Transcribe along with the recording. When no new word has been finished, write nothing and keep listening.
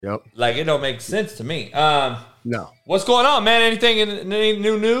Yep. Like, it don't make sense to me. No. What's going on, man? Any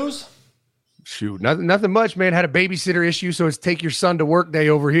new news? Shoot, nothing much, man. Had a babysitter issue, so it's take your son to work day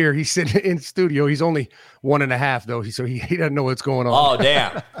over here. He's sitting in the studio. He's only 1.5 though, so he doesn't know what's going on. Oh,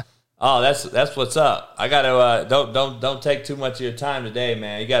 damn. Oh, that's what's up. I gotta don't take too much of your time today,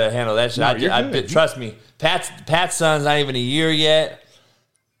 man. You gotta handle that shit. No, trust me. Pat's son's not even a year yet.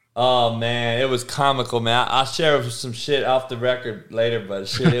 Oh man, it was comical, man. I'll share some shit off the record later, but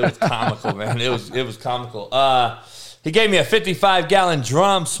shit, it was comical, man. It was comical. He gave me a 55-gallon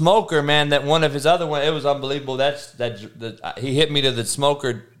drum smoker, man. That one of his other one, it was unbelievable. He hit me to the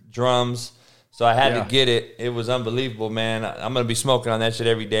smoker drums, so I had to get it. It was unbelievable, man. I'm gonna be smoking on that shit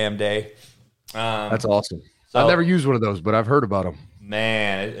every damn day. That's awesome. So, I've never used one of those, but I've heard about them.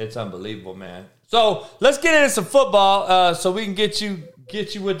 Man, it's unbelievable, man. So let's get into some football, so we can get you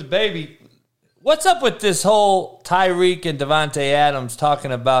with the baby. What's up with this whole Tyreek and Devontae Adams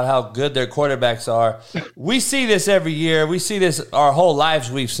talking about how good their quarterbacks are? We see this every year. We see this our whole lives.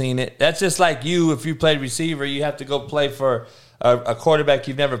 We've seen it. That's just like you. If you played receiver, you have to go play for a quarterback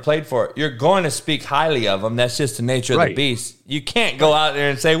you've never played for. You're going to speak highly of them. That's just the nature of the beast. You can't go out there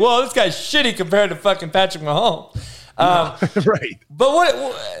and say, well, this guy's shitty compared to fucking Patrick Mahomes. Right.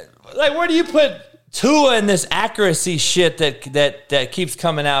 But where do you put Tua in this accuracy shit that keeps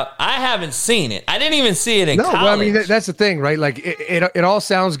coming out? I haven't seen it. I didn't even see it in college. Well, I mean, that's the thing, right? Like it all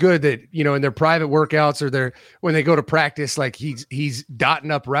sounds good that, in their private workouts or when they go to practice, like he's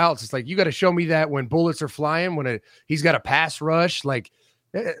dotting up routes. It's like, you got to show me that when bullets are flying, when he's got a pass rush. Like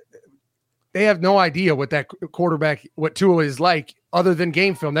they have no idea what that quarterback, what Tua is like other than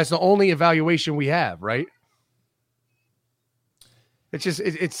game film. That's the only evaluation we have, right? It's just,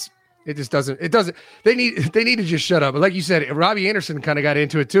 it just doesn't. They need to just shut up. But like you said, Robbie Anderson kind of got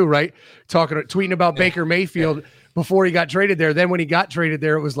into it too, right? Tweeting about Baker Mayfield before he got traded there. Then when he got traded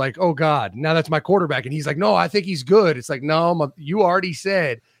there, it was like, oh God, now that's my quarterback. And he's like, no, I think he's good. It's like, no, you already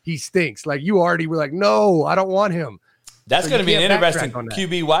said he stinks. Like you already were like, no, I don't want him. That's going to be an interesting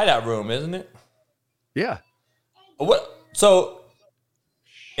QB wideout room, isn't it? Yeah. So,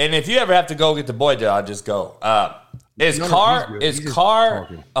 and if you ever have to go get the boy there, I'll just go. Is Carr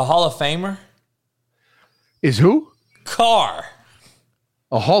a Hall of Famer? Is who? Carr.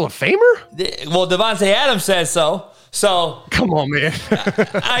 A Hall of Famer? Well, Devontae Adams says so. So come on, man.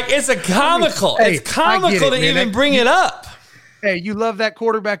 It's a comical. It's comical to even bring it up. Hey, you love that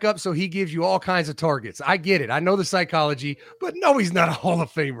quarterback up, so he gives you all kinds of targets. I get it. I know the psychology, but no, he's not a Hall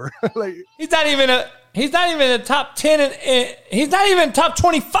of Famer. He's not even a top 10. He's not even top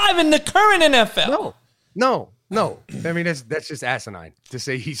 25 in the current NFL. No. I mean, that's just asinine to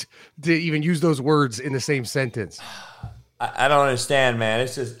say to even use those words in the same sentence. I don't understand, man.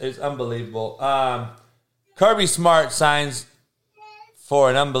 It's unbelievable. Kirby Smart signs for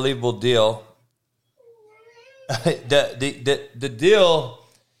an unbelievable deal. The deal.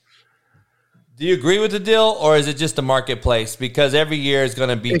 Do you agree with the deal, or is it just the marketplace? Because every year is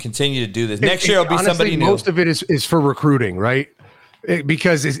going to continue to do this. Next year will be somebody new. Most of it is for recruiting, right?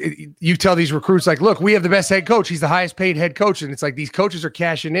 Because you tell these recruits, like, look, we have the best head coach. He's the highest paid head coach. And it's like these coaches are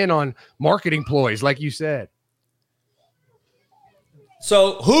cashing in on marketing ploys, like you said.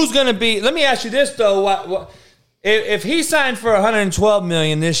 So who's going to be – let me ask you this, though. If he signed for $112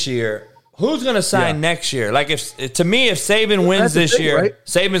 million this year, who's going to sign next year? Like, if Saban wins this year, right?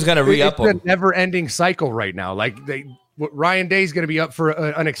 Saban's going to re-up him. It's a never-ending cycle right now. Like, Ryan Day's going to be up for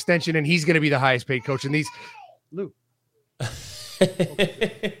an extension, and he's going to be the highest paid coach. And Luke.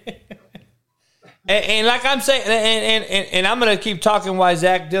 and like I'm saying, and I'm going to keep talking while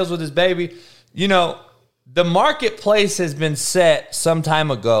Zach deals with his baby. The marketplace has been set some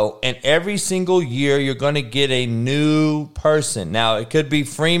time ago, and every single year you're going to get a new person. Now, it could be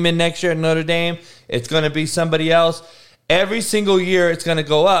Freeman next year at Notre Dame. It's going to be somebody else. Every single year it's going to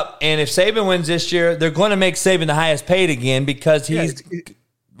go up. And if Saban wins this year, they're going to make Saban the highest paid again because he's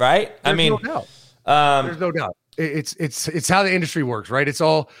right. I mean, no doubt. There's no doubt. It's how the industry works, right? It's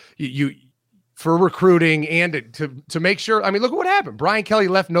all you for recruiting and to make sure. I mean, look at what happened. Brian Kelly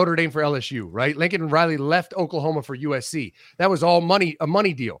left Notre Dame for LSU, right? Lincoln Riley left Oklahoma for USC. That was all a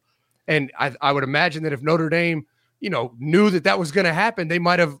money deal. And I would imagine that if Notre Dame, knew that was going to happen, they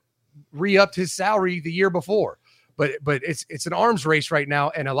might have re-upped his salary the year before. But it's an arms race right now,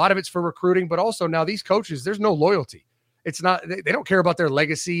 and a lot of it's for recruiting. But also now these coaches, there's no loyalty. It's not they don't care about their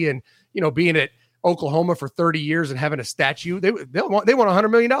legacy and being at Oklahoma for 30 years and having a statue. They want $100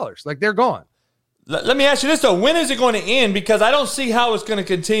 million. Like, they're gone. Let me ask you this, though. When is it going to end? Because I don't see how it's going to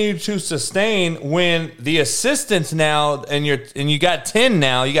continue to sustain when the assistants now, and you got 10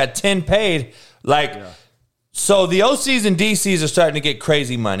 now, you got 10 paid. Like, So the OCs and DCs are starting to get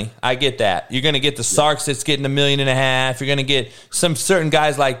crazy money. I get that. You're going to get the Sarks that's getting $1.5 million. You're going to get some certain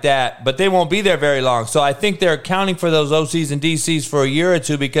guys like that, but they won't be there very long. So I think they're accounting for those OCs and DCs for a year or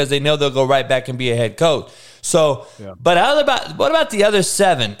two because they know they'll go right back and be a head coach. So, but what about the other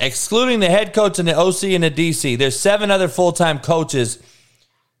 7, excluding the head coach and the OC and the DC? There's 7 other full-time coaches.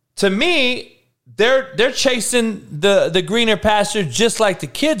 To me, they're chasing the greener pasture just like the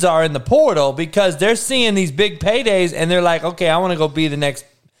kids are in the portal because they're seeing these big paydays and they're like, okay, I want to go be the next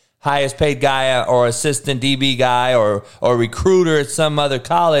highest paid guy or assistant DB guy or recruiter at some other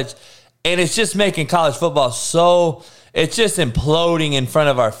college. And it's just making college football it's just imploding in front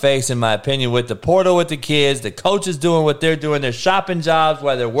of our face, in my opinion, with the portal with the kids, the coaches doing what they're doing. They're shopping jobs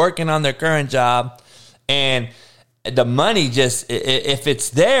while they're working on their current job. And the money just, if it's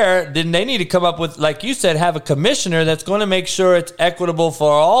there, then they need to come up with, like you said, have a commissioner that's going to make sure it's equitable for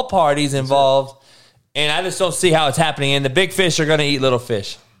all parties involved. And I just don't see how it's happening. And the big fish are going to eat little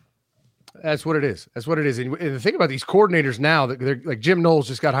fish. That's what it is. And the thing about these coordinators now, they're like Jim Knowles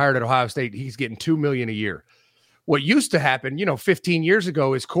just got hired at Ohio State. He's getting $2 million a year. What used to happen, 15 years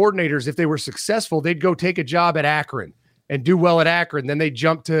ago is coordinators, if they were successful, they'd go take a job at Akron and do well at Akron. Then they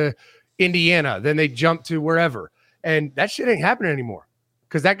jump to Indiana. Then they jump to wherever. And that shit ain't happening anymore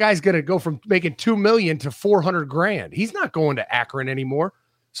because that guy's going to go from making $2 million to $400,000. He's not going to Akron anymore.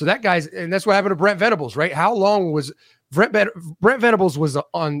 So that and that's what happened to Brent Venables, right? How long was Brent Venables was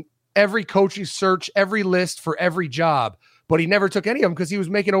on every coaching search, every list for every job, but he never took any of them because he was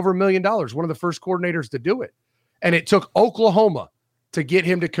making over $1 million. One of the first coordinators to do it. And it took Oklahoma to get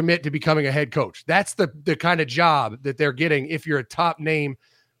him to commit to becoming a head coach. That's the kind of job that they're getting if you're a top name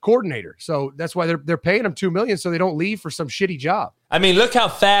coordinator. So that's why they're paying him $2 million so they don't leave for some shitty job. I mean, look how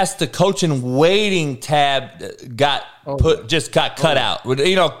fast the coach and waiting tab got cut out.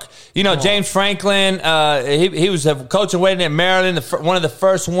 James Franklin, he was a coach and waiting at Maryland, one of the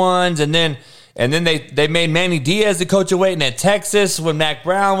first ones, and then they made Manny Diaz the coach and waiting at Texas when Mac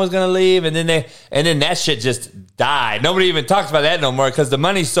Brown was going to leave, and then that shit just died. Nobody even talks about that no more because the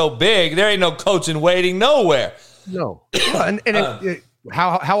money's so big. There ain't no coach and waiting nowhere. No,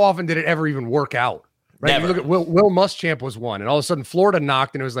 how often did it ever even work out? Right? Never. You look at Will Muschamp was one, and all of a sudden Florida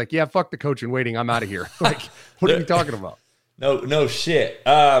knocked, and it was like, yeah, fuck the coach and waiting. I'm out of here. Like, what are you talking about? No shit.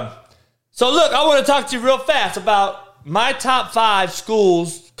 So look, I want to talk to you real fast about my top 5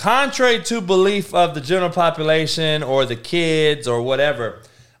 schools, contrary to belief of the general population or the kids or whatever.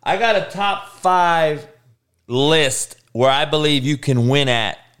 I got a top 5 list where I believe you can win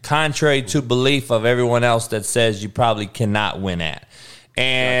at, contrary to belief of everyone else that says you probably cannot win at.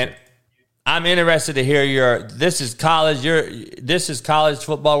 And I'm interested to hear this is college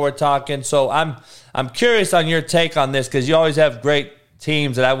football we're talking. So I'm curious on your take on this because you always have great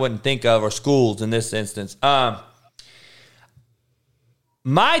teams that I wouldn't think of or schools in this instance.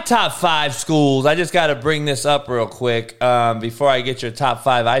 My top 5 schools, I just got to bring this up real quick before I get your top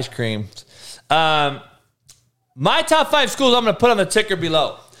 5 ice creams. My top 5 schools I'm going to put on the ticker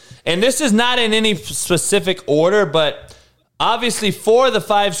below. And this is not in any specific order, but obviously 4 of the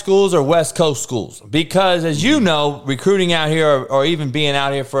 5 schools are West Coast schools because, as you know, recruiting out here or even being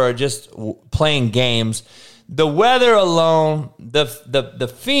out here for just playing games, the weather alone,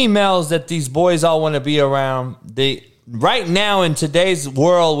 the females that these boys all want to be around, right now in today's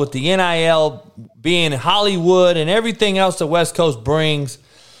world with the NIL being Hollywood and everything else the West Coast brings,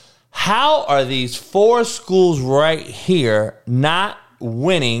 how are these 4 schools right here not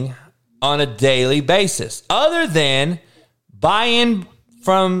winning on a daily basis other than buy-in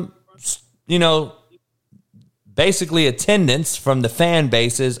from, basically attendance from the fan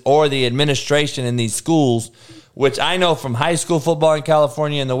bases or the administration in these schools, which I know from high school football in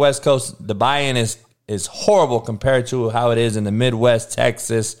California and the West Coast, the buy-in is horrible compared to how it is in the Midwest,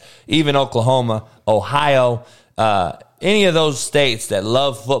 Texas, even Oklahoma, Ohio, any of those states that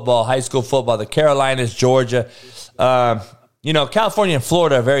love football, high school football, the Carolinas, Georgia. California and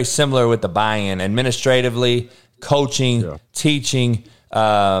Florida are very similar with the buy-in administratively, coaching, teaching.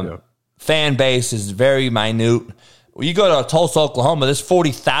 Fan base is very minute. You go to Tulsa, Oklahoma, there's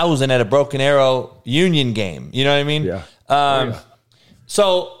 40,000 at a Broken Arrow Union game. You know what I mean? Yeah.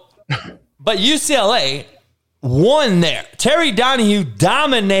 But UCLA won there. Terry Donahue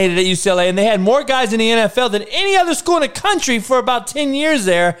dominated at UCLA, and they had more guys in the NFL than any other school in the country for about 10 years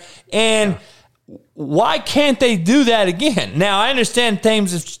there. And why can't they do that again? Now, I understand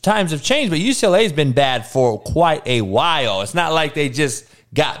times have changed, but UCLA has been bad for quite a while. It's not like they just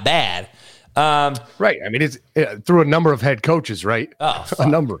got bad. Right. I mean, it's through a number of head coaches, right? Oh, a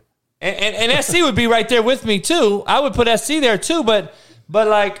number. And SC would be right there with me, too. I would put SC there, too, but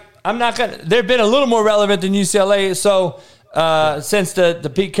like, I'm not gonna. They've been a little more relevant than UCLA. So since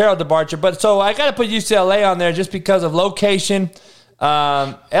the Pete Carroll departure, but so I got to put UCLA on there just because of location.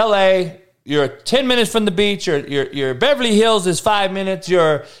 LA, you're 10 minutes from the beach. Your Beverly Hills is 5 minutes.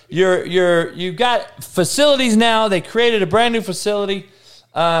 You've got facilities now. They created a brand new facility.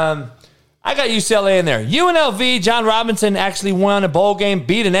 I got UCLA in there. UNLV, John Robinson actually won a bowl game,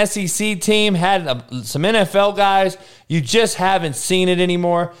 beat an SEC team, had some NFL guys. You just haven't seen it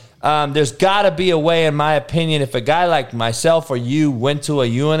anymore. There's got to be a way, in my opinion, if a guy like myself or you went to a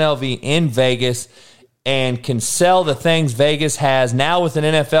UNLV in Vegas and can sell the things Vegas has now with an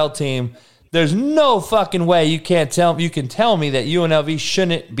NFL team, there's no fucking way you can tell me that UNLV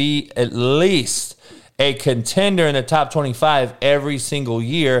shouldn't be at least a contender in the top 25 every single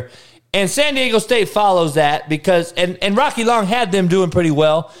year. And San Diego State follows that because, and Rocky Long had them doing pretty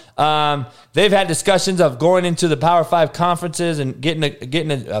well. They've had discussions of going into the Power 5 conferences and getting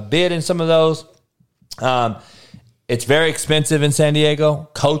a bid in some of those. It's very expensive in San Diego.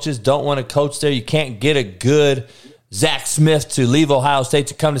 Coaches don't want to coach there. You can't get a good Zach Smith to leave Ohio State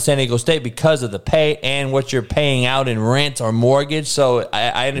to come to San Diego State because of the pay and what you're paying out in rent or mortgage. So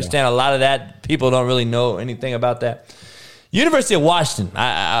I understand a lot of that. People don't really know anything about that. University of Washington.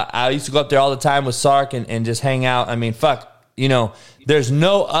 I used to go up there all the time with Sark and just hang out. I mean, there's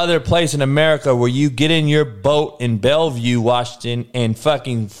no other place in America where you get in your boat in Bellevue, Washington, and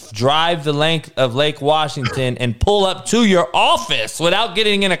fucking drive the length of Lake Washington and pull up to your office without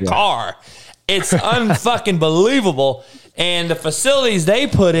getting in a car. It's unfucking believable. And the facilities they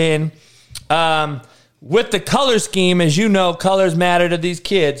put in with the color scheme, as you know, colors matter to these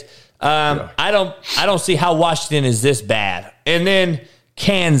kids. I don't see how Washington is this bad. And then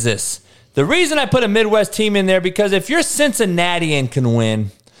Kansas. The reason I put a Midwest team in there, because if you're Cincinnati and can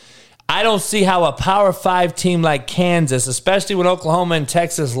win, I don't see how a Power 5 team like Kansas, especially with Oklahoma and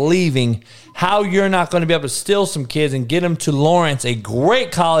Texas leaving, how you're not going to be able to steal some kids and get them to Lawrence, a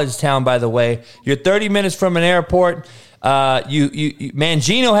great college town, by the way. You're 30 minutes from an airport.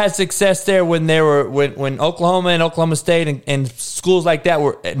 Mangino had success there when Oklahoma and Oklahoma State and schools like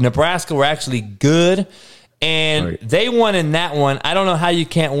that Nebraska were actually good, and they won in that one. I don't know how you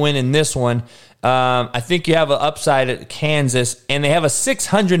can't win in this one. I think you have an upside at Kansas, and they have a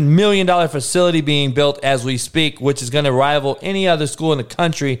 $600 million facility being built as we speak, which is going to rival any other school in the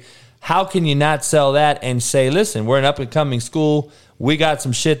country. How can you not sell that and say, listen, we're an up-and-coming school. We got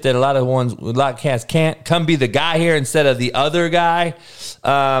some shit that a lot of cats can't. Come be the guy here instead of the other guy.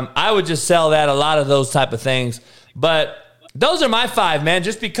 I would just sell that, a lot of those type of things. But those are my 5, man,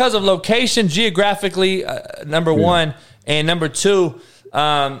 just because of location, geographically, number one. And number two,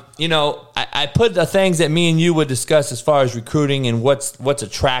 I put the things that me and you would discuss as far as recruiting and what's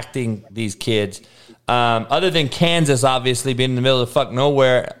attracting these kids. Other than Kansas, obviously, being in the middle of fuck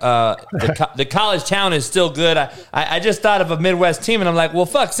nowhere, the college town is still good. I just thought of a Midwest team, and I'm like, well,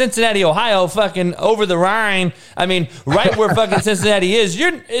 fuck, Cincinnati, Ohio, fucking over the Rhine. I mean, right where fucking Cincinnati is,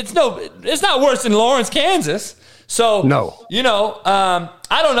 it's not worse than Lawrence, Kansas. So, no.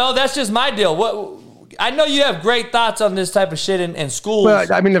 I don't know. That's just my deal. I know you have great thoughts on this type of shit in schools. Well,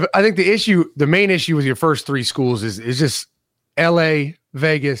 I mean, I think the main issue with your first 3 schools is just L.A.,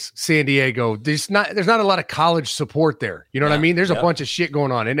 Vegas, San Diego. There's not a lot of college support there. You know what I mean? There's a bunch of shit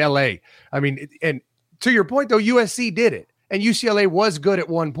going on in LA. I mean, and to your point though, USC did it and UCLA was good at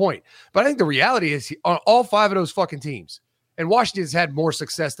one point. But I think the reality is on all 5 of those fucking teams, and Washington's had more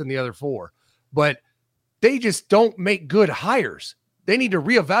success than the other 4, but they just don't make good hires. They need to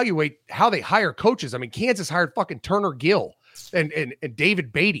reevaluate how they hire coaches. I mean, Kansas hired fucking Turner Gill and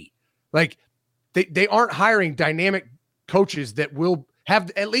David Beatty. Like they aren't hiring dynamic coaches that will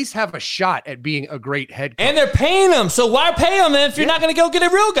at least have a shot at being a great head coach. And they're paying them. So why pay them if you're not going to go get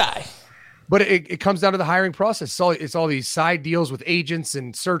a real guy? But it comes down to the hiring process. It's all these side deals with agents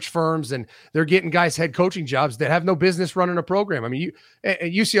and search firms, and they're getting guys head coaching jobs that have no business running a program. I mean, at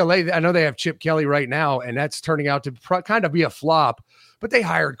UCLA, I know they have Chip Kelly right now, and that's turning out to kind of be a flop. But they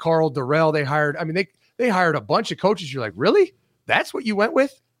hired Carl Durrell. They hired a bunch of coaches. You're like, really? That's what you went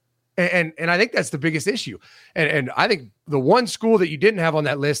with? And I think that's the biggest issue. And I think the one school that you didn't have on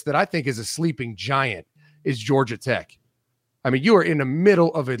that list that I think is a sleeping giant is Georgia Tech. I mean, you are in the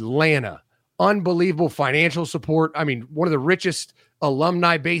middle of Atlanta. Unbelievable financial support. I mean, one of the richest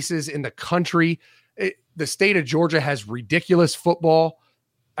alumni bases in the country. The state of Georgia has ridiculous football.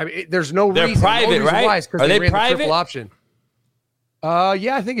 I mean, there's no reason. They're private, right? Are they private? The triple option.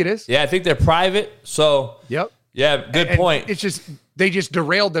 Yeah, I think it is. Yeah, I think they're private. So, yep. Yeah, good point. It's just they just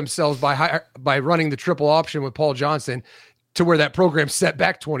derailed themselves by running the triple option with Paul Johnson to where that program set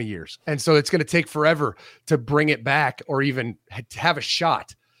back 20 years. And so it's going to take forever to bring it back or even have a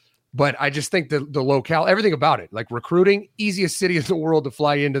shot. But I just think the locale, everything about it, like recruiting, easiest city in the world to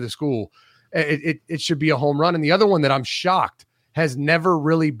fly into the school. It should be a home run. And the other one that I'm shocked has never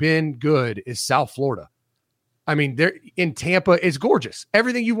really been good is South Florida. I mean, they're in Tampa. It's gorgeous.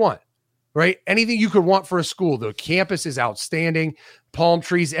 Everything you want, right? Anything you could want for a school. The campus is outstanding. Palm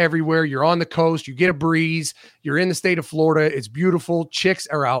trees everywhere. You're on the coast. You get a breeze. You're in the state of Florida. It's beautiful. Chicks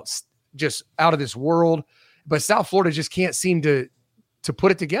are just out of this world. But South Florida just can't seem to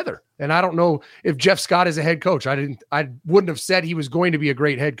put it together. And I don't know if Jeff Scott is a head coach. I wouldn't have said he was going to be a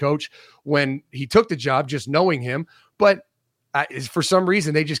great head coach when he took the job, just knowing him. But for some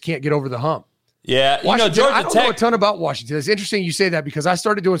reason, they just can't get over the hump. Yeah. Georgia I don't know a ton about Washington. It's interesting you say that because I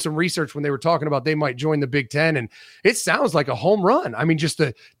started doing some research when they were talking about they might join the Big Ten, and it sounds like a home run. I mean, just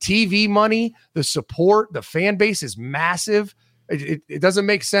the TV money, the support, the fan base is massive. It doesn't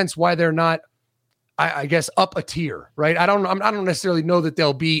make sense why they're not, I guess, up a tier, right? I don't necessarily know that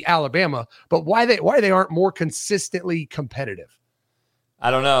they'll be Alabama, but why they aren't more consistently competitive.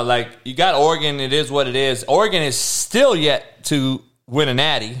 I don't know. Like, you got Oregon. It is what it is. Oregon is still yet to win a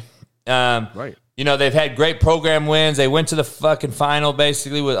natty. Right. They've had great program wins. They went to the fucking final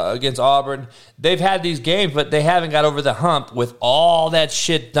basically against Auburn. They've had these games, but they haven't got over the hump with all that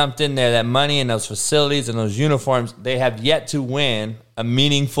shit dumped in there, that money and those facilities and those uniforms. They have yet to win a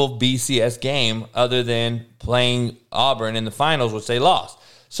meaningful BCS game other than playing Auburn in the finals, which they lost.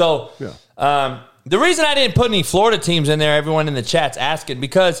 So the reason I didn't put any Florida teams in there, everyone in the chat's asking,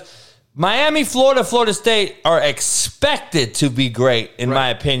 because Miami, Florida, Florida State are expected to be great, in my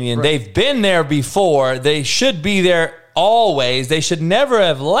opinion. Right. They've been there before. They should be there always. They should never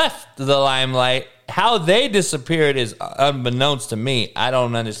have left the limelight. How they disappeared is unbeknownst to me. I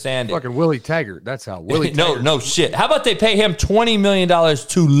don't understand it. Fucking Willie Taggart. That's how Willie Taggart. No shit. How about they pay him $20 million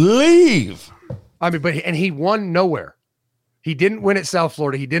to leave? I mean, and he won nowhere. He didn't win at South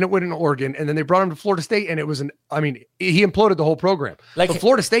Florida. He didn't win in Oregon. And then they brought him to Florida State, and it was he imploded the whole program. But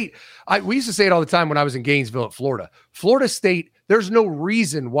Florida State, we used to say it all the time when I was in Gainesville at Florida. Florida State, there's no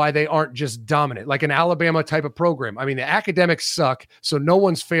reason why they aren't just dominant, like an Alabama type of program. I mean, the academics suck, so no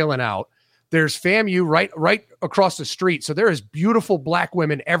one's failing out. There's FAMU right across the street. So there is beautiful black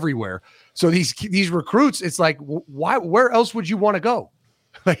women everywhere. So these recruits, it's like, why? Where else would you want to go?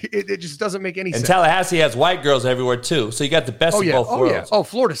 Like it just doesn't make any sense. And Tallahassee has white girls everywhere too. So you got the best of both worlds. Oh,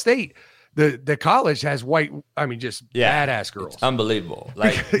 Florida State, the college has white, just badass girls. It's unbelievable.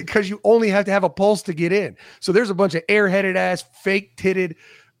 Like, because you only have to have a pulse to get in. So there's a bunch of airheaded ass, fake titted,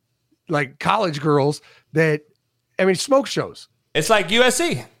 like college girls that, smoke shows. It's like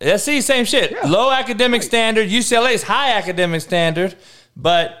USC. SC, same shit. Yeah. Low academic standard. UCLA's high academic standard.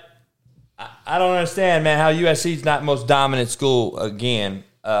 But I don't understand, man, how USC is not most dominant school again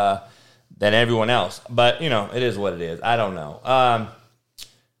than everyone else. But, it is what it is. I don't know.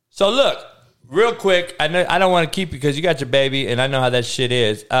 So, look, real quick, I don't want to keep you because you got your baby, and I know how that shit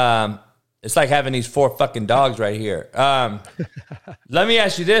is. It's like having these 4 fucking dogs right here. Let me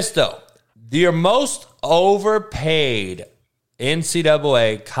ask you this, though. Your most overpaid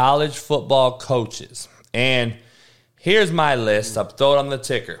NCAA college football coaches. And here's my list. I'll throw it on the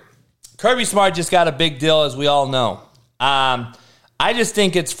ticker. Kirby Smart just got a big deal, as we all know. I just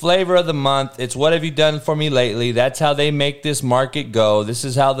think it's flavor of the month. It's what have you done for me lately? That's how they make this market go. This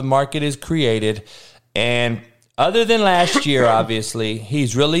is how the market is created. And other than last year, obviously,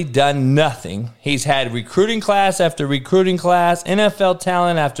 he's really done nothing. He's had recruiting class after recruiting class, NFL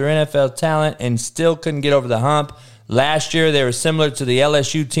talent after NFL talent, and still couldn't get over the hump. Last year, they were similar to the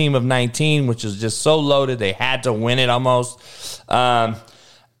LSU team of 19, which was just so loaded they had to win it almost.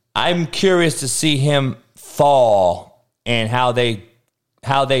 I'm curious to see him fall and how they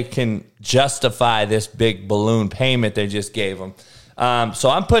can justify this big balloon payment they just gave him. So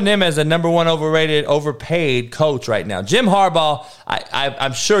I'm putting him as a number 1 overpaid coach right now. Jim Harbaugh,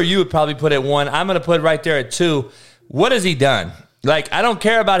 I'm sure you would probably put at 1. I'm going to put it right there at 2. What has he done? Like, I don't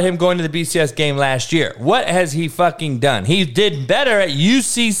care about him going to the BCS game last year. What has he fucking done? He did better at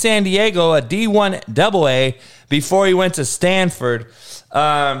UC San Diego, a D1 AA, before he went to Stanford.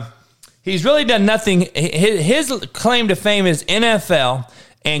 He's really done nothing. His claim to fame is NFL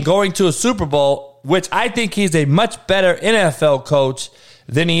and going to a Super Bowl, which I think he's a much better NFL coach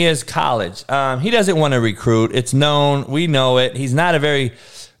than he is college. He doesn't want to recruit. It's known. We know it. He's not a very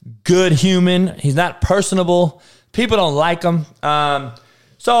good human. He's not personable. People don't like him.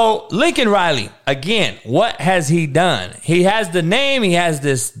 So Lincoln Riley, again, what has he done? He has the name. He has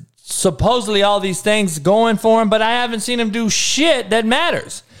this supposedly all these things going for him, but I haven't seen him do shit that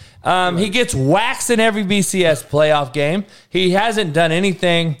matters. He gets waxed in every BCS playoff game. He hasn't done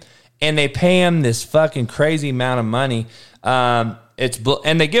anything, and they pay him this fucking crazy amount of money.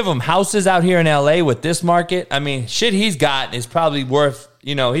 And they give him houses out here in LA with this market. I mean, shit he's got is probably worth,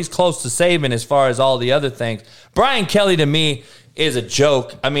 he's close to saving as far as all the other things. Brian Kelly to me is a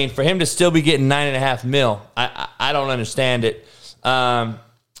joke. I mean, for him to still be getting $9.5 million, I don't understand it.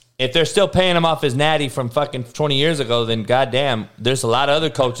 If they're still paying him off his natty from fucking 20 years ago, then goddamn, there's a lot of other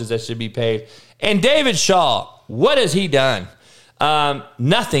coaches that should be paid. And David Shaw, what has he done?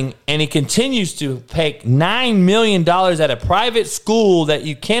 Nothing, and he continues to pay $9 million at a private school that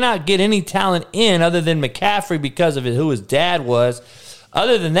you cannot get any talent in other than McCaffrey because of who his dad was.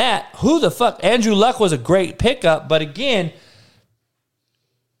 Other than that, who the fuck? Andrew Luck was a great pickup, but again,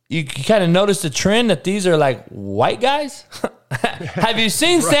 you kind of notice the trend that these are like white guys. Have you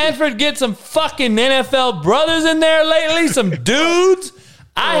seen Stanford get some fucking NFL brothers in there lately? Some dudes?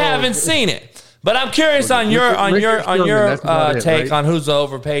 I haven't seen it. But I'm curious on your take on who's the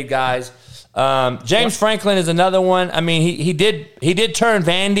overpaid guys. James Franklin is another one. I mean, he did turn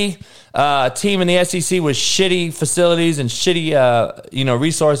Vandy, a team in the SEC with shitty facilities and shitty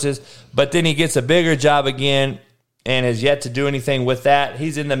resources. But then he gets a bigger job again and has yet to do anything with that.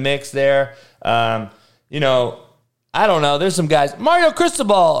 He's in the mix there. I don't know. There's some guys. Mario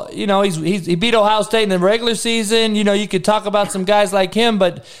Cristobal, he beat Ohio State in the regular season. You could talk about some guys like him,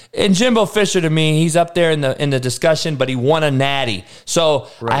 and Jimbo Fisher to me, he's up there in the discussion, but he won a natty. So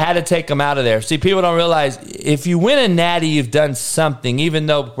right. I had to take him out of there. See, people don't realize if you win a natty, you've done something, even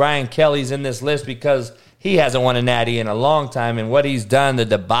though Brian Kelly's in this list because he hasn't won a natty in a long time, and what he's done, the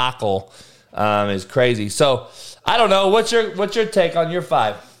debacle, is crazy. So I don't know. What's your take on your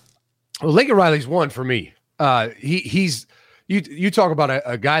five? Well, Lincoln Riley's one for me. You talk about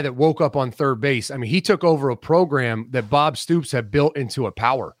a guy that woke up on third base. I mean, he took over a program that Bob Stoops had built into a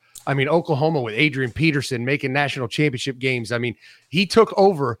power. I mean, Oklahoma with Adrian Peterson making national championship games. I mean, he took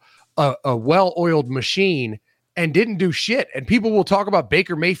over a well-oiled machine and didn't do shit. And people will talk about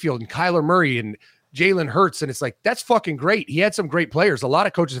Baker Mayfield and Kyler Murray and Jalen Hurts. And it's like, that's fucking great. He had some great players. A lot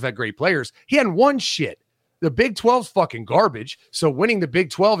of coaches have had great players. He hadn't won shit. The Big 12's fucking garbage. So winning the Big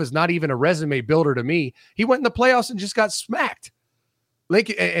 12 is not even a resume builder to me. He went in the playoffs and just got smacked.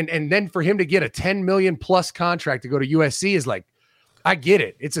 Like, and then for him to get a $10 million plus contract to go to USC is like, I get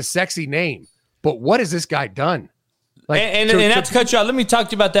it. It's a sexy name, but what has this guy done? Like, and not to cut you out, let me talk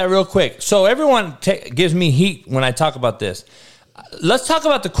to you about that real quick. So everyone gives me heat when I talk about this. Let's talk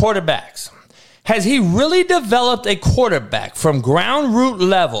about the quarterbacks. Has he really developed a quarterback from ground root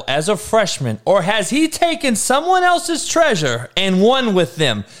level as a freshman, or has he taken someone else's treasure and won with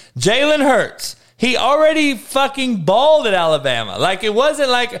them? Jalen Hurts, he already fucking balled at Alabama. Like, it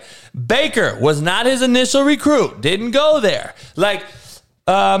wasn't like Baker was not his initial recruit, didn't go there. Like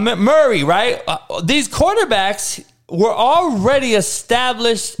Murray, right? These quarterbacks were already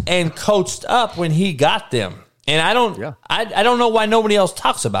established and coached up when he got them. And I don't know why nobody else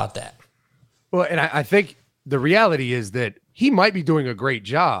talks about that. Well, and I think the reality is that he might be doing a great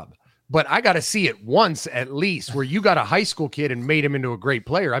job, but I got to see it once at least where you got a high school kid and made him into a great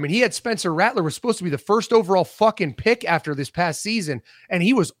player. I mean, he had Spencer Rattler was supposed to be the first overall fucking pick after this past season, and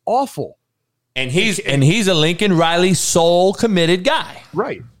he was awful. And he's a Lincoln Riley soul committed guy.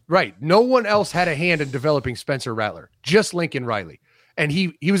 Right. No one else had a hand in developing Spencer Rattler, just Lincoln Riley. And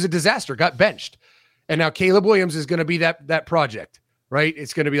he was a disaster, got benched. And now Caleb Williams is going to be that project. Right?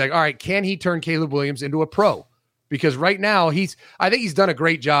 It's going to be like, all right, can he turn Caleb Williams into a pro? Because right now I think he's done a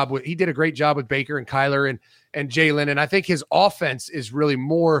great job he did a great job with Baker and Kyler and Jalen. And I think his offense is really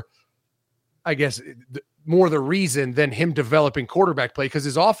more, I guess, more the reason than him developing quarterback play, because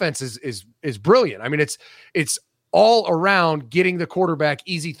his offense is brilliant. I mean, it's all around getting the quarterback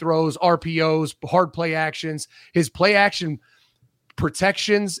easy throws, RPOs, hard play actions. His play action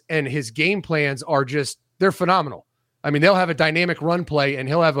protections and his game plans they're phenomenal. I mean, they'll have a dynamic run play and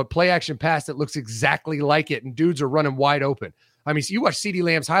he'll have a play action pass that looks exactly like it. And dudes are running wide open. I mean, so you watch CeeDee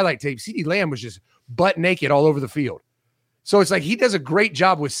Lamb's highlight tape. CeeDee Lamb was just butt naked all over the field. So it's like, he does a great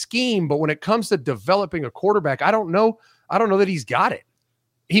job with scheme, but when it comes to developing a quarterback, I don't know that he's got it.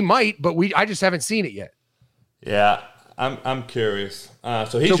 He might, but I just haven't seen it yet. Yeah. I'm curious.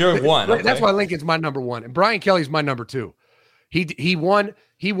 So he's your one. Okay. That's why Lincoln's my number one. And Brian Kelly's my number two. He won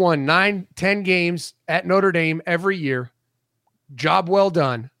 9-10 games at Notre Dame every year. Job well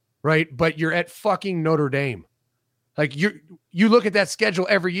done, right? But you're at fucking Notre Dame. Like, you look at that schedule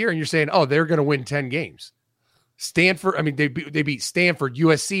every year and you're saying, oh, they're going to win 10 games. Stanford, I mean, they beat Stanford.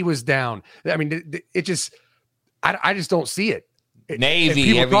 USC was down. I mean, it just, I just don't see it.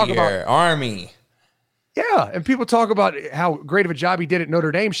 Navy every year, Army. Yeah, and people talk about how great of a job he did at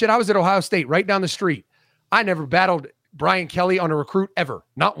Notre Dame. Shit, I was at Ohio State right down the street. I never battled Brian Kelly on a recruit ever,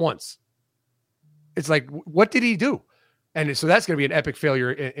 not once. It's like, what did he do? And so that's going to be an epic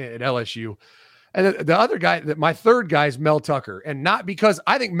failure at LSU. And the other guy, my third guy is Mel Tucker. And not because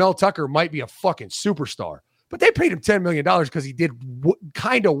I think Mel Tucker might be a fucking superstar, but they paid him $10 million because he did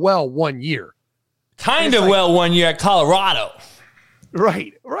kind of well 1 year. Kind of well 1 year at Colorado.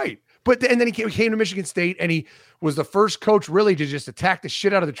 Right. But and then he came to Michigan State, and he was the first coach really to just attack the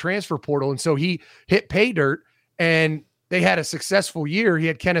shit out of the transfer portal. And so he hit pay dirt, and they had a successful year. He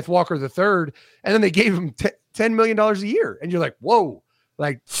had Kenneth Walker III, and then they gave him $10 million a year. And you're like, whoa.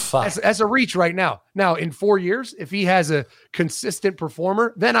 Like, that's a reach right now. Now, in 4 years, if he has a consistent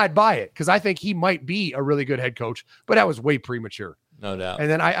performer, then I'd buy it because I think he might be a really good head coach. But that was way premature, no doubt. And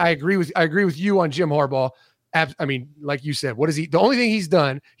then I agree with you on Jim Harbaugh. I mean, like you said, what is he? The only thing he's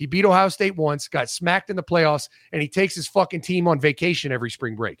done, he beat Ohio State once, got smacked in the playoffs, and he takes his fucking team on vacation every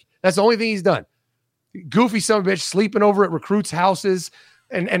spring break. That's the only thing he's done. Goofy son of a bitch, sleeping over at recruits' houses,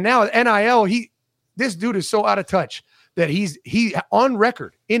 and now NIL. This dude is so out of touch that he on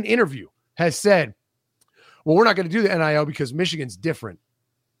record in interview has said, well, we're not going to do the NIL because Michigan's different.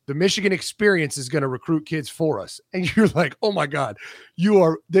 The Michigan experience is going to recruit kids for us. And you're like, oh my God,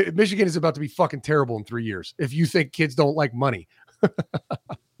 Michigan is about to be fucking terrible in 3 years if you think kids don't like money.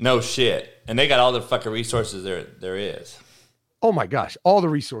 No shit. And they got all the fucking resources there is. Oh my gosh, all the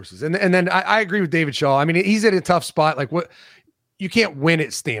resources. And then I agree with David Shaw. I mean, he's in a tough spot. Like, what? You can't win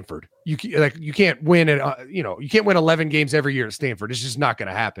at Stanford. You can't win at you can't win 11 games every year at Stanford. It's just not going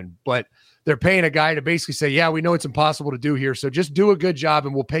to happen. But they're paying a guy to basically say, yeah, we know it's impossible to do here, so just do a good job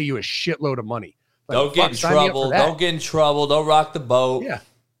and we'll pay you a shitload of money. Like, don't get in trouble. Don't get in trouble. Don't rock the boat. Yeah,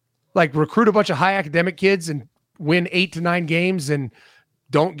 like recruit a bunch of high academic kids and win 8 to 9 games and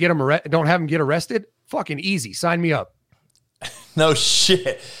don't have them get arrested. Fucking easy. Sign me up. No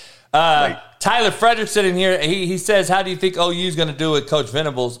shit. Tyler Frederickson in here, he says, how do you think OU is going to do with Coach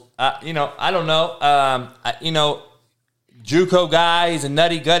Venables? I don't know. JUCO guy, he's a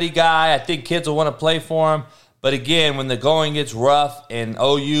nutty-gutty guy. I think kids will want to play for him. But again, when the going gets rough and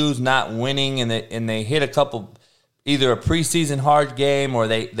OU's not winning and they hit a couple, either a preseason hard game or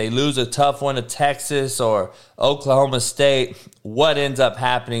they lose a tough one to Texas or Oklahoma State, what ends up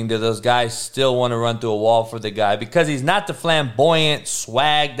happening? Do those guys still want to run through a wall for the guy? Because he's not the flamboyant,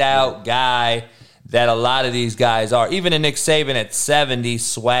 swagged-out guy that a lot of these guys are. Even a Nick Saban at 70,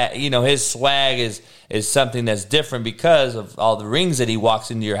 swag, his swag is something that's different because of all the rings that he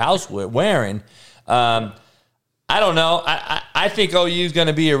walks into your house wearing. I don't know. I think OU is going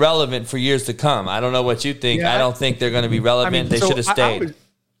to be irrelevant for years to come. I don't know what you think. Yeah, I don't think they're going to be relevant. They should have stayed.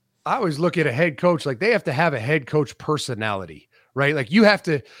 I always look at a head coach like they have to have a head coach personality, right? Like you have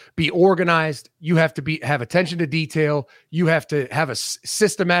to be organized. You have to have attention to detail. You have to have a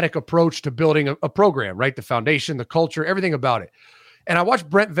systematic approach to building a program, right? The foundation, the culture, everything about it. And I watched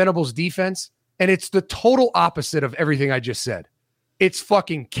Brent Venables' defense, and it's the total opposite of everything I just said. It's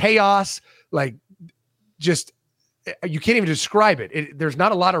fucking chaos, like just – you can't even describe it. There's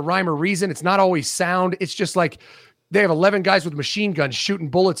not a lot of rhyme or reason. It's not always sound. It's just like they have 11 guys with machine guns shooting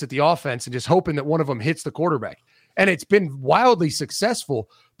bullets at the offense and just hoping that one of them hits the quarterback. And it's been wildly successful,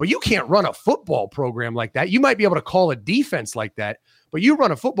 but you can't run a football program like that. You might be able to call a defense like that, but you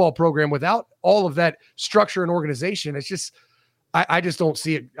run a football program without all of that structure and organization. It's just, I just don't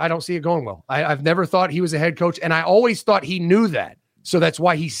see it. I don't see it going well. I've never thought he was a head coach, and I always thought he knew that. So that's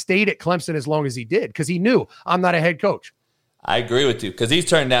why he stayed at Clemson as long as he did, because he knew I'm not a head coach. I agree with you, because he's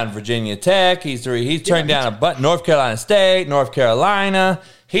turned down Virginia Tech. He's turned down North Carolina State, North Carolina.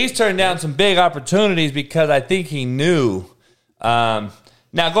 He's turned down some big opportunities because I think he knew. Now,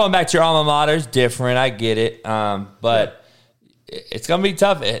 going back to your alma mater is different. I get it. But it's going to be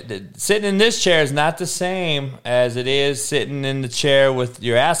tough. Sitting in this chair is not the same as it is sitting in the chair with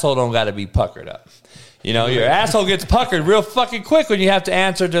your asshole don't got to be puckered up. Your asshole gets puckered real fucking quick when you have to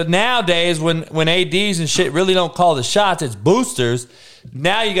answer to nowadays when ADs and shit really don't call the shots. It's boosters.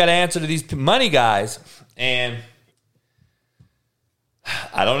 Now you got to answer to these money guys. And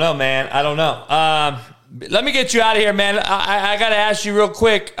I don't know, man. I don't know. Let me get you out of here, man. I got to ask you real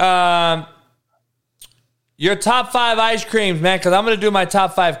quick. Your top 5 ice creams, man, because I'm going to do my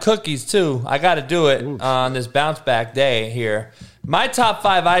top 5 cookies, too. I got to do it on this bounce back day here. My top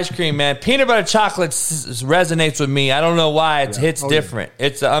 5 ice cream, man, peanut butter chocolate resonates with me. I don't know why. It hits different.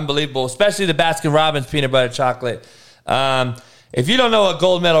 It's unbelievable, especially the Baskin-Robbins peanut butter chocolate. If you don't know what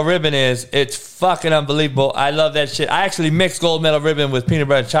gold medal ribbon is, it's fucking unbelievable. I love that shit. I actually mix gold medal ribbon with peanut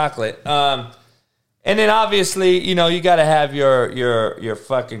butter chocolate. And then obviously, you got to have your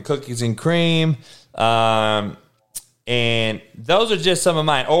fucking cookies and cream. And those are just some of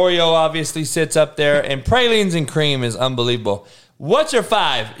mine. Oreo obviously sits up there, and pralines and cream is unbelievable. What's your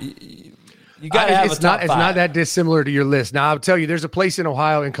 5? You got to have a top 5. It's not that dissimilar to your list. Now I'll tell you, there's a place in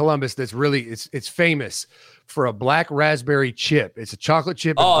Ohio, in Columbus, that's really it's famous for a black raspberry chip. It's a chocolate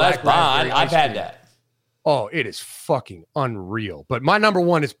chip. Oh, that's bomb. I've had that. Oh, it is fucking unreal. But my number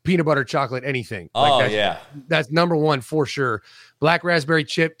one is peanut butter chocolate anything. That's number one for sure. Black raspberry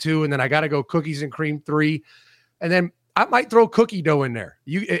chip 2, and then I got to go cookies and cream 3, and then I might throw cookie dough in there.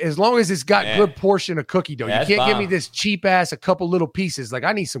 As long as it's got good portion of cookie dough. You can't give me this cheap ass a couple little pieces. Like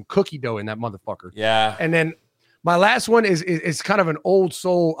I need some cookie dough in that motherfucker. Yeah. And then my last one is kind of an old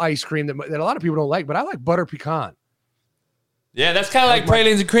soul ice cream that a lot of people don't like, but I like butter pecan. Yeah, that's kind of like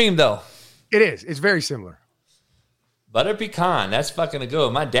pralines and cream though. It is. It's very similar. Butter pecan, that's fucking a good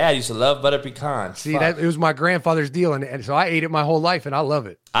one. My dad used to love butter pecan. See, it was my grandfather's deal, and so I ate it my whole life, and I love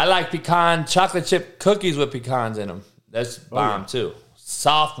it. I like pecan chocolate chip cookies with pecans in them. That's bomb too.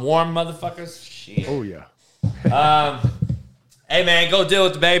 Soft, warm motherfuckers. Shit. Oh yeah. Hey man, go deal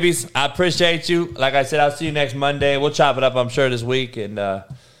with the babies. I appreciate you. Like I said, I'll see you next Monday. We'll chop it up, I'm sure, this week, and for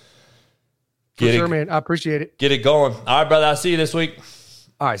sure, man. I appreciate it. Get it going. All right, brother. I'll see you this week.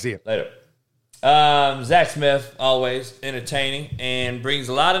 All right, see you later. Zach Smith, always entertaining and brings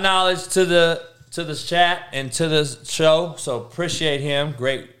a lot of knowledge to the chat and to the show. So appreciate him.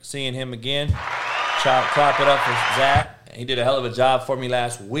 Great seeing him again. Clap it up for Zach. He did a hell of a job for me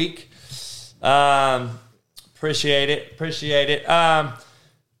last week. Appreciate it.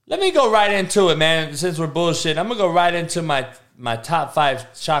 Let me go right into it, man. Since we're bullshit, I'm gonna go right into my top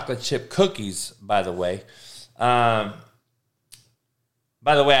 5 chocolate chip cookies. By the way, I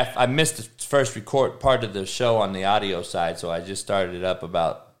missed the first record part of the show on the audio side, so I just started it up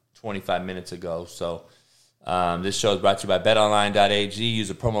about 25 minutes ago. So this show is brought to you by Betonline.ag. Use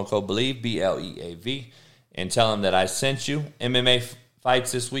the promo code BELIEVE, BLEAV, and tell them that I sent you. MMA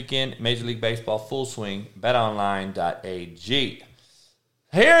fights this weekend, Major League Baseball, full swing, Betonline.ag.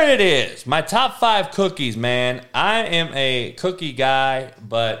 Here it is, my top 5 cookies, man. I am a cookie guy,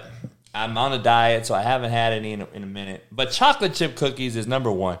 but I'm on a diet, so I haven't had any in a minute. But chocolate chip cookies is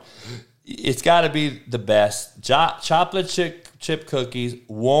number 1. It's got to be the best. Chocolate chip cookies,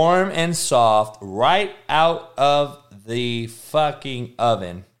 warm and soft, right out of the fucking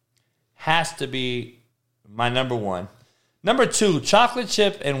oven. Has to be my number 1. Number 2, chocolate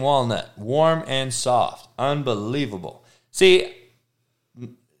chip and walnut, warm and soft. Unbelievable. See,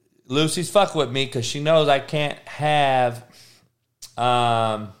 Lucy's fucking with me because she knows I can't have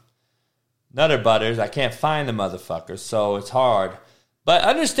Nutter Butters. I can't find the motherfuckers, so it's hard. But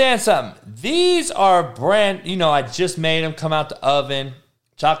understand something. These are brand, I just made them come out the oven.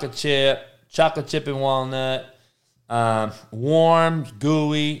 Chocolate chip and walnut. Warm,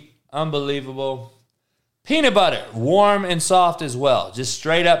 gooey, unbelievable. Peanut butter, warm and soft as well. Just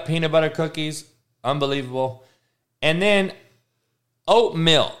straight up peanut butter cookies, unbelievable. And then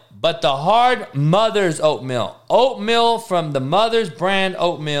oatmeal, but the hard Mother's oatmeal. Oatmeal from the Mother's brand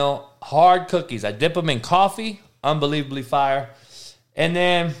oatmeal, hard cookies. I dip them in coffee, unbelievably fire. And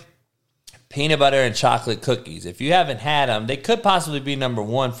then peanut butter and chocolate cookies. If you haven't had them, they could possibly be number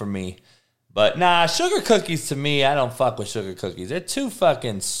 1 for me. But nah, sugar cookies to me, I don't fuck with sugar cookies. They're too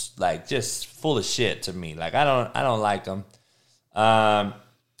fucking just full of shit to me. Like I don't like them. But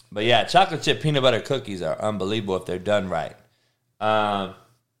yeah, chocolate chip peanut butter cookies are unbelievable if they're done right.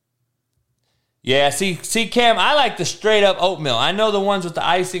 Yeah, see, Cam, I like the straight up oatmeal. I know the ones with the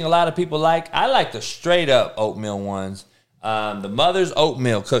icing a lot of people like. I like the straight up oatmeal ones. The Mother's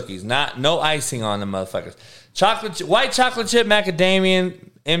oatmeal cookies, no icing on the motherfuckers. White chocolate chip macadamia,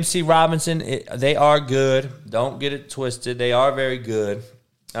 MC Robinson, they are good. Don't get it twisted. They are very good.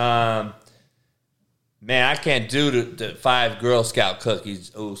 Man, I can't do the 5 Girl Scout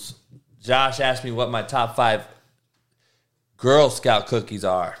cookies. Oos. Josh asked me what my top 5 Girl Scout cookies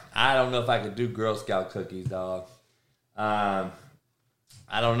are. I don't know if I could do Girl Scout cookies, dog. I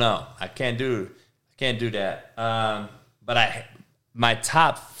don't know. I can't do that. But my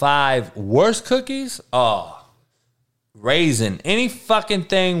top 5 worst cookies? Oh, raisin. Any fucking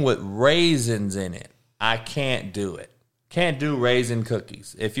thing with raisins in it, I can't do it. Can't do raisin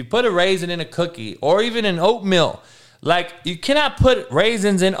cookies. If you put a raisin in a cookie or even in oatmeal, like you cannot put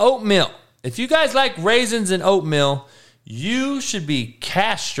raisins in oatmeal. If you guys like raisins in oatmeal, you should be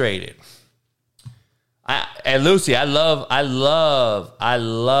castrated. And Lucy, I love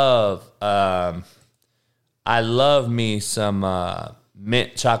me some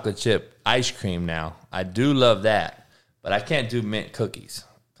mint chocolate chip ice cream now. I do love that, but I can't do mint cookies.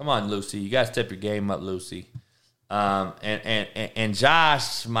 Come on, Lucy, you gotta step your game up, Lucy. And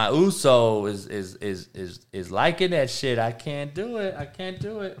Josh, my Uso is liking that shit. I can't do it.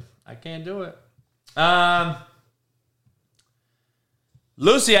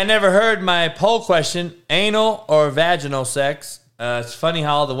 Lucy, I never heard my poll question, anal or vaginal sex. It's funny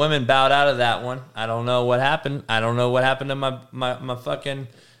how all the women bowed out of that one. I don't know what happened. I don't know what happened to my fucking...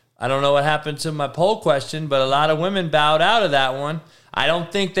 I don't know what happened to my poll question, but a lot of women bowed out of that one. I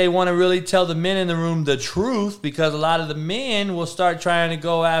don't think they want to really tell the men in the room the truth, because a lot of the men will start trying to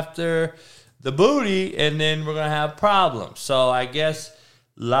go after the booty, and then we're going to have problems. So I guess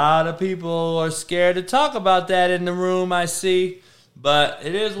a lot of people are scared to talk about that in the room, I see. But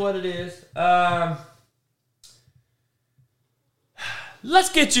it is what it is. Let's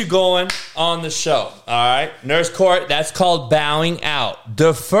get you going on the show, all right? Nurse Court, that's called bowing out.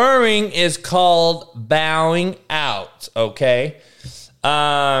 Deferring is called bowing out, okay?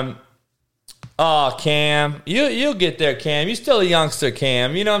 Oh, Cam, you'll get there, Cam. You're still a youngster,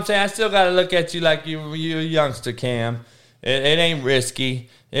 Cam. You know what I'm saying? I still got to look at you like you're a youngster, Cam. It ain't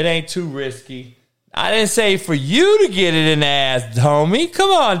risky. It ain't too risky. I didn't say for you to get it in the ass, homie. Come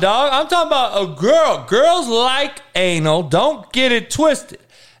on, dog. I'm talking about a girl. Girls like anal. Don't get it twisted.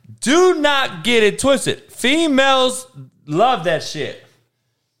 Do not get it twisted. Females love that shit.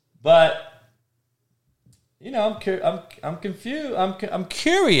 But, you know, I'm confused. I'm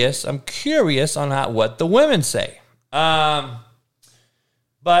curious. I'm curious on what the women say. But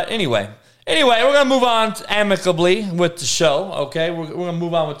anyway, we're going to move on amicably with the show, okay? We're going to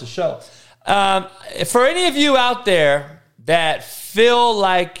move on with the show. For any of you out there that feel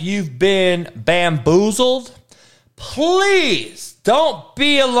like you've been bamboozled, please don't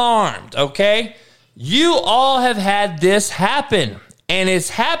be alarmed, okay? You all have had this happen, and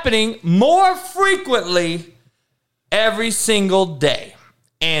it's happening more frequently every single day.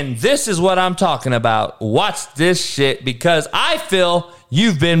 And this is what I'm talking about. Watch this shit, because I feel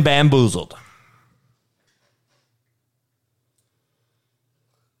you've been bamboozled.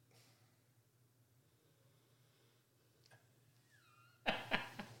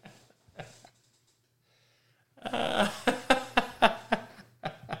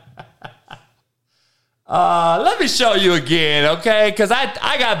 Let me show you again, okay? Because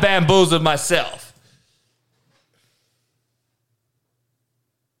I got bamboozled myself.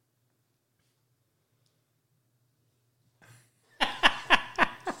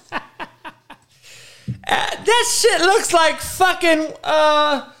 That shit looks like fucking,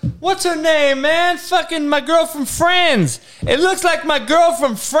 what's her name, man? Fucking my girl from Friends. It looks like my girl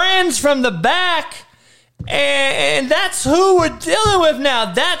from Friends from the back. And that's who we're dealing with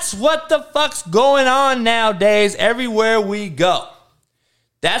now. That's what the fuck's going on nowadays everywhere we go.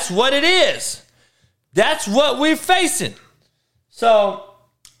 That's what it is. That's what we're facing. So,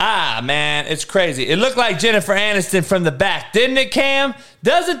 man, it's crazy. It looked like Jennifer Aniston from the back, didn't it, Cam?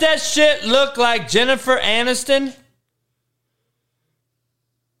 Doesn't that shit look like Jennifer Aniston?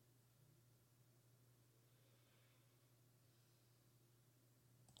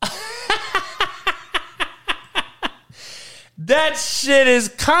 That shit is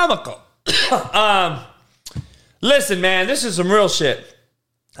comical. Listen, man, this is some real shit.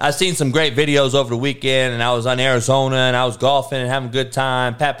 I've seen some great videos over the weekend, and I was on Arizona, and I was golfing and having a good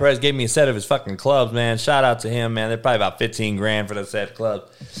time. Pat Perez gave me a set of his fucking clubs, man. Shout out to him, man. They're probably about $15,000 for the set of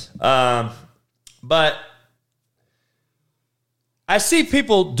clubs. But I see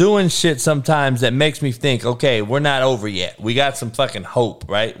people doing shit sometimes that makes me think, okay, we're not over yet. We got some fucking hope,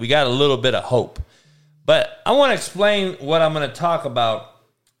 right? We got a little bit of hope. But I want to explain what I'm going to talk about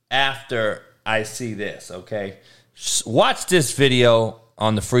after I see this, okay? Watch this video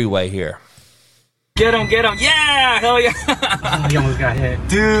on the freeway here. Get him. Yeah, hell yeah. Oh, he almost got hit.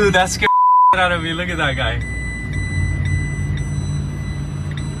 Dude, that scared out of me. Look at that guy.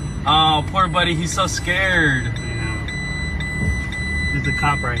 Oh, poor buddy. He's so scared. Yeah. There's a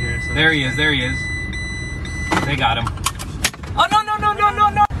cop right here. So there he is. They got him. Oh,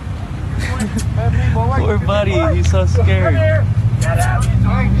 no. Poor buddy, he's so scared.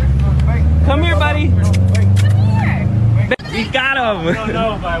 Come here, buddy. We got him.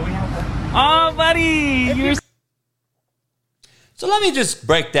 No, but we have to. Oh, buddy. You're... So let me just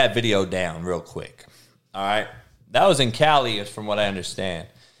break that video down real quick. All right. That was in Cali, from what I understand.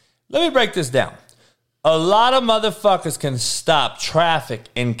 Let me break this down. A lot of motherfuckers can stop traffic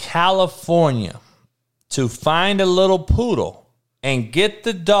in California to find a little poodle and get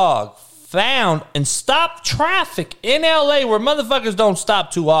the dog found and stop traffic in LA where motherfuckers don't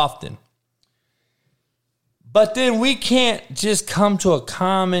stop too often. But then we can't just come to a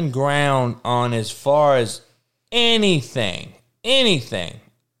common ground on as far as anything.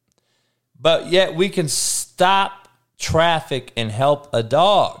 But yet we can stop traffic and help a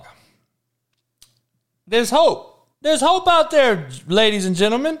dog. There's hope. There's hope out there, ladies and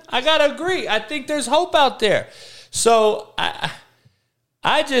gentlemen. I got to agree. I think there's hope out there. So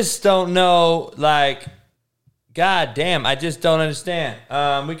I just don't know, like, God damn, I just don't understand.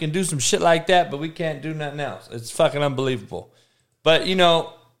 We can do some shit like that, but we can't do nothing else. It's fucking unbelievable. But, you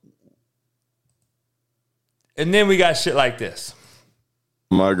know, and then we got shit like this.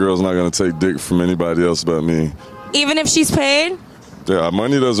 My girl's not going to take dick from anybody else but me. Even if she's paid? Yeah,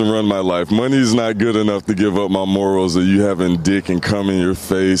 money doesn't run my life. Money's not good enough to give up my morals of you having dick and cum in your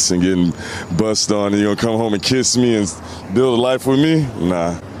face and getting bust on and you're going to come home and kiss me and build a life with me?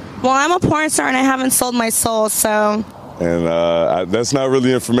 Nah. Well, I'm a porn star and I haven't sold my soul, so... And that's not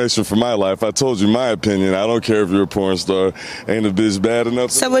really information for my life. I told you my opinion. I don't care if you're a porn star. Ain't a bitch bad enough.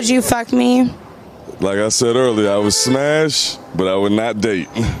 So would you fuck me? Like I said earlier, I would smash, but I would not date.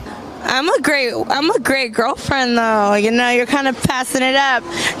 I'm a great girlfriend, though. You know, you're kind of passing it up.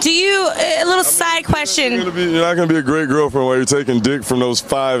 Do you, a little side question. You're not going to be a great girlfriend while you're taking dick from those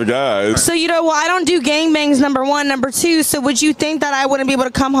 5 guys. So, you know, well, I don't do gangbangs, number one. Number two, so would you think that I wouldn't be able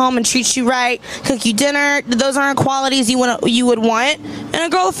to come home and treat you right, cook you dinner? Those aren't qualities you would want in a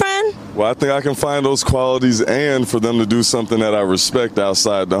girlfriend? Well, I think I can find those qualities and for them to do something that I respect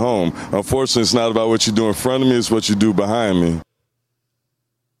outside the home. Unfortunately, it's not about what you do in front of me, it's what you do behind me.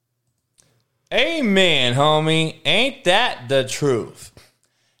 Amen, homie. Ain't that the truth?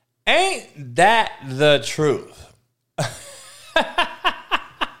 Ain't that the truth?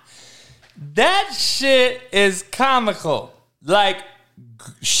 That shit is comical. Like,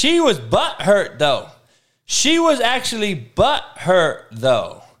 she was butthurt, though. She was actually butthurt,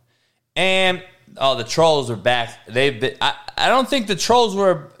 though. And, the trolls are back. I don't think the trolls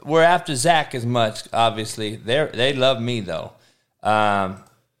were after Zach as much, obviously. They love me, though.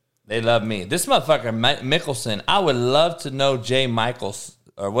 They love me. This motherfucker, Mickelson, I would love to know Jay Michaels,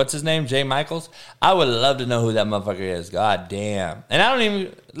 or what's his name, Jay Michaels? I would love to know who that motherfucker is. God damn. And I don't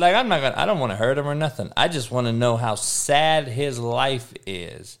even, like, I don't want to hurt him or nothing. I just want to know how sad his life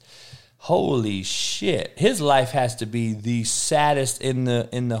is. Holy shit. His life has to be the saddest in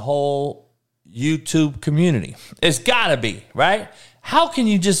the whole YouTube community. It's gotta be, right? How can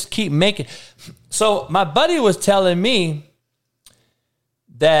you just keep making... So my buddy was telling me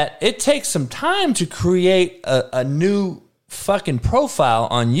that it takes some time to create a new fucking profile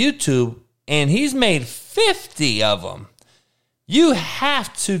on YouTube, and he's made 50 of them. You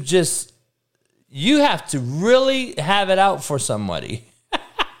have to really have it out for somebody.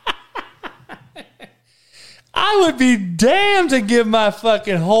 I would be damned to give my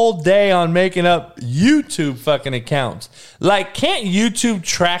fucking whole day on making up YouTube fucking accounts. Like, can't YouTube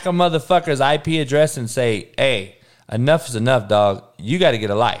track a motherfucker's IP address and say, hey, enough is enough, dog. You got to get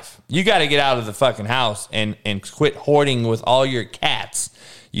a life. You got to get out of the fucking house and quit hoarding with all your cats.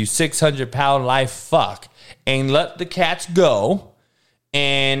 You 600-pound life fuck. And let the cats go.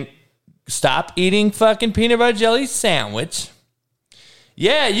 And stop eating fucking peanut butter jelly sandwich.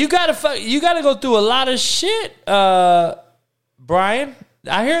 Yeah, you got to go through a lot of shit, Brian.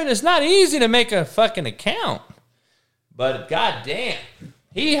 I hear it's not easy to make a fucking account. But goddamn.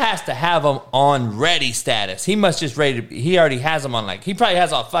 He has to have them on ready status. He must just ready to, he already has them on, like, he probably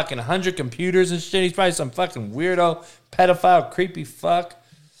has a fucking 100 computers and shit. He's probably some fucking weirdo, pedophile, creepy fuck.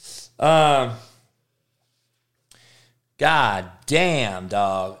 God damn,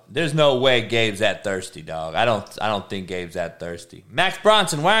 dog. There's no way Gabe's that thirsty, dog. I don't think Gabe's that thirsty. Max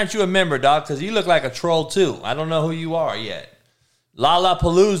Bronson, why aren't you a member, dog? Because you look like a troll too. I don't know who you are yet.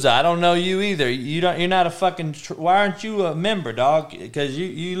 Lollapalooza, I don't know you either. You're not a fucking... Why aren't you a member, dog? Because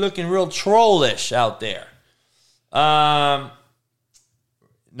you looking real trollish out there. No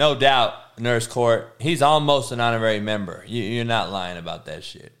doubt, Nurse Court. He's almost an honorary member. You're not lying about that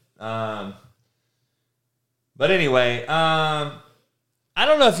shit. But anyway, I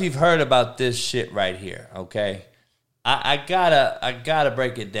don't know if you've heard about this shit right here, okay? I gotta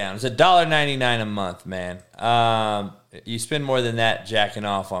break it down. It's $1.99 a month, man. You spend more than that jacking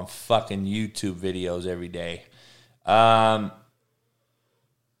off on fucking YouTube videos every day. I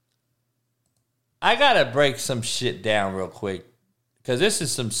gotta break some shit down real quick, because this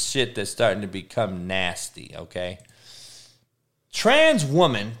is some shit that's starting to become nasty, okay? Trans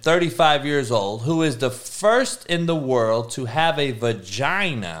woman, 35 years old, who is the first in the world to have a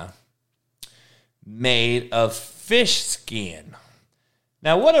vagina made of fish skin.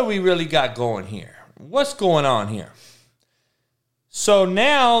 Now, what do we really got going here? What's going on here? So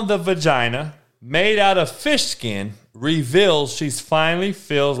now the vagina, made out of fish skin, reveals she finally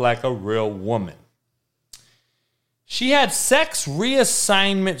feels like a real woman. She had sex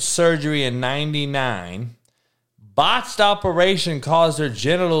reassignment surgery in 1999. Botched operation caused her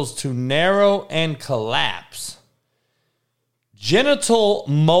genitals to narrow and collapse. genital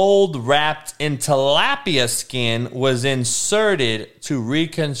mold wrapped in tilapia skin was inserted to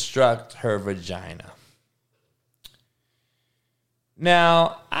reconstruct her vagina.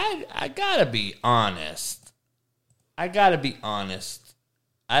 Now, I gotta be honest. I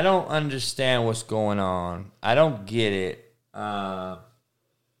don't understand what's going on. I don't get it.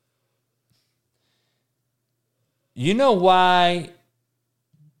 You know why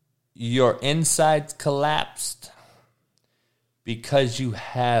your insides collapsed? Because you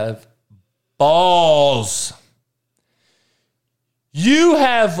have balls. You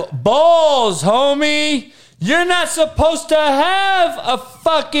have balls, homie. You're not supposed to have a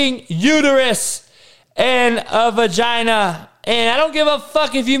fucking uterus and a vagina. And I don't give a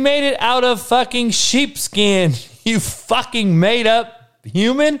fuck if you made it out of fucking sheepskin, you fucking made up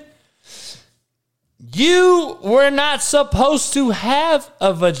human. You were not supposed to have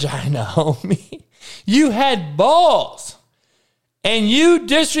a vagina, homie. You had balls. And you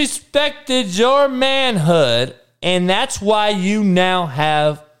disrespected your manhood, and that's why you now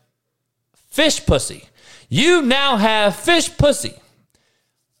have fish pussy. You now have fish pussy.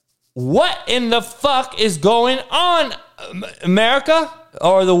 What in the fuck is going on, America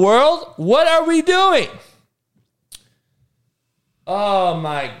or the world? What are we doing? Oh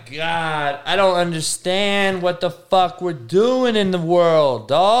my God. I don't understand what the fuck we're doing in the world,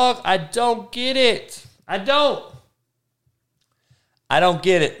 dog. I don't get it. I don't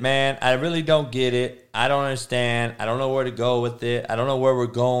get it, man. I really don't get it. I don't understand. I don't know where to go with it. I don't know where we're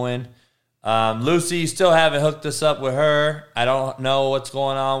going. Lucy, still haven't hooked us up with her. I don't know what's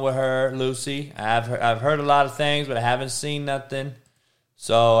going on with her, Lucy. I've heard a lot of things, but I haven't seen nothing.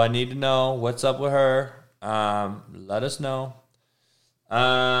 So I need to know what's up with her. Let us know.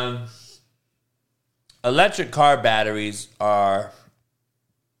 Electric car batteries are...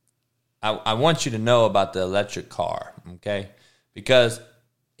 I want you to know about the electric car, okay? Because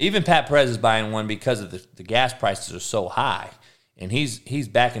even Pat Perez is buying one because of the gas prices are so high. And he's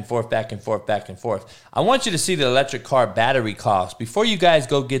back and forth. I want you to see the electric car battery cost before you guys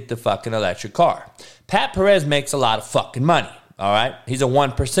go get the fucking electric car. Pat Perez makes a lot of fucking money, all right? He's a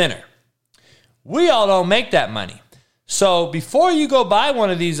 1%er. We all don't make that money. So before you go buy one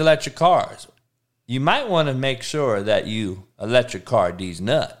of these electric cars, you might want to make sure that you electric car these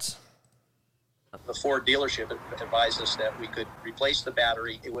nuts. The Ford dealership advised us that we could replace the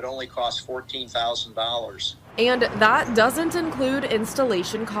battery. It would only cost $14,000. And that doesn't include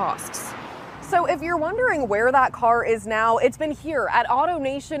installation costs. So if you're wondering where that car is now, it's been here at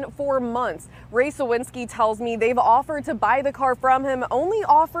AutoNation for months. Ray Sawinski tells me they've offered to buy the car from him, only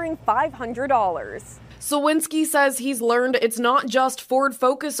offering $500. Sawinski says he's learned it's not just Ford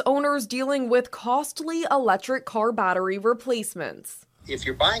Focus owners dealing with costly electric car battery replacements. If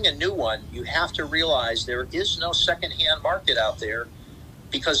you're buying a new one, you have to realize there is no secondhand market out there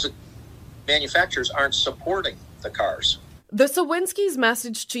because the manufacturers aren't supporting the cars. The Sawinski's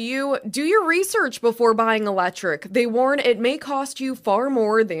message to you, do your research before buying electric. They warn it may cost you far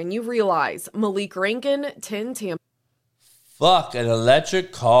more than you realize. Malik Rankin, 10 Tampa. Fuck an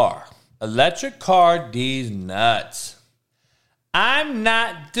electric car. Electric car, these nuts. I'm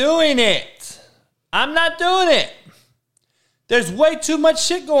not doing it. There's way too much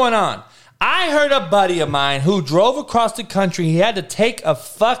shit going on. I heard a buddy of mine who drove across the country. He had to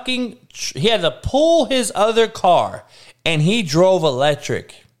pull his other car, and he drove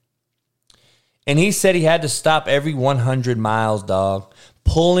electric. And he said he had to stop every 100 miles, dog.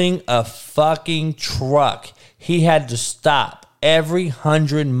 Pulling a fucking truck. He had to stop every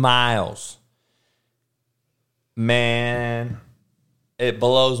 100 miles. Man, it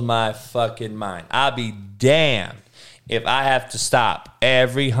blows my fucking mind. I'll be damned if I have to stop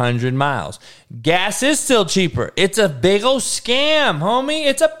every 100 miles. Gas is still cheaper. It's a big old scam, homie.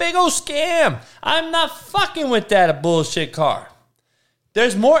 It's a big old scam. I'm not fucking with that bullshit car.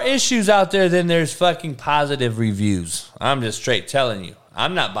 There's more issues out there than there's fucking positive reviews. I'm just straight telling you.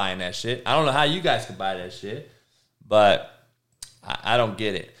 I'm not buying that shit. I don't know how you guys could buy that shit, but I don't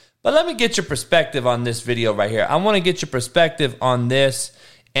get it. But let me get your perspective on this video right here. I want to get your perspective on this,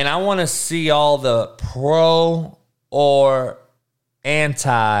 and I want to see all the pro or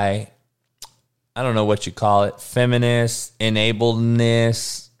anti, I don't know what you call it, feminist,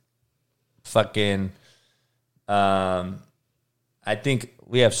 enabledness, fucking, I think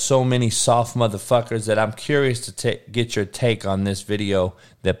we have so many soft motherfuckers that I'm curious to get your take on this video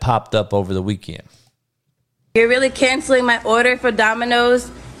that popped up over the weekend. You're really canceling my order for Domino's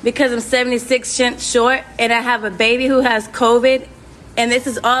because I'm 76 cents short and I have a baby who has COVID. And this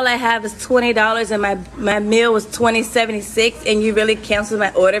is all I have is $20 and my meal was $20.76 and you really canceled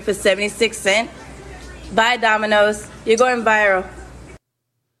my order for 76 cents? Bye, Domino's. You're going viral.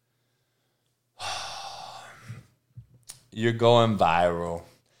 You're going viral.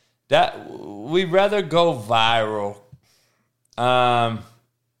 We'd rather go viral.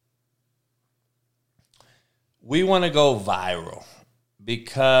 We want to go viral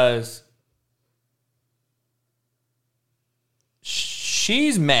because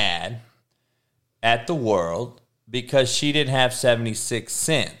she's mad at the world because she didn't have 76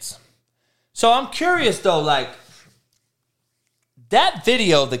 cents. So I'm curious though, like that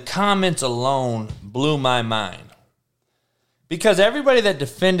video, the comments alone blew my mind. Because everybody that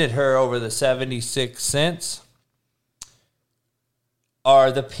defended her over the 76 cents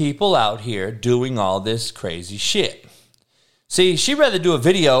are the people out here doing all this crazy shit. See, she'd rather do a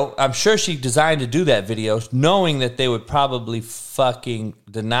video. I'm sure she designed to do that video knowing that they would probably fucking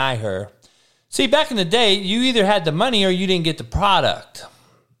deny her. See, back in the day, you either had the money or you didn't get the product.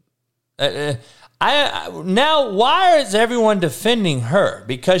 Now, why is everyone defending her?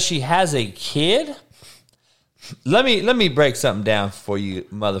 Because she has a kid? Let me break something down for you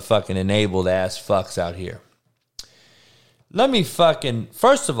motherfucking enabled ass fucks out here.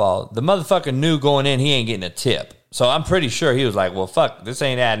 First of all, the motherfucker knew going in he ain't getting a tip. So I'm pretty sure he was like, well, fuck, this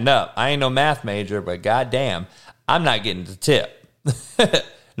ain't adding up. I ain't no math major, but goddamn, I'm not getting the tip.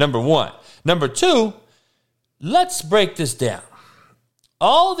 Number one. Number two, let's break this down.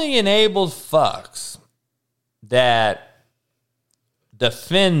 All the enabled fucks that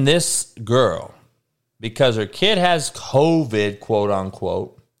defend this girl because her kid has COVID, quote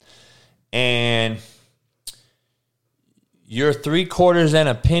unquote, and you're 3/4 and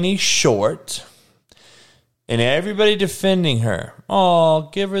a penny short, and everybody defending her. Oh,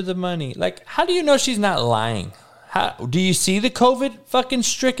 give her the money. Like, how do you know she's not lying? How do you see the COVID fucking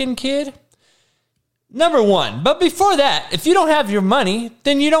stricken kid? Number one. But before that, if you don't have your money,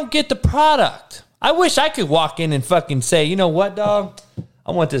 then you don't get the product. I wish I could walk in and fucking say, you know what, dog?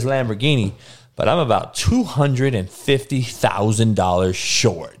 I want this Lamborghini, but I'm about $250,000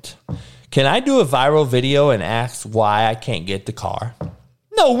 short. Can I do a viral video and ask why I can't get the car?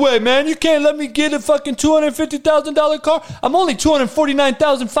 No way, man. You can't let me get a fucking $250,000 car. I'm only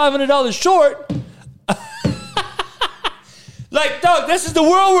 $249,500 short. Like, dog, this is the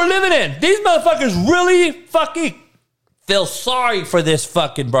world we're living in. These motherfuckers really fucking feel sorry for this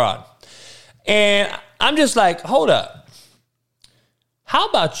fucking broad. And I'm just like, hold up. How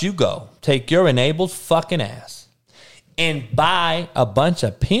about you go take your enabled fucking ass and buy a bunch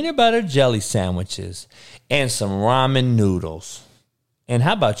of peanut butter jelly sandwiches and some ramen noodles? And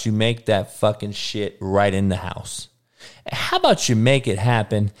how about you make that fucking shit right in the house? How about you make it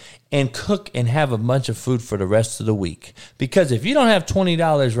happen and cook and have a bunch of food for the rest of the week? Because if you don't have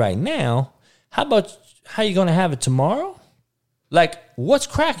 $20 right now, how you going to have it tomorrow? Like, what's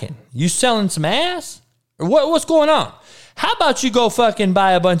cracking? You selling some ass? Or what's going on? How about you go fucking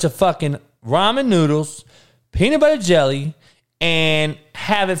buy a bunch of fucking ramen noodles, peanut butter jelly, and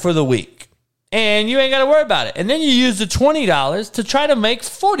have it for the week? And you ain't got to worry about it. And then you use the $20 to try to make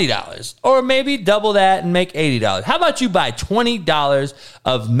 $40. Or maybe double that and make $80. How about you buy $20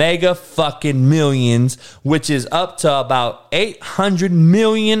 of Mega fucking Millions, which is up to about $800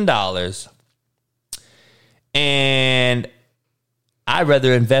 million. And I'd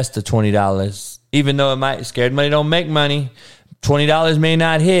rather invest the $20. Even though it might, scared money don't make money. $20 may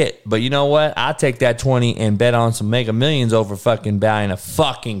not hit. But you know what? I'll take that 20 and bet on some Mega Millions over fucking buying a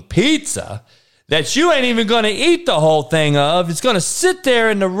fucking pizza that you ain't even going to eat the whole thing of. It's going to sit there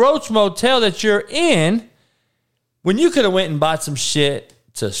in the Roach Motel that you're in when you could have went and bought some shit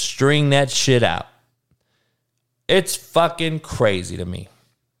to string that shit out. It's fucking crazy to me.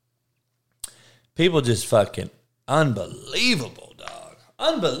 People just fucking unbelievable, dog.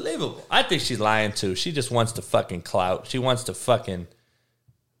 Unbelievable. I think she's lying too. She just wants to fucking clout. She wants to fucking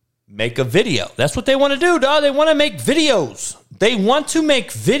make a video. That's what they want to do, dog. They want to make videos. They want to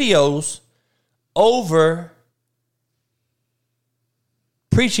make videos over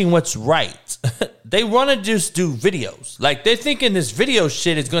preaching what's right. They want to just do videos. Like, they're thinking this video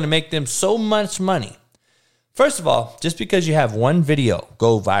shit is going to make them so much money. First of all, just because you have one video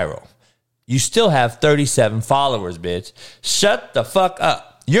go viral, you still have 37 followers, bitch. Shut the fuck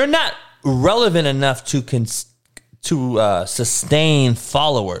up. You're not relevant enough to sustain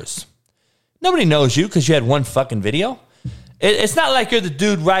followers. Nobody knows you because you had one fucking video. It's not like you're the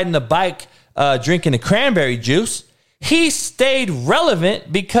dude riding the bike drinking the cranberry juice. He stayed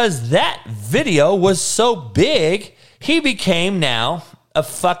relevant because that video was so big, he became now a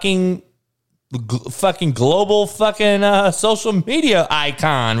fucking global fucking social media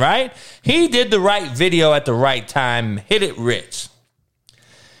icon, right? He did the right video at the right time, hit it rich.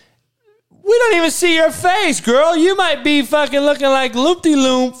 We don't even see your face, girl. You might be fucking looking like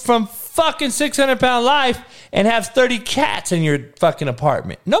Loop-de-Loop from fucking 600-Pound Life and have 30 cats in your fucking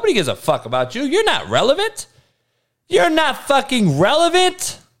apartment. Nobody gives a fuck about you. You're not relevant. You're not fucking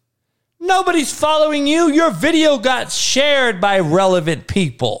relevant. Nobody's following you. Your video got shared by relevant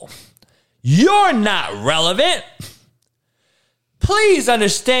people. You're not relevant. Please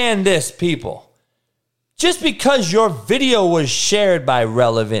understand this, people. Just because your video was shared by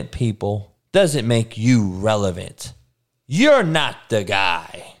relevant people doesn't make you relevant. You're not the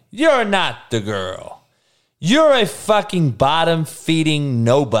guy. You're not the girl. You're a fucking bottom-feeding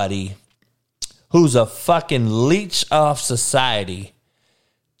nobody who's a fucking leech off society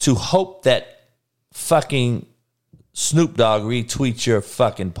to hope that fucking Snoop Dogg retweets your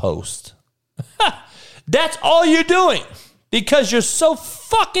fucking post. That's all you're doing. Because you're so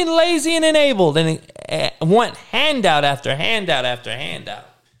fucking lazy and enabled and want handout after handout after handout.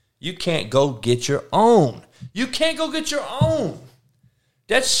 You can't go get your own. You can't go get your own.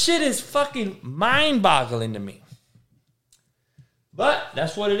 That shit is fucking mind-boggling to me. But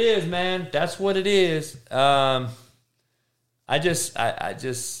that's what it is, man. That's what it is. I just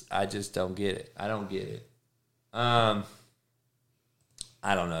don't get it. I don't get it. I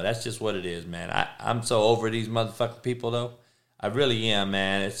don't know. That's just what it is, man. I'm so over these motherfucking people, though. I really am,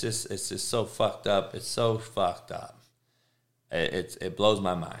 man. It's just so fucked up. It's so fucked up. It blows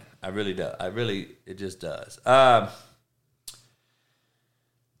my mind. I really do. It just does.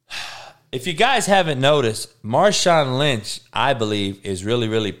 If you guys haven't noticed, Marshawn Lynch, I believe, is really,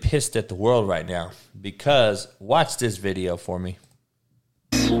 really pissed at the world right now because watch this video for me.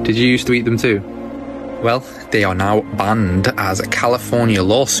 Did you used to eat them too? Well, they are now banned as a California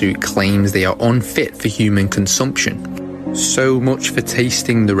lawsuit claims they are unfit for human consumption. So much for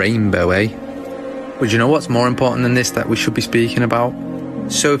tasting the rainbow, eh? But you know what's more important than this that we should be speaking about?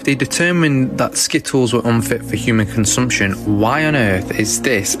 So if they determined that Skittles were unfit for human consumption, why on earth is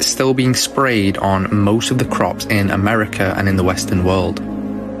this still being sprayed on most of the crops in America and in the Western world?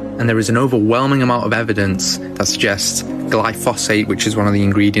 And there is an overwhelming amount of evidence that suggests glyphosate, which is one of the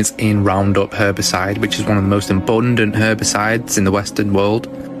ingredients in Roundup herbicide, which is one of the most abundant herbicides in the Western world,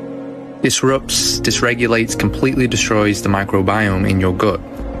 disrupts, dysregulates, completely destroys the microbiome in your gut,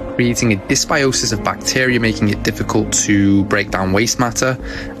 creating a dysbiosis of bacteria, making it difficult to break down waste matter,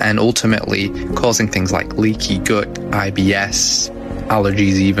 and ultimately causing things like leaky gut, IBS,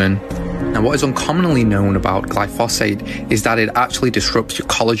 allergies even. Now, what is uncommonly known about glyphosate is that it actually disrupts your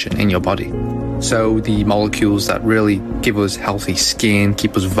collagen in your body. So the molecules that really give us healthy skin,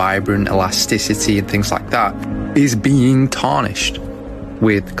 keep us vibrant, elasticity, and things like that, is being tarnished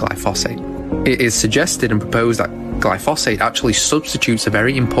with glyphosate. It is suggested and proposed that glyphosate actually substitutes a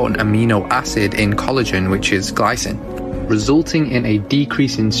very important amino acid in collagen, which is glycine, resulting in a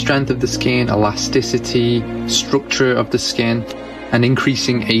decrease in strength of the skin, elasticity, structure of the skin, and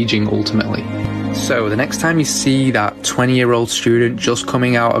increasing aging ultimately. So the next time you see that 20-year-old student just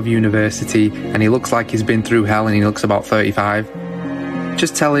coming out of university and he looks like he's been through hell and he looks about 35,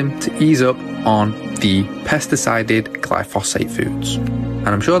 just tell him to ease up on the pesticided glyphosate foods. And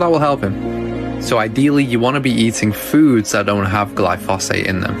I'm sure that will help him. So ideally, you want to be eating foods that don't have glyphosate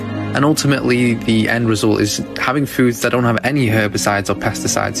in them. And ultimately, the end result is having foods that don't have any herbicides or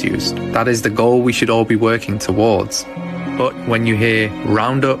pesticides used. That is the goal we should all be working towards. But when you hear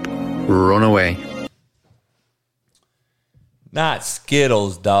Roundup, run away. Not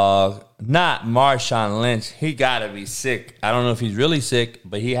Skittles, dog. Not Marshawn Lynch. He gotta be sick. I don't know if he's really sick,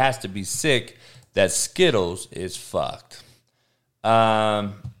 but he has to be sick that Skittles is fucked.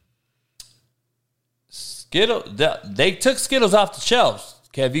 They took Skittles off the shelves.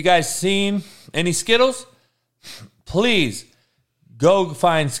 Okay, have you guys seen any Skittles? Please go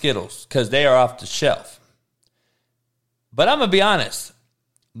find Skittles because they are off the shelf. But I'm gonna be honest,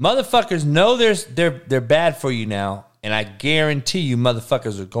 motherfuckers know they're bad for you now, and I guarantee you,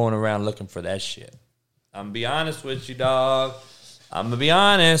 motherfuckers are going around looking for that shit. I'm gonna be honest with you, dog. I'm gonna be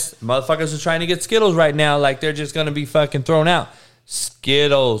honest. Motherfuckers are trying to get Skittles right now, like they're just gonna be fucking thrown out.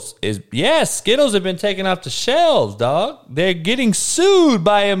 Skittles have been taken off the shelves, dog. They're getting sued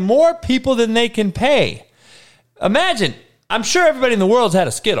by more people than they can pay. Imagine, I'm sure everybody in the world's had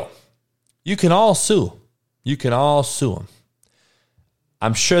a Skittle. You can all sue. You can all sue them.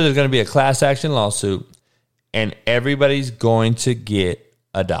 I'm sure there's going to be a class action lawsuit, and everybody's going to get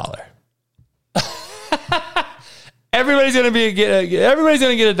 $1. Everybody's going to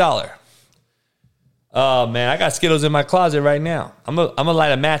get $1. Oh, man, I got Skittles in my closet right now. I'm gonna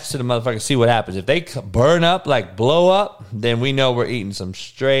light a match to the motherfucker, see what happens. If they burn up, like blow up, then we know we're eating some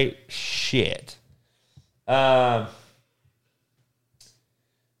straight shit.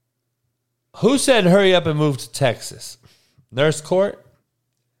 Who said hurry up and move to Texas? Nurse Court?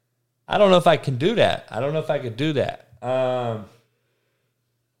 I don't know if I can do that. I don't know if I could do that. I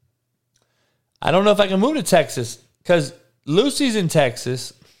don't know if I can move to Texas because Lucy's in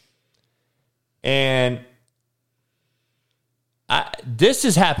Texas, and this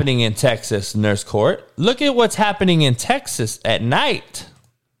is happening in Texas, Nurse Court. Look at what's happening in Texas at night.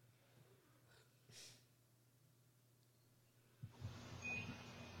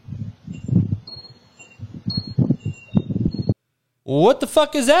 What the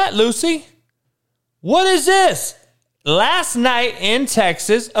fuck is that, Lucy? What is this? Last night in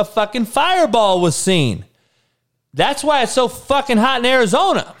Texas, a fucking fireball was seen. That's why it's so fucking hot in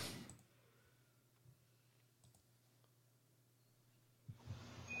Arizona.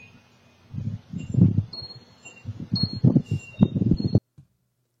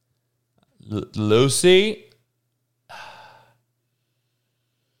 Lucy?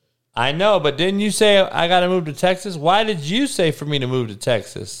 I know, but didn't you say I got to move to Texas? Why did you say for me to move to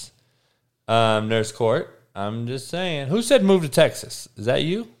Texas? Nurse Court. I'm just saying. Who said move to Texas? Is that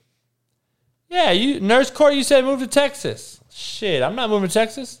you? Yeah, you. Nurse Court, you said move to Texas. Shit, I'm not moving to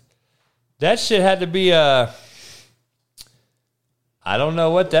Texas. That shit had to be I don't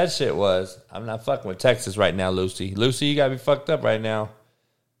know what that shit was. I'm not fucking with Texas right now, Lucy. Lucy, you got to be fucked up right now.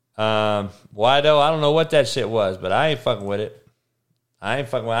 Why though? I don't know what that shit was, but I ain't fucking with it. I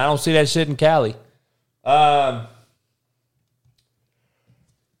don't see that shit in Cali. I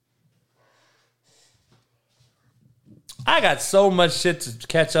got so much shit to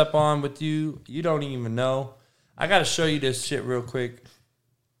catch up on with you. You don't even know. I got to show you this shit real quick.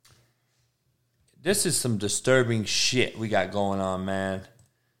 This is some disturbing shit we got going on, man.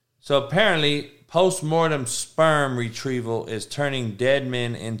 So apparently, post-mortem sperm retrieval is turning dead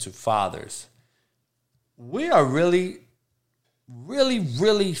men into fathers. We are really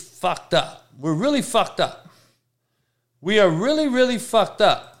fucked up. We're really fucked up. We are really fucked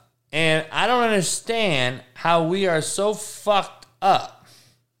up. And I don't understand how we are so fucked up.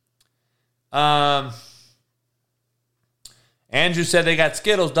 Andrew said they got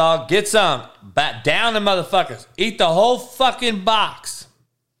Skittles, dog. Get some. Bat down the motherfuckers. Eat the whole fucking box.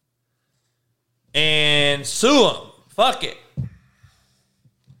 And sue them. Fuck it.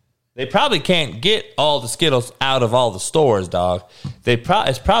 They probably can't get all the Skittles out of all the stores, dog.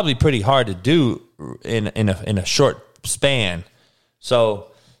 It's probably pretty hard to do in a short span. So,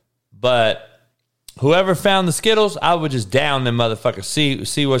 but whoever found the Skittles, I would just down them motherfuckers.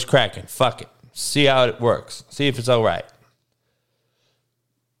 See what's cracking. Fuck it. See how it works. See if it's all right.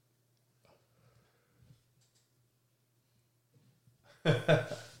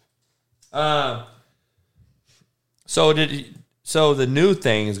 So the new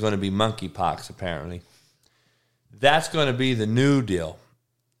thing is going to be monkeypox, apparently. That's going to be the new deal.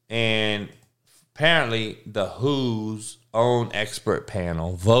 And apparently the WHO's own expert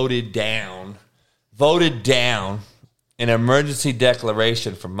panel voted down an emergency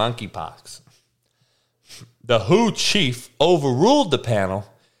declaration for monkeypox. The WHO chief overruled the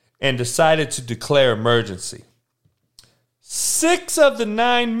panel and decided to declare emergency. 6 of the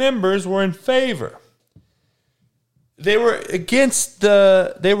 9 members were in favor. They were against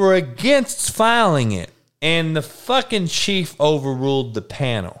filing it, and the fucking chief overruled the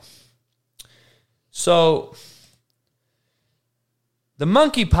panel. So the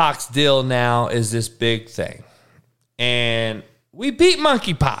monkeypox deal now is this big thing. And we beat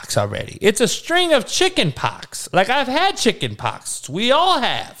monkeypox already. It's a string of chicken pox. Like, I've had chicken pox. We all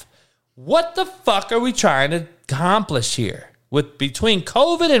have. What the fuck are we trying to accomplish here? Between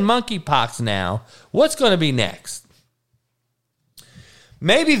COVID and monkeypox now, what's going to be next?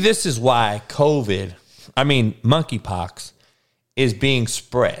 Maybe this is why monkeypox is being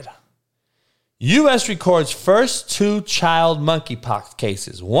spread. U.S. records first 2 child monkeypox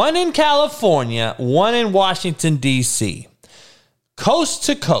cases, one in California, one in Washington, D.C. Coast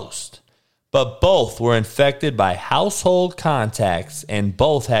to coast, but both were infected by household contacts and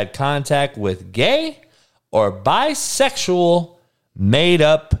both had contact with gay or bisexual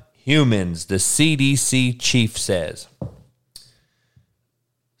made-up humans, the CDC chief says.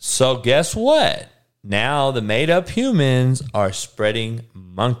 So guess what? Now the made-up humans are spreading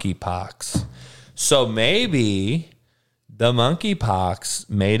monkeypox. So maybe the monkeypox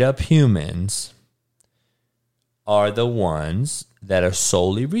made-up humans are the ones that are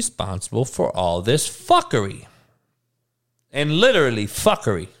solely responsible for all this fuckery. And literally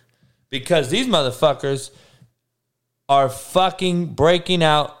fuckery. Because these motherfuckers are fucking breaking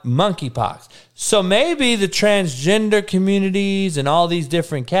out monkeypox. So maybe the transgender communities and all these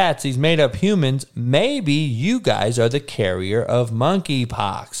different cats, these made-up humans, maybe you guys are the carrier of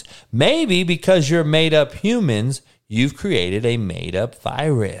monkeypox. Maybe because you're made-up humans, you've created a made-up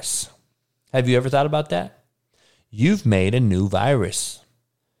virus. Have you ever thought about that? You've made a new virus.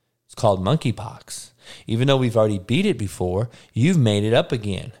 It's called monkeypox. Even though we've already beat it before, you've made it up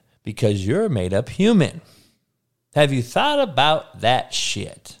again because you're a made-up human. Have you thought about that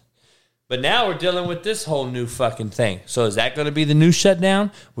shit? But now we're dealing with this whole new fucking thing. So is that going to be the new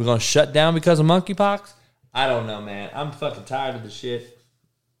shutdown? We're going to shut down because of monkeypox? I don't know, man. I'm fucking tired of the shit.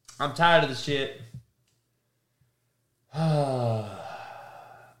 I'm tired of the shit. I'm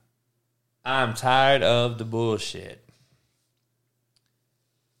tired of the bullshit.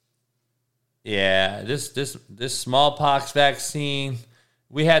 Yeah, this smallpox vaccine.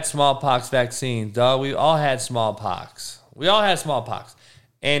 We had smallpox vaccines, dog. We all had smallpox.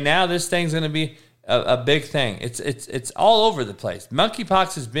 And now this thing's going to be a big thing. It's all over the place.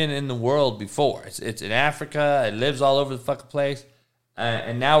 Monkeypox has been in the world before. It's in Africa. It lives all over the fucking place.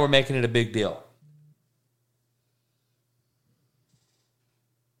 And now we're making it a big deal.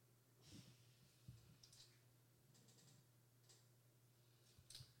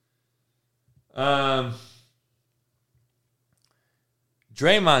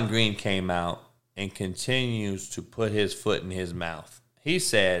 Draymond Green came out and continues to put his foot in his mouth. He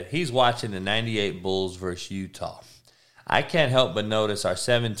said he's watching the 98 Bulls versus Utah. I can't help but notice our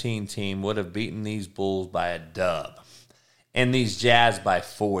 17 team would have beaten these Bulls by a dub and these Jazz by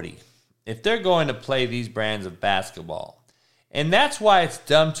 40 if they're going to play these brands of basketball. And that's why it's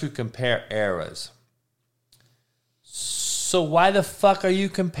dumb to compare eras. So why the fuck are you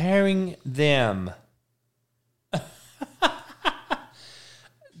comparing them?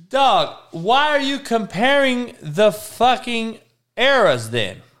 Dog, why are you comparing the fucking eras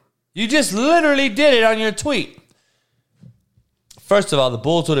then? You just literally did it on your tweet. First of all, the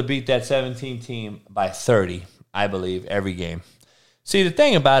Bulls would have beat that 17 team by 30, I believe, every game. See, the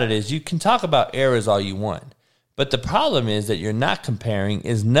thing about it is you can talk about eras all you want, but the problem is that you're not comparing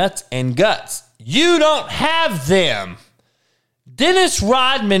is nuts and guts. You don't have them. Dennis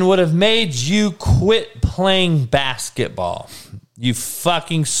Rodman would have made you quit playing basketball. You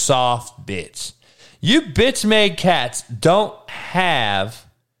fucking soft bitch. You bitch-made cats don't have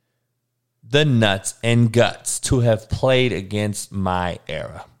the nuts and guts to have played against my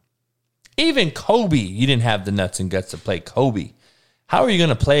era. Even Kobe, you didn't have the nuts and guts to play Kobe. How are you going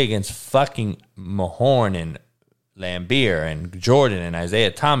to play against fucking Mahorn and Lambeer and Jordan and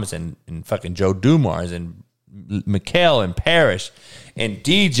Isaiah Thomas and fucking Joe Dumars and Mikal and Parrish and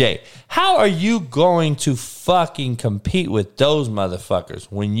DJ? How are you going to fucking compete with those motherfuckers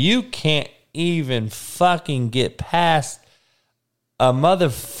when you can't even fucking get past a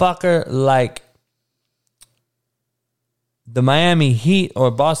motherfucker like the Miami Heat or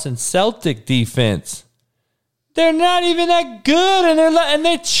Boston Celtic defense? They're not even that good, and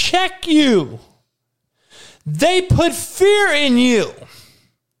they check you. They put fear in you.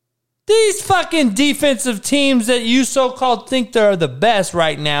 These fucking defensive teams that you so-called think they're the best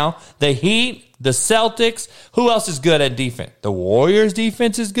right now, the Heat, the Celtics, who else is good at defense? The Warriors'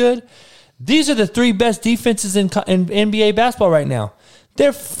 defense is good. These are the three best defenses in NBA basketball right now.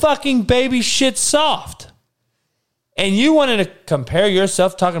 They're fucking baby shit soft. And you wanted to compare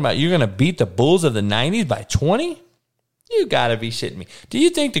yourself talking about you're going to beat the Bulls of the 90s by 20? You got to be shitting me. Do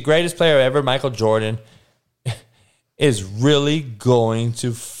you think the greatest player ever, Michael Jordan, is really going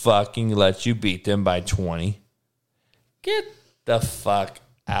to fucking let you beat them by 20? Get the fuck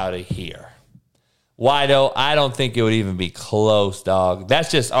out of here. Wido, I don't think it would even be close, dog. That's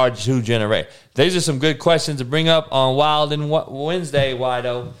just our two generation. These are some good questions to bring up on Wild and Wednesday,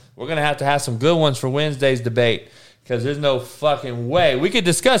 Wido. We're going to have some good ones for Wednesday's debate because there's no fucking way. We could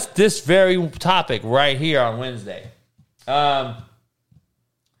discuss this very topic right here on Wednesday. I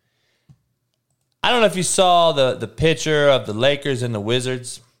don't know if you saw the picture of the Lakers and the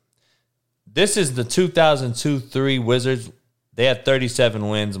Wizards. This is the 2002-03 Wizards. They had 37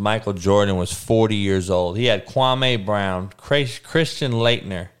 wins. Michael Jordan was 40 years old. He had Kwame Brown, Christian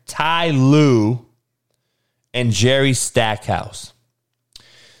Laettner, Ty Lue, and Jerry Stackhouse.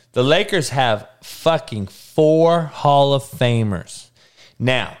 The Lakers have fucking 4 Hall of Famers.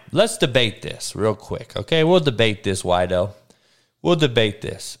 Now, let's debate this real quick, okay? We'll debate this, Wido. We'll debate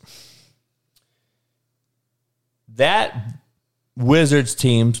this. That Wizards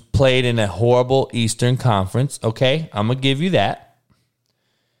teams played in a horrible Eastern Conference, okay? I'm going to give you that.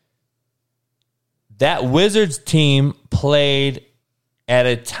 That Wizards team played at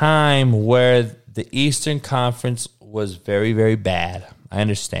a time where the Eastern Conference was very, very bad. I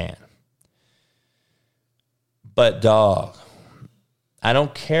understand. But, dog, I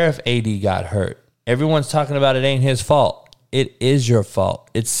don't care if AD got hurt. Everyone's talking about it ain't his fault. It is your fault.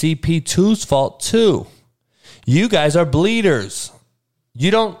 It's CP2's fault, too. You guys are bleeders.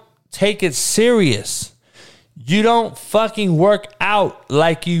 You don't take it serious. You don't fucking work out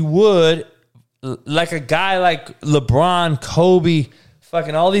like you would, like a guy like LeBron, Kobe,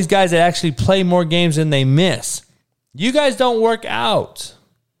 fucking all these guys that actually play more games than they miss. You guys don't work out.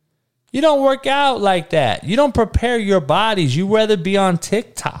 You don't work out like that. You don't prepare your bodies. You rather be on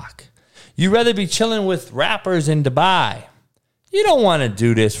TikTok. You rather be chilling with rappers in Dubai. You don't want to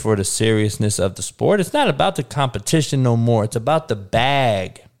do this for the seriousness of the sport. It's not about the competition no more. It's about the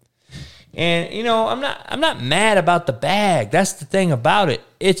bag. And, you know, I'm not mad about the bag. That's the thing about it.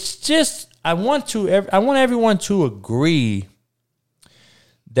 It's just I want everyone to agree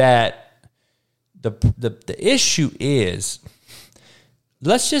that the issue is,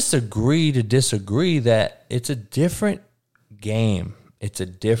 let's just agree to disagree that it's a different game. It's a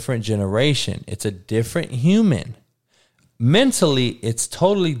different generation. It's a different human. Mentally, it's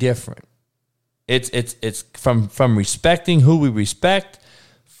totally different. It's from respecting who we respect,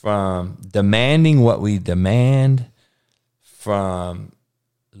 from demanding what we demand, from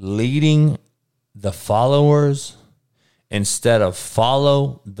leading the followers instead of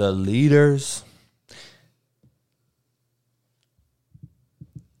follow the leaders.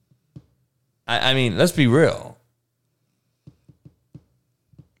 I mean, let's be real.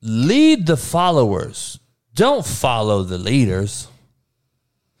 Lead the followers. Don't follow the leaders.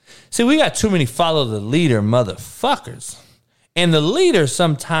 See, we got too many follow the leader motherfuckers. And the leader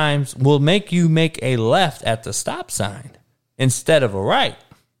sometimes will make you make a left at the stop sign instead of a right.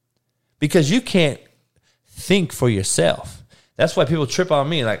 Because you can't think for yourself. That's why people trip on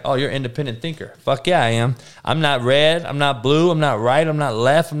me like, oh, you're an independent thinker. Fuck yeah, I am. I'm not red. I'm not blue. I'm not right. I'm not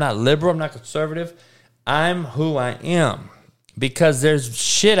left. I'm not liberal. I'm not conservative. I'm who I am. Because there's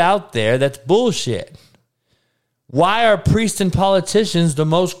shit out there that's bullshit. Why are priests and politicians the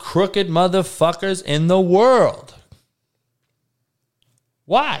most crooked motherfuckers in the world?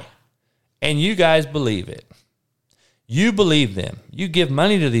 Why? And you guys believe it. You believe them. You give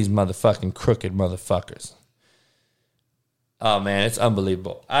money to these motherfucking crooked motherfuckers. Oh, man, it's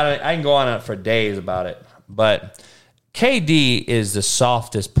unbelievable. I can go on for days about it. But KD is the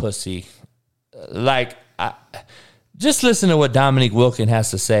softest pussy. Just listen to what Dominique Wilkins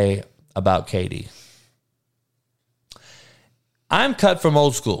has to say about KD. I'm cut from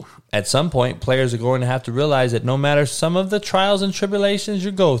old school. At some point, players are going to have to realize that no matter some of the trials and tribulations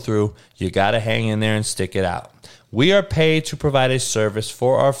you go through, you got to hang in there and stick it out. We are paid to provide a service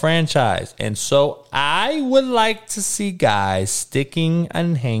for our franchise, and so I would like to see guys sticking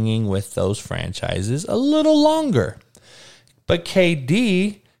and hanging with those franchises a little longer. But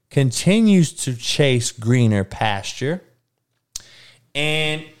KD continues to chase greener pasture,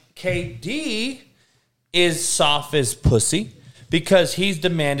 and KD is soft as pussy. Because he's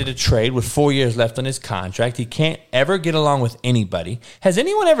demanded a trade with 4 years left on his contract. He can't ever get along with anybody. Has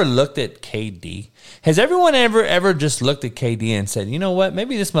anyone ever looked at KD? Has everyone ever just looked at KD and said, you know what?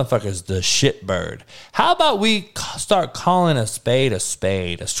 Maybe this motherfucker's the shitbird. How about we start calling a spade, a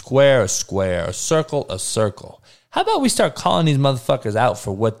square, a circle, a circle? How about we start calling these motherfuckers out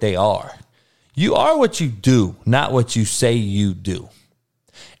for what they are? You are what you do, not what you say you do.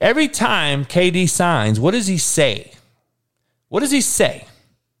 Every time KD signs, what does he say? What does he say?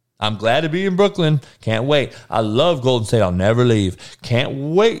 I'm glad to be in Brooklyn. Can't wait. I love Golden State. I'll never leave. Can't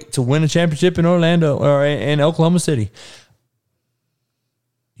wait to win a championship in Orlando or in Oklahoma City.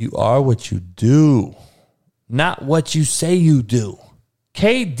 You are what you do, not what you say you do.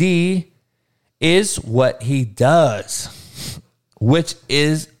 KD is what he does, which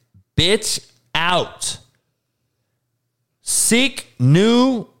is bitch out. Seek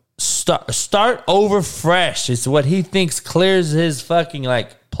new Start over fresh. It's what he thinks clears his fucking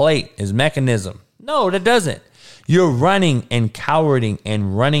plate, his mechanism. No, that doesn't. You're running and cowarding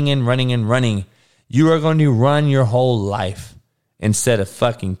and running. You are going to run your whole life instead of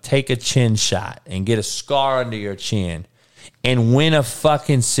fucking take a chin shot and get a scar under your chin and win a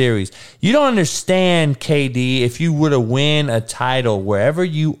fucking series. You don't understand, KD, if you were to win a title wherever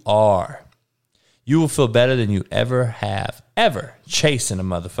you are, you will feel better than you ever have, ever chasing a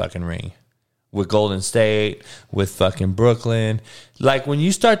motherfucking ring with Golden State, with fucking Brooklyn. Like when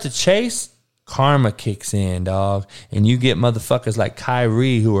you start to chase, karma kicks in, dog. And you get motherfuckers like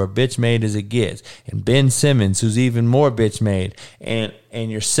Kyrie who are bitch made as it gets. And Ben Simmons who's even more bitch made. And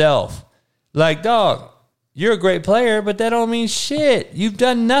yourself. Like, dog, you're a great player, but that don't mean shit. You've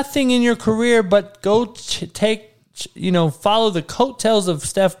done nothing in your career but go take follow the coattails of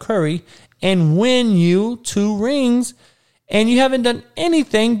Steph Curry and win you 2 rings, and you haven't done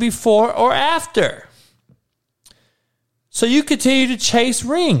anything before or after. So you continue to chase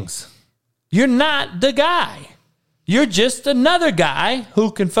rings. You're not the guy. You're just another guy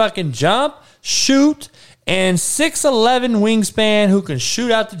who can fucking jump, shoot, and 6'11" wingspan who can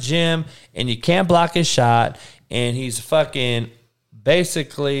shoot out the gym, and you can't block his shot, and he's fucking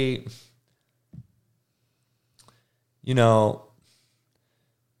basically,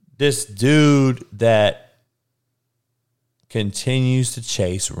 this dude that continues to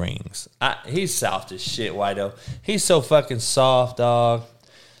chase rings. He's soft as shit, Wido. He's so fucking soft, dog.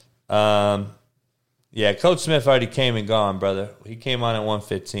 Yeah, Coach Smith already came and gone, brother. He came on at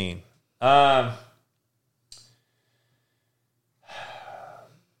 1:15.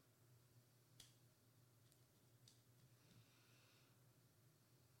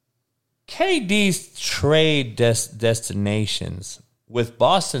 KD's trade destinations with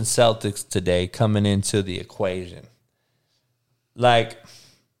Boston Celtics today coming into the equation. Like,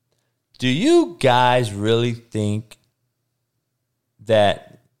 do you guys really think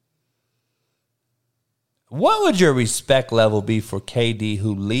that, what would your respect level be for KD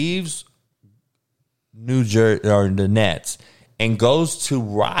who leaves New Jersey or the Nets and goes to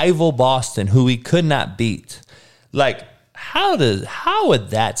rival Boston who he could not beat? Like, how would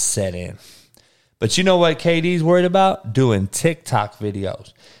that set in? But you know what KD's worried about? Doing TikTok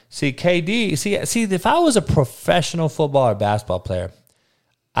videos. See, KD, see, if I was a professional football or basketball player,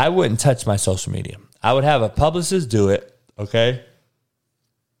 I wouldn't touch my social media. I would have a publicist do it, okay?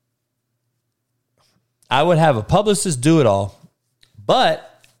 I would have a publicist do it all.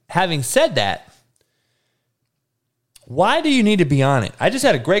 But having said that, why do you need to be on it? I just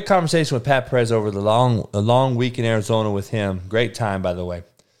had a great conversation with Pat Perez over a long week in Arizona with him. Great time, by the way.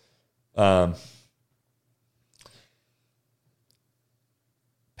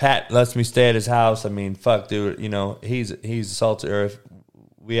 Pat lets me stay at his house. I mean, fuck, dude. He's salt of earth.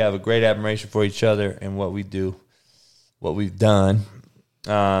 We have a great admiration for each other and what we do, what we've done.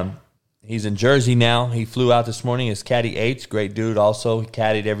 He's in Jersey now. He flew out this morning. His caddy H, great dude. Also, he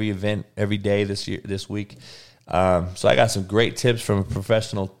caddied every event every day this week. So I got some great tips from a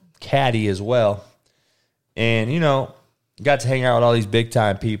professional caddy as well. And got to hang out with all these big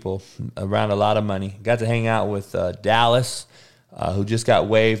time people around a lot of money. Got to hang out with Dallas. Who just got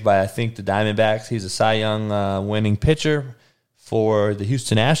waived by, I think, the Diamondbacks. He's a Cy Young winning pitcher for the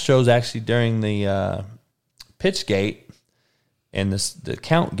Houston Astros, actually, during the pitch gate and the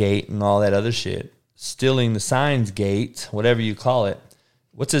count gate and all that other shit. Stealing the signs gate, whatever you call it.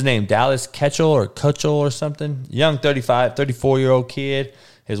 What's his name? Dallas Keuchel or something? Young 34-year-old kid.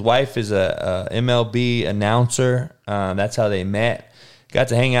 His wife is a MLB announcer. That's how they met. Got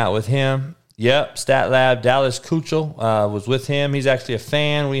to hang out with him. Yep, Stat Lab, Dallas Keuchel was with him. He's actually a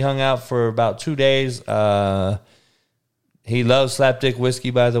fan. We hung out for about 2 days. He loves Slapdick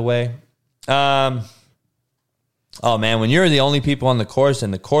whiskey, by the way. Oh, man, when you're the only people on the course,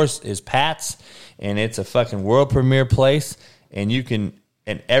 and the course is Pat's, and it's a fucking world premiere place, and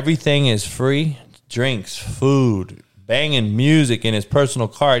everything is free, drinks, food, banging music in his personal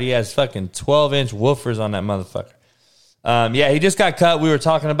cart. He has fucking 12-inch woofers on that motherfucker. Yeah, he just got cut. We were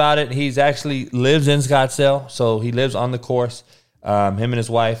talking about it. He's actually lives in Scottsdale, so he lives on the course. Him and his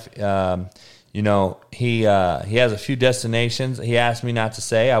wife. He has a few destinations. He asked me not to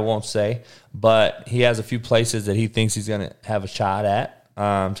say. I won't say, but he has a few places that he thinks he's gonna have a shot at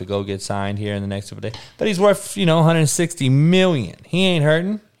to go get signed here in the next couple days. But he's worth $160 million. He ain't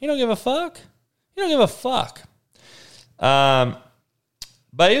hurting. He don't give a fuck.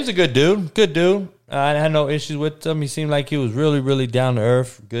 But he was a good dude. Good dude. I had no issues with him. He seemed like he was really, really down to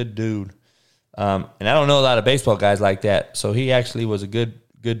earth. Good dude. And I don't know a lot of baseball guys like that. So he actually was a good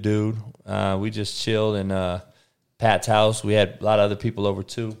dude. We just chilled in Pat's house. We had a lot of other people over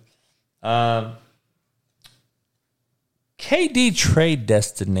too. KD trade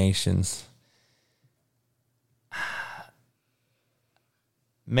destinations.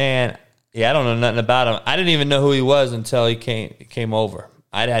 Man, yeah, I don't know nothing about him. I didn't even know who he was until he came over.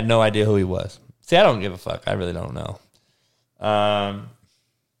 I had no idea who he was. See, I don't give a fuck. I really don't know.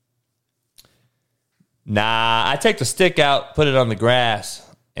 Nah, I take the stick out, put it on the grass,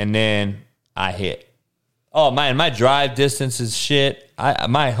 and then I hit. Oh, man, my drive distance is shit.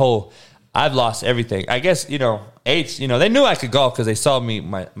 I've lost everything. I guess, H, they knew I could golf because they saw me,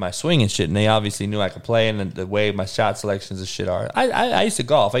 my swing and shit, and they obviously knew I could play, and the way my shot selections and shit are. I used to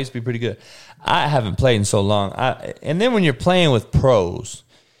golf. I used to be pretty good. I haven't played in so long. And then when you're playing with pros,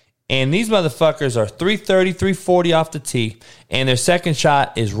 And these motherfuckers are 330, 340 off the tee, and their second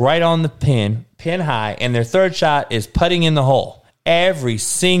shot is right on the pin high, and their third shot is putting in the hole. Every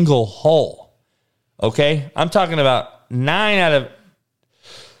single hole. Okay? I'm talking about 17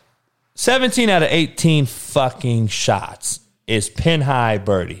 out of 18 fucking shots is pin high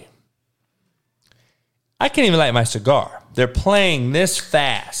birdie. I can't even light my cigar. They're playing this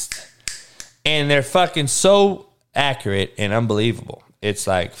fast, and they're fucking so accurate and unbelievable. It's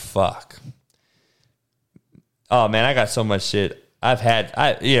like, fuck. Oh, man, I got so much shit. Pat,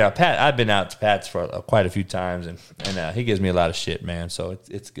 I've been out to Pat's for quite a few times, and he gives me a lot of shit, man, so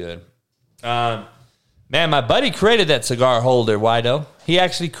it's good. Man, my buddy created that cigar holder, Wido. He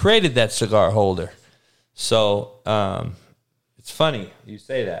actually created that cigar holder. So, it's funny you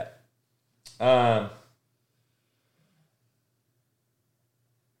say that.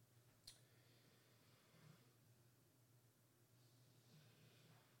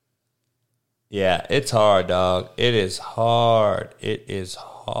 Yeah, it's hard, dog. It is hard. It is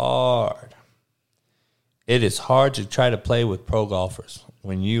hard. It is hard to try to play with pro golfers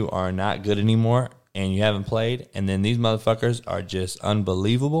when you are not good anymore and you haven't played, and then these motherfuckers are just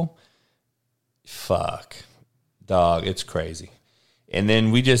unbelievable. Fuck. Dog, it's crazy. And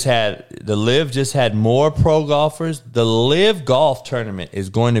then we just had, the LIV just had more pro golfers. The LIV golf tournament is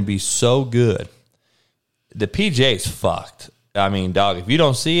going to be so good. The PGA's fucked. I mean, dog, if you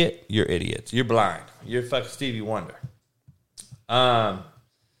don't see it, you're idiots. You're blind. You're fucking Stevie Wonder. I'm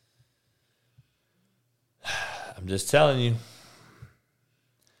just telling you.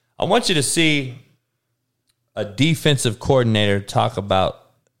 I want you to see a defensive coordinator talk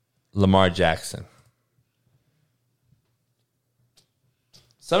about Lamar Jackson.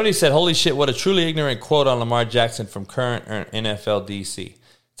 Somebody said, holy shit, what a truly ignorant quote on Lamar Jackson from current NFL DC.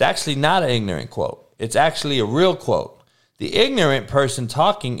 It's actually not an ignorant quote. It's actually a real quote. The ignorant person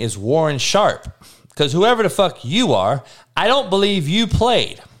talking is Warren Sharp, because whoever the fuck you are, I don't believe you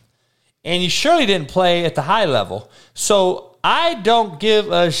played. And you surely didn't play at the high level. So I don't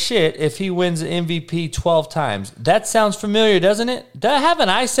give a shit if he wins the MVP 12 times. That sounds familiar, doesn't it? Haven't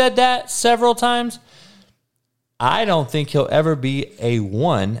I said that several times? I don't think he'll ever be a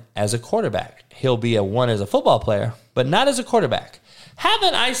 1 as a quarterback. He'll be a 1 as a football player, but not as a quarterback.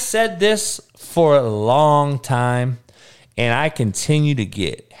 Haven't I said this for a long time? And I continue to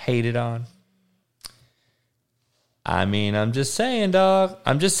get hated on. I mean, I'm just saying, dog.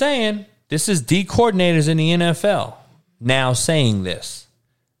 I'm just saying. This is D coordinators in the NFL now saying this.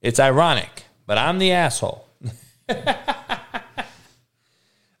 It's ironic, but I'm the asshole.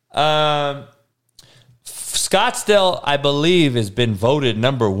 Scottsdale, I believe, has been voted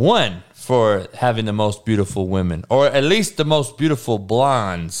number 1 for having the most beautiful women, or at least the most beautiful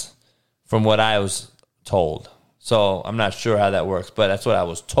blondes, from what I was told. So I'm not sure how that works, but that's what I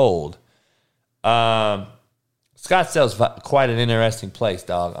was told. Scottsdale's quite an interesting place,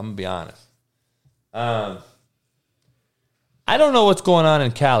 dog. I'm going to be honest. I don't know what's going on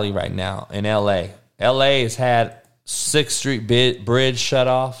in Cali right now, in L.A. L.A. has had 6th Street Bridge shut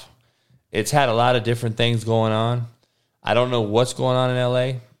off. It's had a lot of different things going on. I don't know what's going on in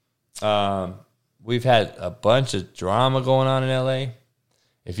L.A. We've had a bunch of drama going on in L.A.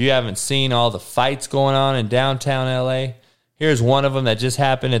 If you haven't seen all the fights going on in downtown L.A., here's one of them that just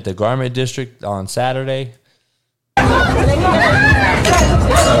happened at the Garment District on Saturday.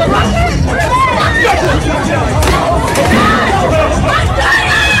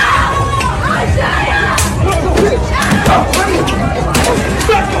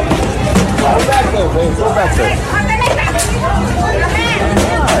 Go back there.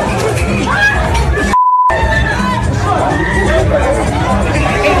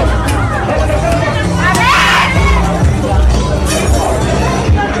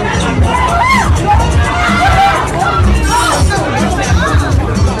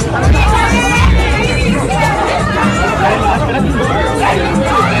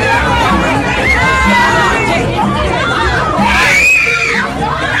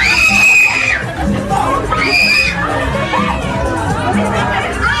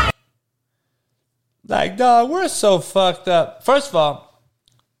 Like, dog, we're so fucked up. First of all,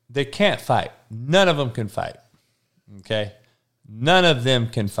 they can't fight. None of them can fight. Okay? None of them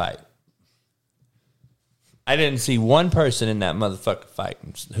can fight. I didn't see one person in that motherfucker fight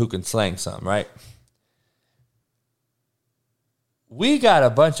who can slang something, right? We got a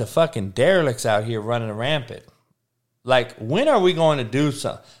bunch of fucking derelicts out here running rampant. Like, when are we going to do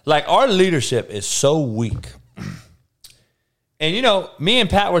something? Like, our leadership is so weak. And, you know, me and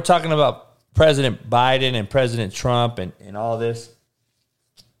Pat were talking about President Biden and President Trump and all this.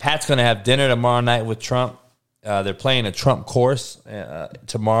 Pat's going to have dinner tomorrow night with Trump. They're playing a Trump course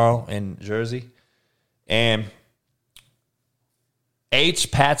tomorrow in Jersey. And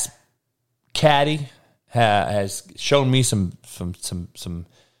Pat's caddy, has shown me some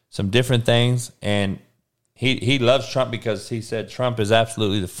different things. And he loves Trump because he said Trump is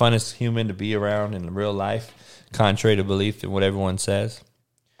absolutely the funnest human to be around in real life, contrary to belief in what everyone says.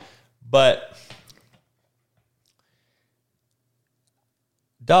 But,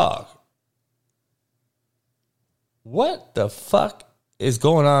 dog, what the fuck is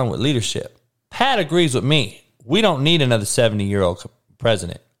going on with leadership? Pat agrees with me. We don't need another 70-year-old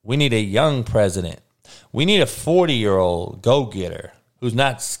president. We need a young president. We need a 40-year-old go-getter who's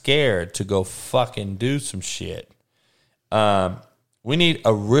not scared to go fucking do some shit. We need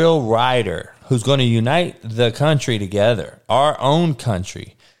a real rider who's going to unite the country together, our own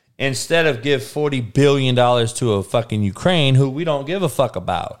country, instead of give $40 billion to a fucking Ukraine who we don't give a fuck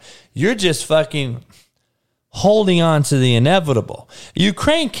about. You're just fucking holding on to the inevitable.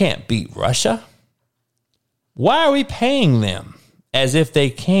 Ukraine can't beat Russia. Why are we paying them as if they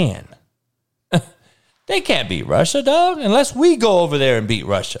can? They can't beat Russia, dog, unless we go over there and beat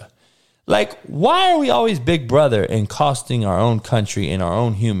Russia. Like, why are we always big brother and costing our own country and our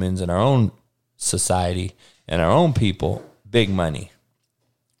own humans and our own society and our own people big money?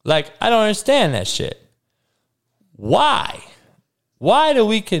 Like, I don't understand that shit. Why? Why do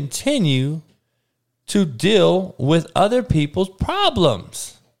we continue to deal with other people's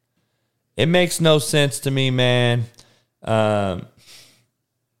problems? It makes no sense to me, man.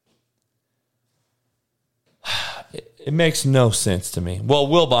 It makes no sense to me. Well,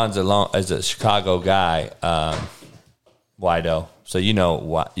 Wilbon's as a Chicago guy, Wido. So he's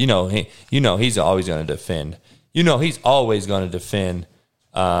always going to defend. He's always going to defend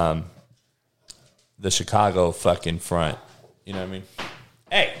the Chicago fucking front. You know what I mean?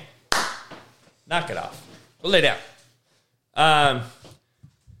 Hey, knock it off. Go lay down.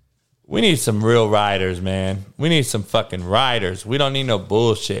 We need some real riders, man. We need some fucking riders. We don't need no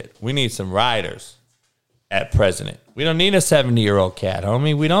bullshit. We need some riders at president. We don't need a 70-year-old cat,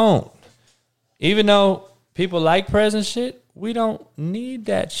 homie. We don't. Even though people like president shit, we don't need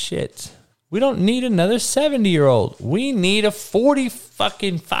that shit. We don't need another 70-year-old. We need a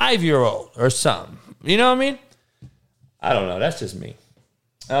 45-year-old or something. You know what I mean? I don't know. That's just me.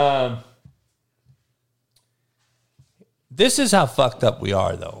 This is how fucked up we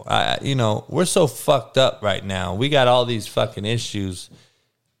are, though. We're so fucked up right now. We got all these fucking issues.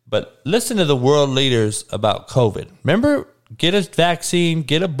 But listen to the world leaders about COVID. Remember, get a vaccine,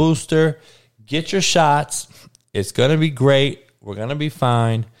 get a booster, get your shots. It's going to be great. We're going to be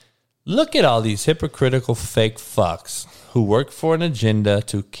fine. Look at all these hypocritical fake fucks who work for an agenda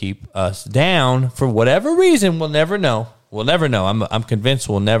to keep us down for whatever reason. We'll never know. We'll never know. I'm convinced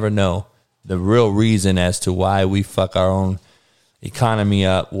we'll never know the real reason as to why we fuck our own economy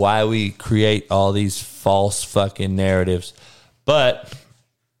up, why we create all these false fucking narratives. But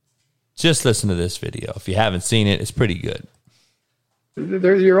just listen to this video. If you haven't seen it, it's pretty good.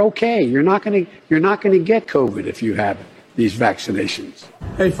 You're okay. You're not going to get COVID if you have these vaccinations.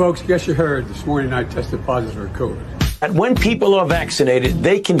 Hey, folks, guess you heard. This morning I tested positive for COVID. And when people are vaccinated,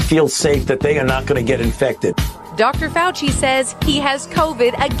 they can feel safe that they are not going to get infected. Dr. Fauci says he has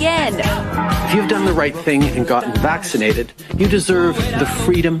COVID again. If you've done the right thing and gotten vaccinated, you deserve the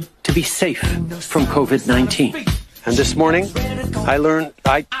freedom to be safe from COVID-19. And this morning, I learned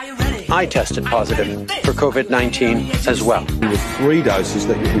I tested positive for COVID-19 as well. With 3 doses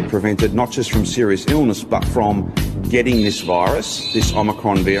that you'll be prevented not just from serious illness, but from getting this virus, this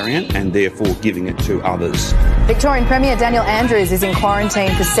Omicron variant, and therefore giving it to others. Victorian Premier Daniel Andrews is in quarantine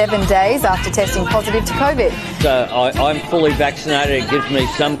for 7 days after testing positive to COVID. So I'm fully vaccinated. It gives me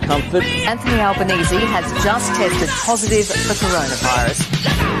some comfort. Anthony Albanese has just tested positive for coronavirus.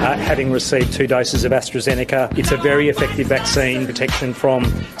 Having received 2 doses of AstraZeneca, it's a very effective vaccine, protection from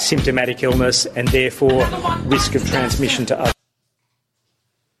symptomatic illness and therefore risk of transmission to others.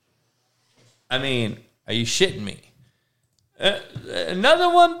 I mean, are you shitting me?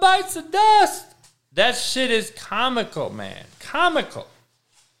 Another one bites the dust. That shit is comical, man. Comical.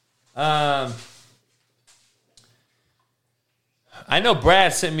 I know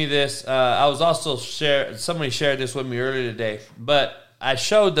Brad sent me this. I was also somebody shared this with me earlier today, but I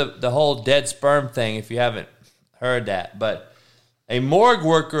showed the whole dead sperm thing if you haven't heard that. But a morgue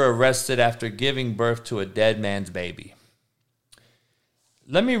worker arrested after giving birth to a dead man's baby.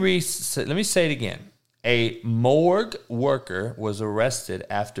 Let me say it again. A morgue worker was arrested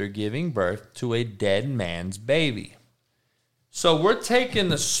after giving birth to a dead man's baby. So we're taking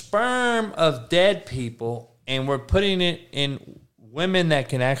the sperm of dead people and we're putting it in women that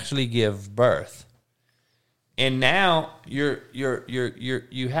can actually give birth. And now you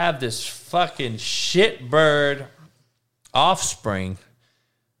have this fucking shitbird offspring.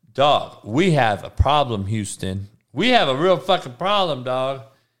 Dog, we have a problem, Houston. We have a real fucking problem, dog.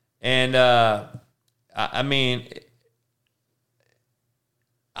 And I mean,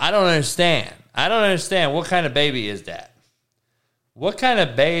 I don't understand. I don't understand. What kind of baby is that? What kind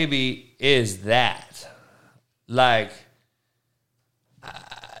of baby is that? Like,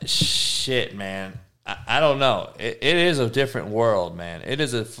 shit, man. I don't know. It is a different world, man. It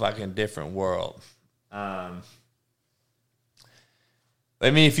is a fucking different world. I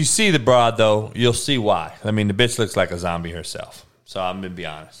mean, if you see the broad, though, you'll see why. I mean, the bitch looks like a zombie herself. So I'm going to be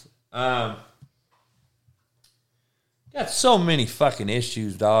honest. Got so many fucking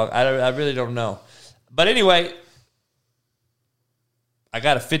issues, dog. I really don't know. But anyway, I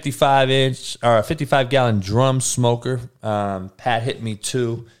got a 55-inch or a 55-gallon drum smoker. Pat hit me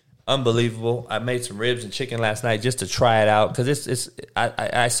too. Unbelievable. I made some ribs and chicken last night just to try it out because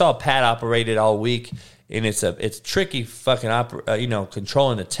I saw Pat operate it all week, and it's tricky fucking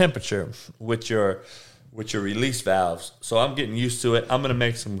controlling the temperature with your release valves. So I'm getting used to it. I'm gonna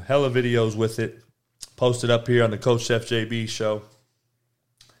make some hella videos with it, post it up here on the Coach Chef JB show.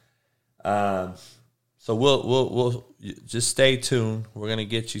 So we'll just stay tuned. We're gonna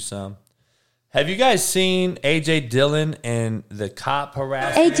get you some. Have you guys seen A.J. Dillon and the cop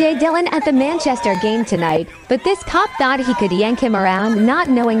harassment? A.J. Dillon at the Manchester game tonight, but this cop thought he could yank him around, not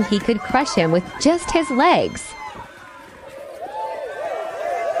knowing he could crush him with just his legs.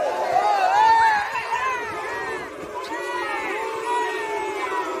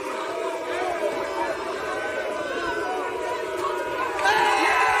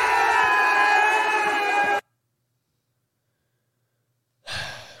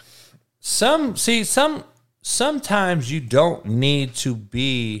 Sometimes you don't need to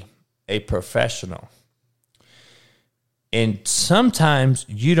be a professional. And sometimes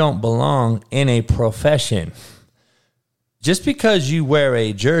you don't belong in a profession. Just because you wear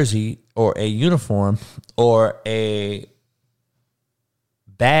a jersey or a uniform or a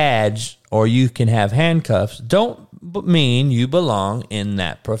badge or you can have handcuffs don't mean you belong in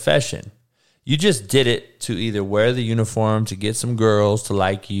that profession. You just did it to either wear the uniform to get some girls to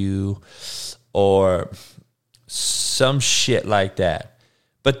like you or some shit like that.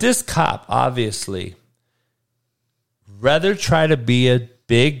 But this cop obviously rather try to be a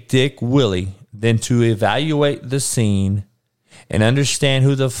big dick Willie than to evaluate the scene and understand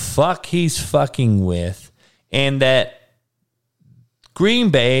who the fuck he's fucking with, and that Green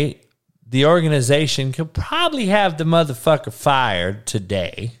Bay, the organization, could probably have the motherfucker fired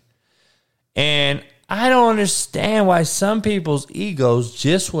today. And I don't understand why some people's egos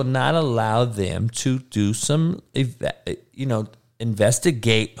just will not allow them to do some,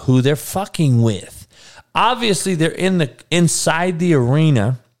 investigate who they're fucking with. Obviously, they're inside the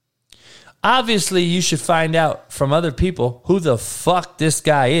arena. Obviously, you should find out from other people who the fuck this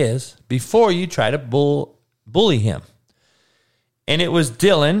guy is before you try to bully him. And it was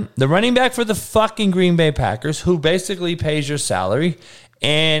Dillon, the running back for the fucking Green Bay Packers, who basically pays your salary.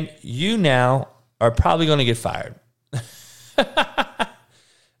 And you now are probably going to get fired.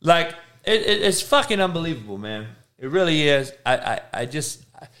 Like, it's fucking unbelievable, man. It really is. I just,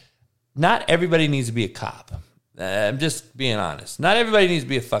 not everybody needs to be a cop. I'm just being honest. Not everybody needs to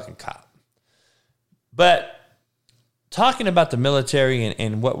be a fucking cop. But talking about the military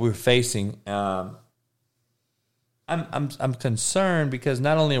and what we're facing, I'm concerned because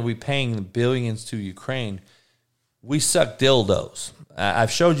not only are we paying billions to Ukraine, we suck dildos.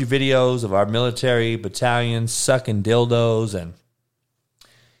 I've showed you videos of our military battalions sucking dildos, and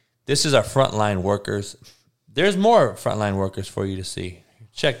this is our frontline workers. There's more frontline workers for you to see.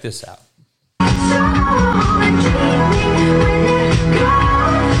 Check this out.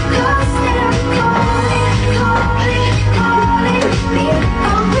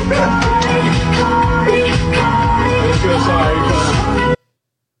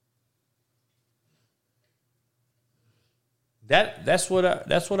 That's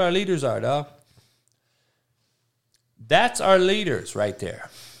what our leaders are, dog. That's our leaders right there.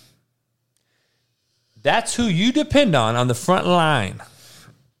 That's who you depend on the front line.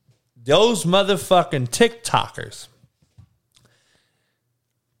 Those motherfucking TikTokers.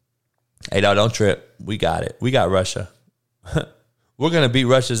 Hey, dog, don't trip. We got it. We got Russia. We're going to beat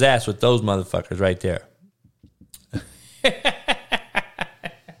Russia's ass with those motherfuckers right there.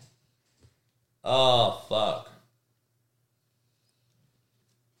 Oh, fuck.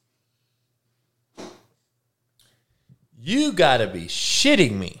 You gotta be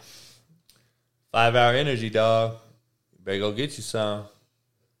shitting me. 5 Hour Energy, dog. You better go get you some.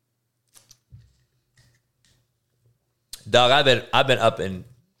 Dog,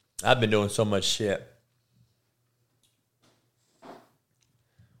 I've been doing so much shit.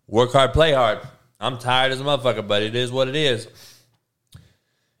 Work hard, play hard. I'm tired as a motherfucker, but it is what it is.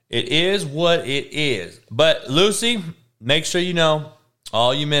 It is what it is. But Lucy, make sure you know,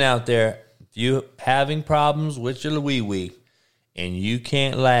 all you men out there, if you having problems with your wee-wee and you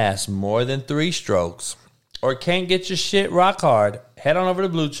can't last more than 3 strokes or can't get your shit rock hard, head on over to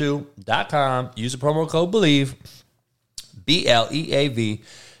BlueChew.com. Use the promo code BELIEVE, BLEAV.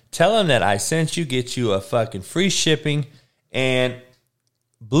 Tell them that I sent you, get you a fucking free shipping, and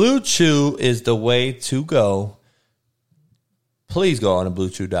Blue Chew is the way to go. Please go on to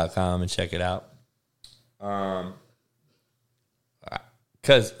BlueChew.com and check it out.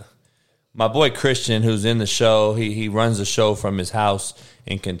 Because my boy Christian, who's in the show, he runs the show from his house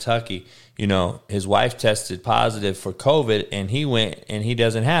in Kentucky. You know, his wife tested positive for COVID, and he went and he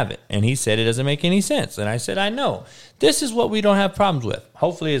doesn't have it. And he said it doesn't make any sense. And I said, I know. This is what we don't have problems with.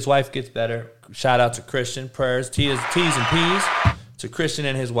 Hopefully his wife gets better. Shout out to Christian. Prayers, T's and P's to Christian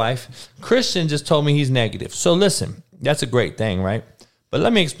and his wife. Christian just told me he's negative. So listen, that's a great thing, right? But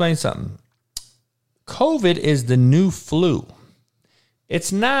let me explain something. COVID is the new flu.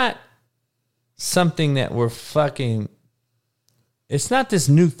 It's not something that we're fucking... It's not this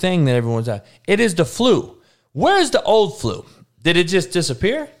new thing that everyone's at. It is the flu. Where's the old flu? Did it just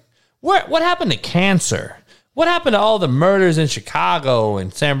disappear? What happened to cancer? What happened to all the murders in Chicago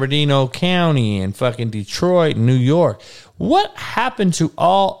and San Bernardino County and fucking Detroit and New York? What happened to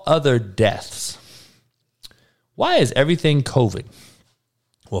all other deaths? Why is everything COVID?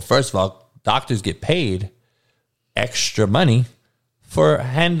 Well, first of all, doctors get paid extra money for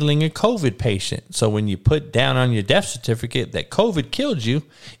handling a COVID patient. So when you put down on your death certificate that COVID killed you,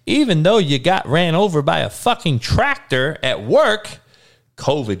 even though you got ran over by a fucking tractor at work,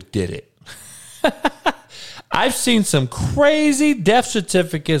 COVID did it. I've seen some crazy death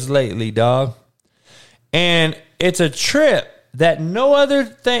certificates lately, dog. And it's a trip that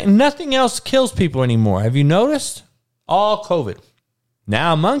nothing else kills people anymore. Have you noticed? All COVID.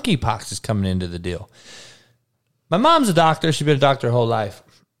 Now monkeypox is coming into the deal. My mom's a doctor. She's been a doctor her whole life.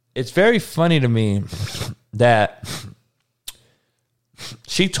 It's very funny to me that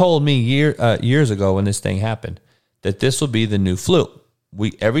she told me years ago when this thing happened that this will be the new flu.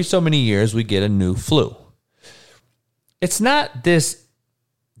 Every so many years we get a new flu. It's not this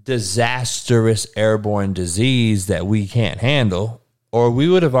disastrous airborne disease that we can't handle, or we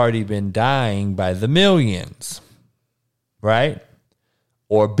would have already been dying by the millions, right?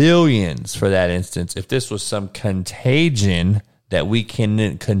 Or billions, for that instance. If this was some contagion that we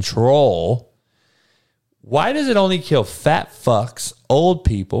can control, why does it only kill fat fucks, old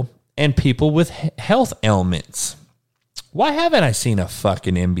people, and people with health ailments? Why haven't I seen a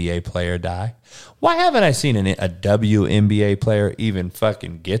fucking NBA player die? Why haven't I seen a WNBA player even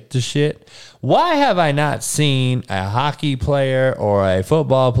fucking get the shit? Why have I not seen a hockey player or a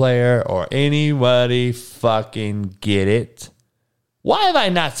football player or anybody fucking get it? Why have I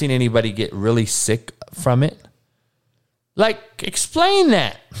not seen anybody get really sick from it? Like, explain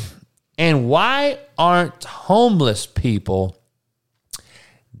that. And why aren't homeless people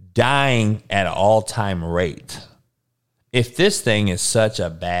dying at an all-time rate? If this thing is such a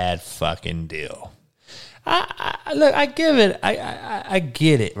bad fucking deal. I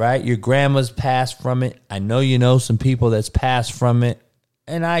get it, right? Your grandma's passed from it. I know you know some people that's passed from it.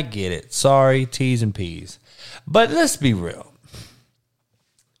 And I get it. Sorry, T's and P's. But let's be real.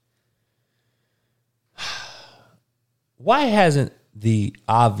 Why hasn't the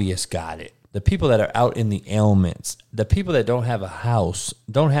obvious got it? The people that are out in the ailments, the people that don't have a house,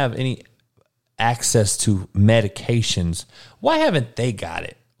 don't have any access to medications, why haven't they got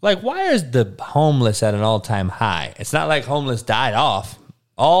it? Like, why is the homeless at an all-time high? It's not like homeless died off.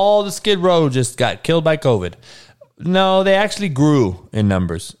 All the Skid Row just got killed by COVID. No, they actually grew in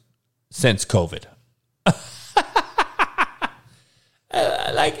numbers since COVID.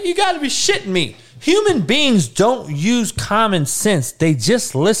 Like, you got to be shitting me. Human beings don't use common sense. They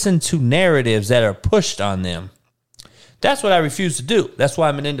just listen to narratives that are pushed on them. That's what I refuse to do. That's why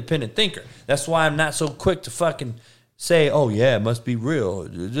I'm an independent thinker. That's why I'm not so quick to fucking say, oh, yeah, it must be real.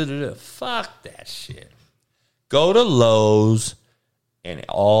 Fuck that shit. Go to Lowe's and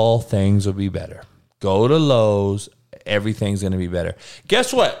all things will be better. Go to Lowe's. Everything's going to be better.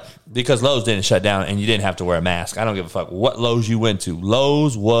 Guess what? Because Lowe's didn't shut down and you didn't have to wear a mask. I don't give a fuck what Lowe's you went to.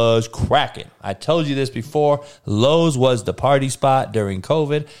 Lowe's was cracking. I told you this before. Lowe's was the party spot during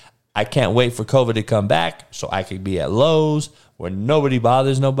COVID. I can't wait for COVID to come back so I could be at Lowe's where nobody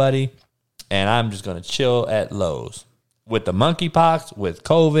bothers nobody. And I'm just going to chill at Lowe's. With the monkeypox, with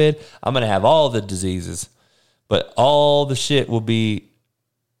COVID, I'm going to have all the diseases. But all the shit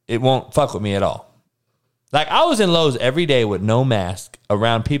it won't fuck with me at all. Like, I was in Lowe's every day with no mask,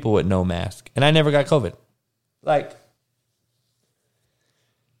 around people with no mask, and I never got COVID. Like,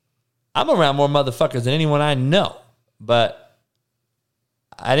 I'm around more motherfuckers than anyone I know, but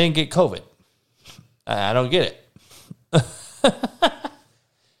I didn't get COVID. I don't get it.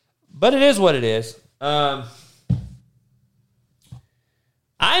 But it is what it is.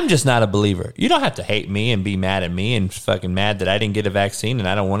 I'm just not a believer. You don't have to hate me and be mad at me and fucking mad that I didn't get a vaccine and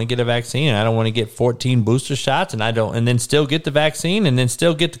I don't want to get a vaccine and I don't want to get 14 booster shots and then still get the vaccine and then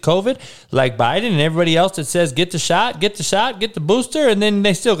still get the COVID like Biden and everybody else that says get the shot, get the booster, and then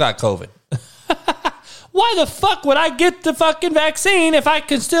they still got COVID. Why the fuck would I get the fucking vaccine if I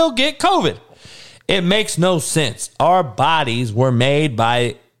can still get COVID? It makes no sense. Our bodies were made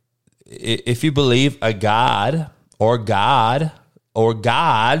by, if you believe, a God or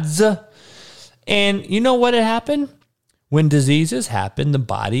gods. And you know what had happened? When diseases happen, the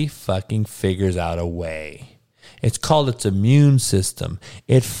body fucking figures out a way. It's called its immune system.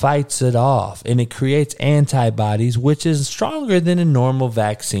 It fights it off and it creates antibodies, which is stronger than a normal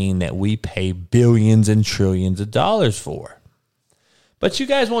vaccine that we pay billions and trillions of dollars for. But you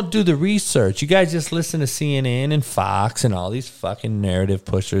guys won't do the research. You guys just listen to CNN and Fox and all these fucking narrative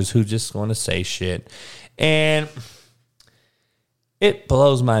pushers who just want to say shit. And it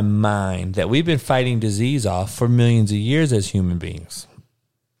blows my mind that we've been fighting disease off for millions of years as human beings.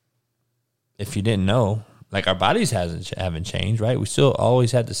 If you didn't know, like, our bodies haven't changed, right? We still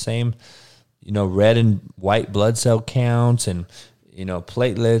always had the same, red and white blood cell counts and,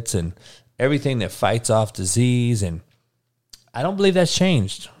 platelets and everything that fights off disease. And I don't believe that's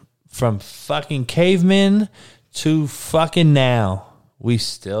changed from fucking cavemen to fucking now. We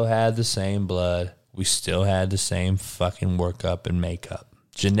still had the same blood. We still had the same fucking workup and makeup.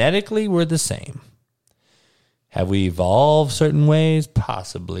 Genetically, we're the same. Have we evolved certain ways?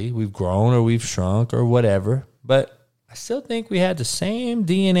 Possibly. We've grown or we've shrunk or whatever. But I still think we had the same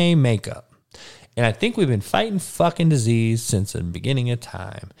DNA makeup. And I think we've been fighting fucking disease since the beginning of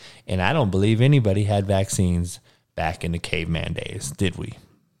time. And I don't believe anybody had vaccines back in the caveman days, did we?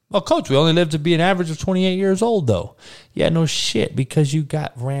 Well, Coach, we only lived to be an average of 28 years old, though. Yeah, no shit, because you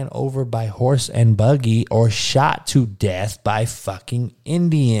got ran over by horse and buggy or shot to death by fucking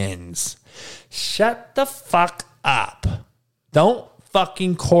Indians. Shut the fuck up. Don't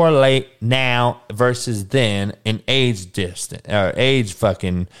fucking correlate now versus then in age distance or age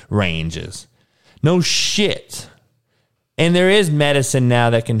fucking ranges. No shit. And there is medicine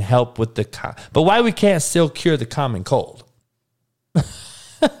now that can help with but why we can't still cure the common cold?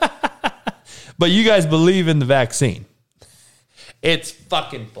 But you guys believe in the vaccine. It's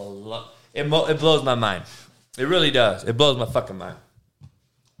fucking it blows my mind. It really does. It blows my fucking mind.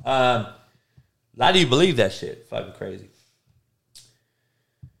 A lot of you believe that shit. Fucking crazy.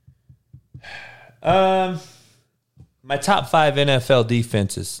 My top 5 NFL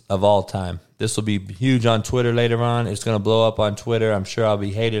defenses of all time. This will be huge on Twitter later on. It's going to blow up on Twitter. I'm sure I'll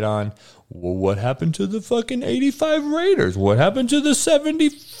be hated on. Well, what happened to the fucking 85 Raiders? What happened to the 70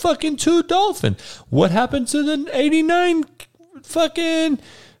 fucking 2 Dolphins? What happened to the 89 fucking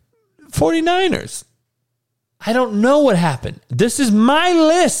 49ers? I don't know what happened. This is my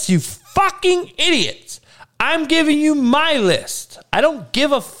list, you fucking idiots. I'm giving you my list. I don't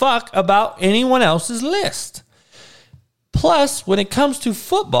give a fuck about anyone else's list. Plus, when it comes to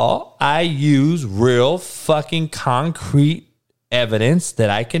football, I use real fucking concrete evidence that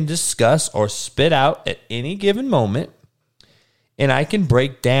I can discuss or spit out at any given moment, and I can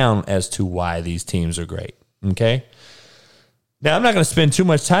break down as to why these teams are great, okay? Now, I'm not going to spend too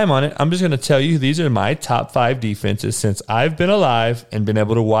much time on it. I'm just going to tell you these are my top 5 defenses since I've been alive and been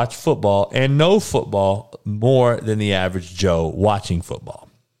able to watch football and know football more than the average Joe watching football.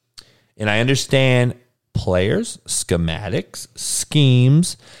 And I understand players, schematics,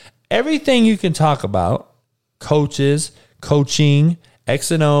 schemes, everything you can talk about, coaches, coaching, X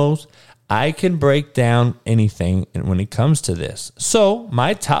and O's. I can break down anything when it comes to this. So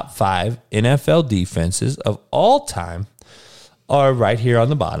my top 5 NFL defenses of all time are right here on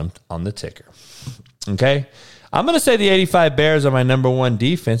the bottom on the ticker. Okay? I'm going to say the 85 Bears are my number 1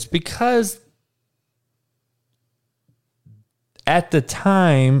 defense because at the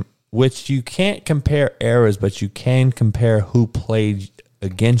time, which you can't compare eras, but you can compare who played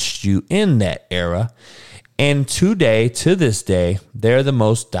against you in that era. And to this day, they're the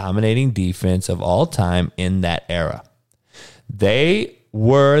most dominating defense of all time in that era. They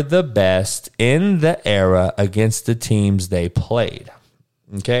were the best in the era against the teams they played.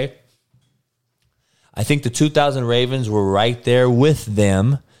 Okay? I think the 2000 Ravens were right there with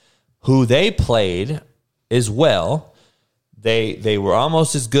them. Who they played as well. They were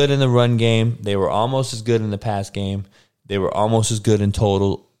almost as good in the run game. They were almost as good in the pass game. They were almost as good in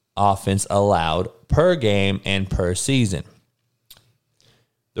total offense allowed per game and per season.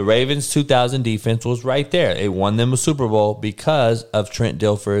 The Ravens' 2000 defense was right there. It won them a Super Bowl because of Trent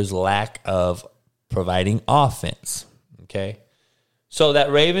Dilfer's lack of providing offense. Okay? So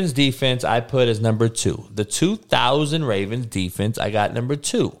that Ravens defense I put as number 2. The 2000 Ravens defense, I got number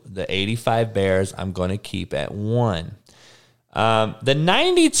 2. The 85 Bears, I'm going to keep at 1. The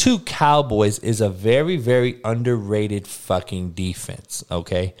 92 Cowboys is a very, very underrated fucking defense,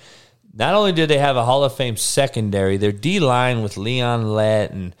 okay? Not only did they have a Hall of Fame secondary, their D-line with Leon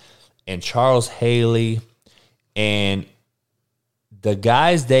Lett and Charles Haley and the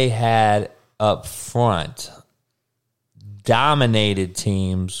guys they had up front dominated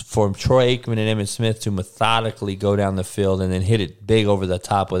teams from Troy Aikman and Emmitt Smith to methodically go down the field and then hit it big over the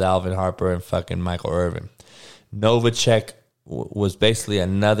top with Alvin Harper and fucking Michael Irvin. Novacek was basically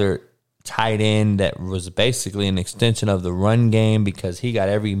another tight end that was basically an extension of the run game because he got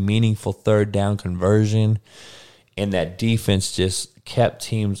every meaningful third down conversion, and that defense just kept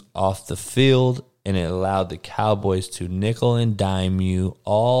teams off the field, and it allowed the Cowboys to nickel and dime you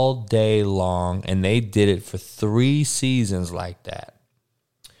all day long, and they did it for 3 seasons like that.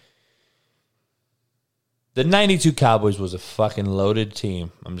 The 92 Cowboys was a fucking loaded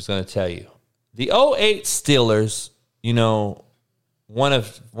team, I'm just going to tell you. The 08 Steelers, you know, one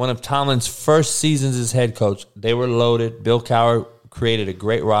of Tomlin's first seasons as head coach, they were loaded. Bill Cowher created a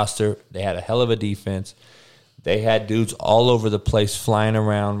great roster. They had a hell of a defense. They had dudes all over the place flying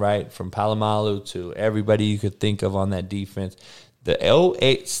around, right, from Palomalu to everybody you could think of on that defense. The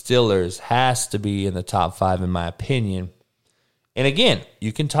 08 Steelers has to be in the top 5 in my opinion. And again,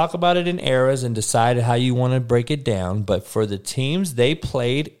 you can talk about it in eras and decide how you want to break it down, but for the teams they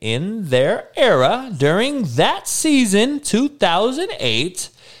played in their era during that season, 2008,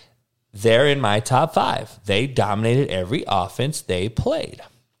 they're in my top 5. They dominated every offense they played.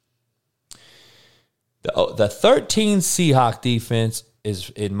 The 13 Seahawk defense is,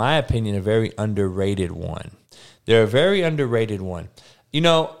 in my opinion, a very underrated one. They're a very underrated one. You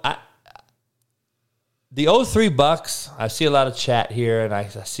know, the 03 Bucks, I see a lot of chat here, and I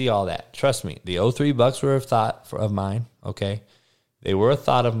see all that. Trust me, the 03 Bucks were a thought of mine, okay? They were a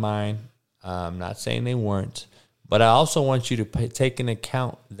thought of mine. I'm not saying they weren't. But I also want you to take into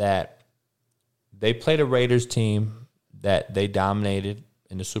account that they played a Raiders team that they dominated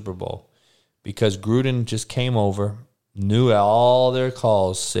in the Super Bowl because Gruden just came over, knew all their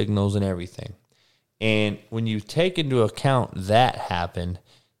calls, signals, and everything. And when you take into account that happened,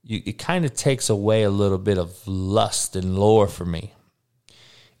 it kind of takes away a little bit of lust and lore for me.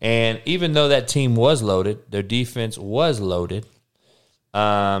 And even though that team was loaded, their defense was loaded.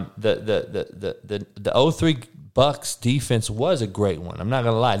 The 03 Bucks defense was a great one. I'm not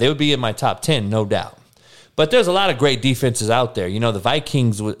going to lie. They would be in my top 10, no doubt. But there's a lot of great defenses out there. You know, the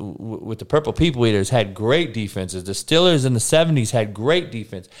Vikings with the Purple People Eaters had great defenses. The Steelers in the 70s had great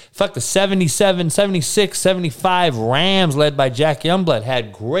defense. Fuck, the 77, 76, 75 Rams led by Jack Youngblood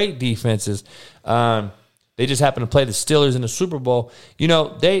had great defenses. They just happened to play the Steelers in the Super Bowl. You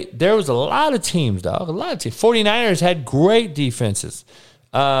know, there was a lot of teams, dog. A lot of teams. 49ers had great defenses.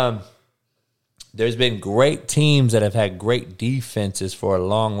 There's been great teams that have had great defenses for a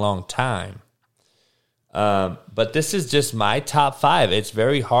long, long time. But this is just my top 5. It's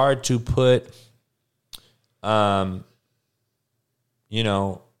very hard to put, you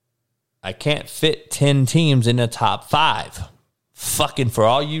know, I can't fit 10 teams in the top 5. Fucking for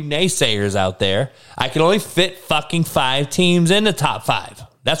all you naysayers out there, I can only fit fucking 5 teams in the top 5.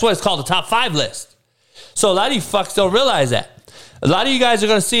 That's what it's called, the top 5 list. So a lot of you fucks don't realize that. A lot of you guys are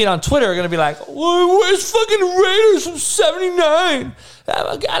going to see it on Twitter are going to be like, where's fucking Raiders from 79?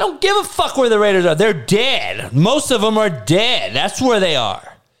 I don't give a fuck where the Raiders are. They're dead. Most of them are dead. That's where they are.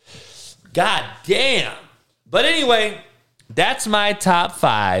 God damn. But anyway, that's my top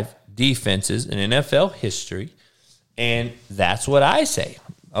 5 defenses in NFL history. And that's what I say.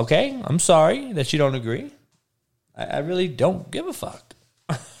 Okay? I'm sorry that you don't agree. I really don't give a fuck.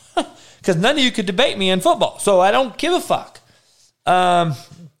 Because none of you could debate me in football. So I don't give a fuck.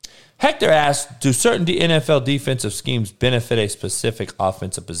 Hector asked, do certain NFL defensive schemes benefit a specific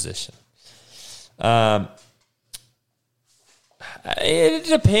offensive position? It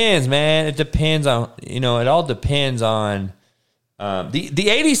depends, man. It depends on, it all depends on the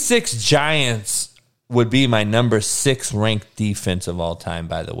 86 Giants would be my number 6 ranked defense of all time,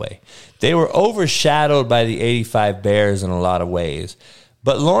 by the way. They were overshadowed by the 85 Bears in a lot of ways.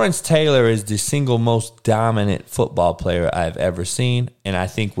 But Lawrence Taylor is the single most dominant football player I've ever seen, and I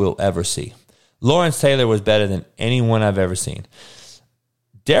think we'll ever see. Lawrence Taylor was better than anyone I've ever seen.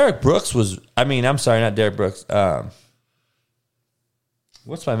 Derek Brooks was, not Derek Brooks.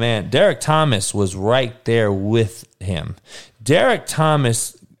 What's my man? Derek Thomas was right there with him. Derek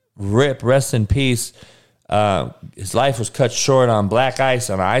Thomas, rest in peace. His life was cut short on black ice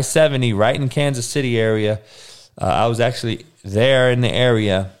on I-70 right in Kansas City area. I was actually there in the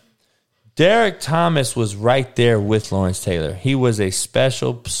area. Derek Thomas was right there with Lawrence Taylor. He was a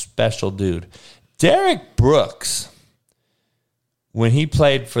special, special dude. Derek Brooks, when he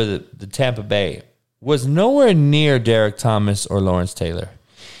played for the Tampa Bay, was nowhere near Derek Thomas or Lawrence Taylor.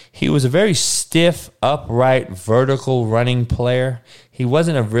 He was a very stiff, upright, vertical running player. He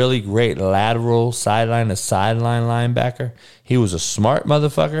wasn't a really great lateral sideline-to-sideline linebacker. He was a smart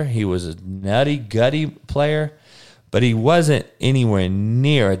motherfucker. He was a nutty, gutty player, but he wasn't anywhere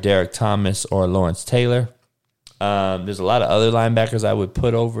near a Derek Thomas or Lawrence Taylor. There's a lot of other linebackers I would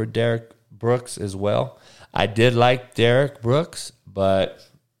put over Derek Brooks as well. I did like Derek Brooks, but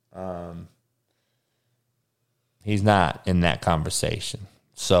he's not in that conversation.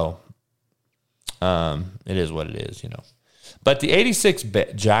 So it is what it is, But the 86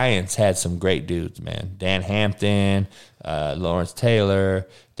 Giants had some great dudes, man. Dan Hampton, Lawrence Taylor.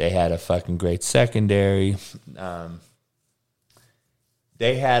 They had a fucking great secondary.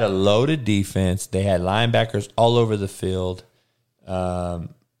 They had a loaded defense. They had linebackers all over the field. The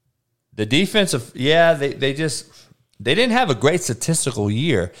defensive, they didn't have a great statistical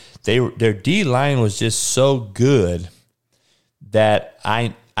year. Their D-line was just so good that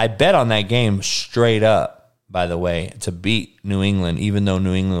I bet on that game straight up, by the way, to beat New England, even though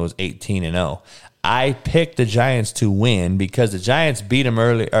New England was 18-0. I picked the Giants to win because the Giants beat them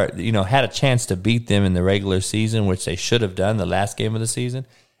early, or had a chance to beat them in the regular season, which they should have done the last game of the season.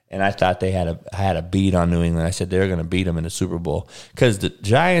 And I thought they had a beat on New England. I said they're going to beat them in the Super Bowl because the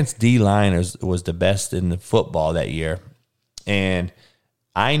Giants' D-line was the best in the football that year. And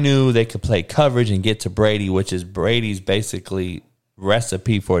I knew they could play coverage and get to Brady, which is Brady's basically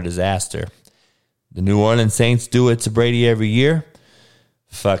recipe for disaster. The New Orleans Saints do it to Brady every year.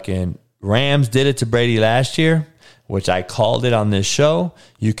 Fucking Rams did it to Brady last year, which I called it on this show.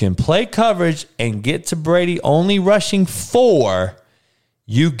 You can play coverage and get to Brady only rushing 4.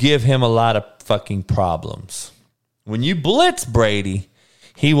 You give him a lot of fucking problems. When you blitz Brady,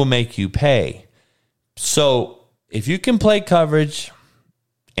 he will make you pay. So if you can play coverage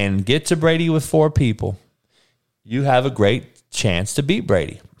and get to Brady with 4 people, you have a great chance to beat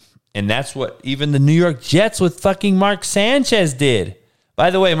Brady. And that's what even the New York Jets with fucking Mark Sanchez did. By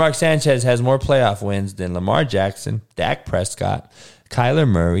the way, Mark Sanchez has more playoff wins than Lamar Jackson, Dak Prescott, Kyler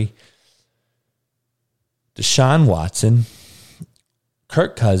Murray, Deshaun Watson,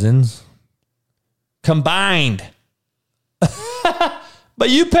 Kirk Cousins combined. But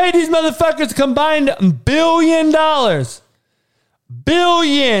you paid these motherfuckers combined $1 billion.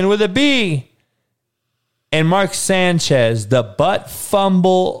 Billion with a B. And Mark Sanchez, the butt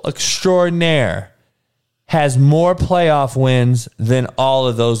fumble extraordinaire, has more playoff wins than all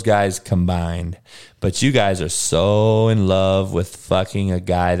of those guys combined. But you guys are so in love with fucking a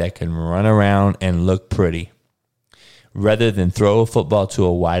guy that can run around and look pretty, rather than throw a football to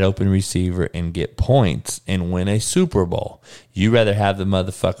a wide open receiver and get points and win a Super Bowl. You rather have the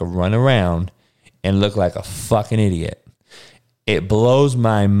motherfucker run around and look like a fucking idiot. It blows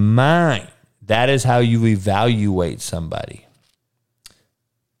my mind. That is how you evaluate somebody.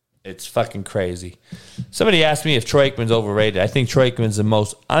 It's fucking crazy. Somebody asked me if Troy Aikman's overrated. I think Troy Aikman's the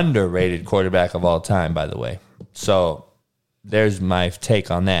most underrated quarterback of all time, by the way. So there's my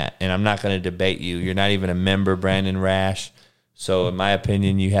take on that. And I'm not going to debate you. You're not even a member, Brandon Rash. So in my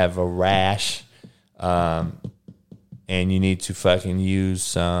opinion, you have a rash. And you need to fucking use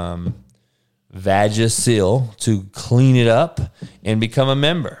some Vagisil to clean it up and become a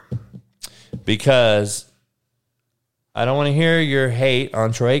member. Because I don't want to hear your hate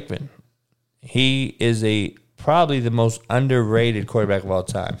on Troy Aikman. He is probably the most underrated quarterback of all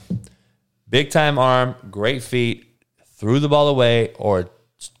time. Big time arm, great feet, threw the ball away, or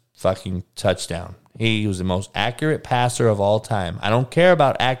fucking touchdown. He was the most accurate passer of all time. I don't care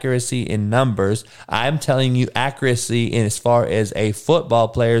about accuracy in numbers. I'm telling you accuracy in as far as a football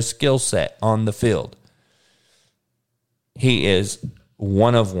player's skill set on the field. He is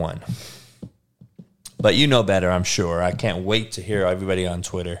one of one. But you know better, I'm sure. I can't wait to hear everybody on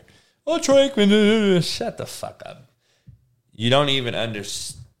Twitter. Oh, Troy Aikman, shut the fuck up. You don't even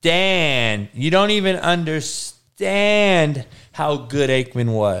understand. You don't even understand how good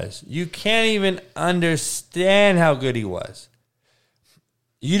Aikman was. You can't even understand how good he was.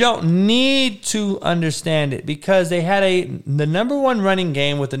 You don't need to understand it because they had the number one running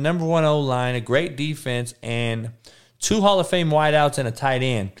game with the number one O-line, a great defense, and 2 Hall of Fame wideouts and a tight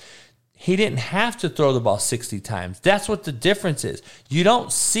end. He didn't have to throw the ball 60 times. That's what the difference is. You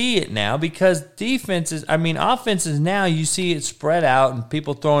don't see it now because offenses now, you see it spread out and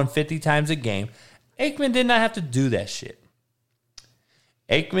people throwing 50 times a game. Aikman did not have to do that shit.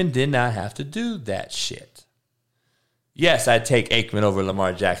 Yes, I'd take Aikman over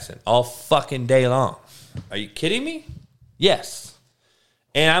Lamar Jackson all fucking day long. Are you kidding me? Yes.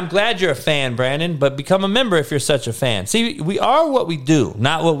 And I'm glad you're a fan, Brandon, but become a member if you're such a fan. See, we are what we do,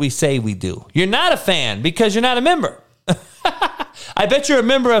 not what we say we do. You're not a fan because you're not a member. I bet you're a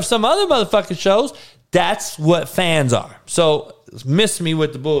member of some other motherfucking shows. That's what fans are. So miss me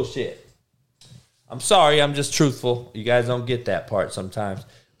with the bullshit. I'm sorry, I'm just truthful. You guys don't get that part sometimes,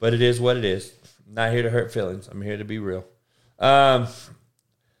 but it is what it is. I'm not here to hurt feelings. I'm here to be real.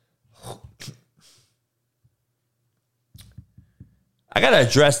 I got to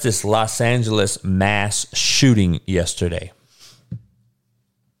address this Los Angeles mass shooting yesterday. Has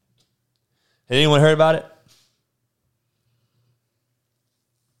anyone heard about it?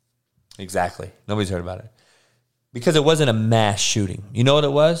 Exactly. Nobody's heard about it. Because it wasn't a mass shooting. You know what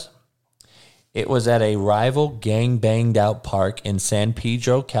it was? It was at a rival gang-banged-out park in San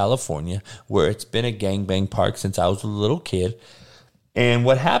Pedro, California, where it's been a gang-bang park since I was a little kid. And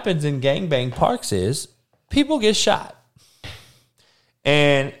what happens in gang-bang parks is people get shot.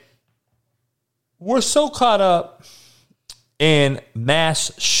 And we're so caught up in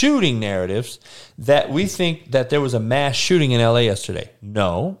mass shooting narratives that we think that there was a mass shooting in LA yesterday.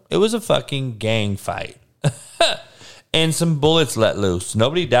 No, it was a fucking gang fight. And some bullets let loose.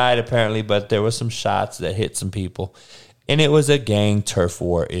 Nobody died apparently, but there were some shots that hit some people. And it was a gang turf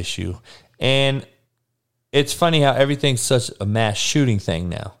war issue. And it's funny how everything's such a mass shooting thing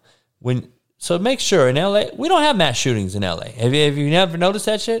now. So make sure in LA, we don't have mass shootings in LA. Have you never noticed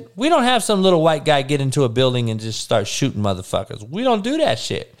that shit? We don't have some little white guy get into a building and just start shooting motherfuckers. We don't do that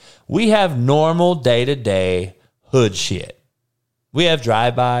shit. We have normal day-to-day hood shit. We have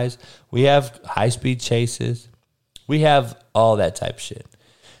drive-bys. We have high-speed chases. We have all that type of shit.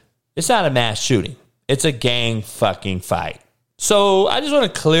 It's not a mass shooting. It's a gang fucking fight. So I just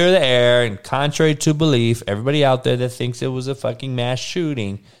want to clear the air, and contrary to belief, everybody out there that thinks it was a fucking mass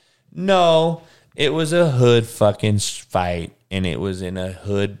shooting, no, it was a hood fucking fight, and it was in a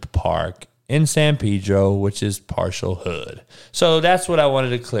hood park in San Pedro, which is partial hood. So that's what I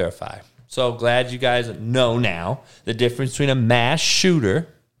wanted to clarify. So glad you guys know now the difference between a mass shooter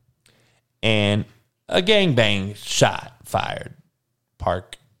and a gangbang shot fired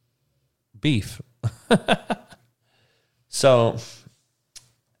park beef. So,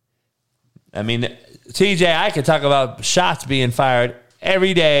 I mean, TJ, I could talk about shots being fired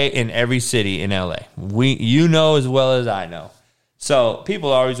every day in every city in LA. You know as well as I know. So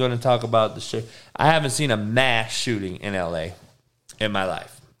people always want to talk about the shit. I haven't seen a mass shooting in LA in my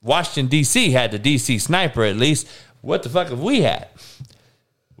life. Washington, D.C. had the D.C. sniper at least. What the fuck have we had?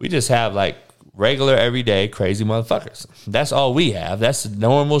 We just have like regular, everyday, crazy motherfuckers. That's all we have. That's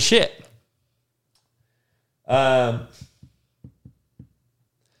normal shit. I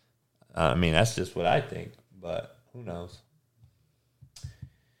mean, that's just what I think, but who knows?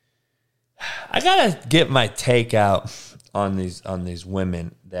 I gotta get my take out on these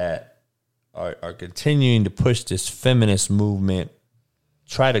women that are continuing to push this feminist movement,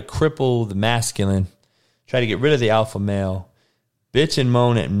 try to cripple the masculine, try to get rid of the alpha male, bitch and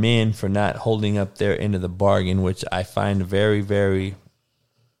moan at men for not holding up their end of the bargain, which I find very, very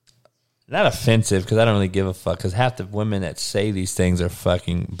not offensive because I don't really give a fuck, because half the women that say these things are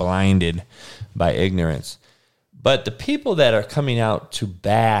fucking blinded by ignorance. But the people that are coming out to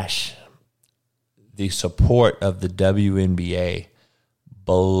bash the support of the WNBA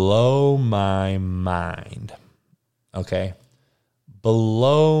blow my mind. Okay?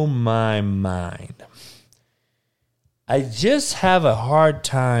 Blow my mind. I just have a hard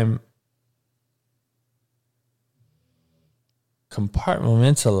time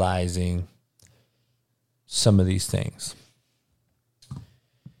compartmentalizing some of these things.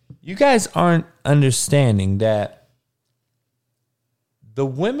 You guys aren't understanding that the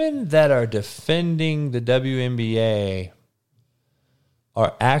women that are defending the WNBA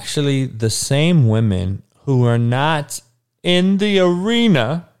are actually the same women who are not in the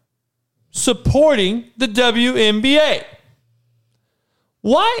arena supporting the WNBA.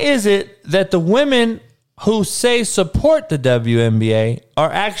 Why is it that the women who say support the WNBA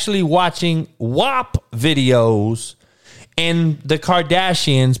are actually watching WAP videos and the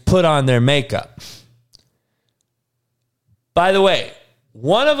Kardashians put on their makeup? By the way,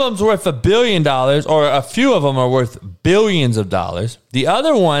 One of them's worth $1 billion, or a few of them are worth billions of dollars. The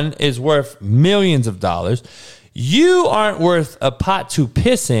other one is worth millions of dollars. You aren't worth a pot to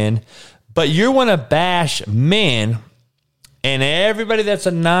piss in, but you want to bash men and everybody that's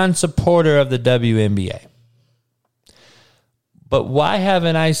a non-supporter of the WNBA. But why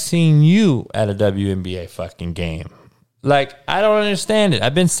haven't I seen you at a WNBA fucking game? Like, I don't understand it.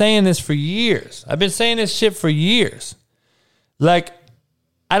 I've been saying this for years. I've been saying this shit for years. Like,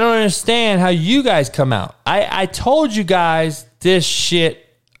 I don't understand how you guys come out. I told you guys this shit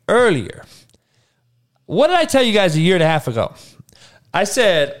earlier. What did I tell you guys a year and a half ago? I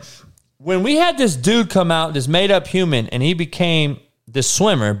said, when we had this dude come out, this made-up human, and he became this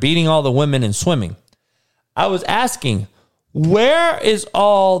swimmer, beating all the women in swimming, I was asking, where is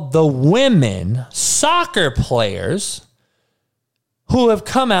all the women soccer players who have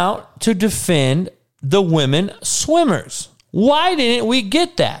come out to defend the women swimmers? Why didn't we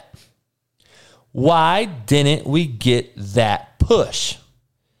get that? Why didn't we get that push?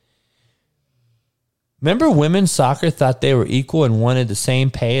 Remember women's soccer thought they were equal and wanted the same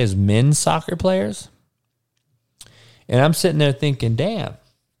pay as men's soccer players? And I'm sitting there thinking, damn,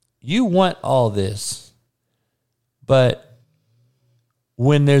 you want all this, but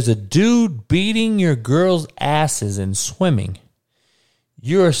when there's a dude beating your girls' asses in swimming,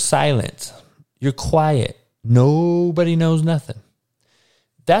 you're silent. You're quiet. Nobody knows nothing.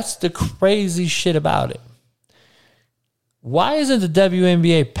 That's the crazy shit about it. Why isn't the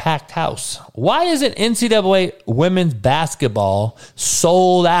WNBA packed house? Why isn't NCAA women's basketball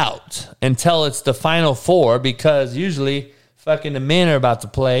sold out until it's the Final Four? Because usually fucking the men are about to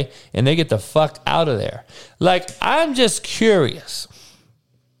play and they get the fuck out of there. Like, I'm just curious.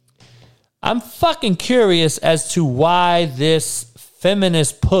 I'm fucking curious as to why this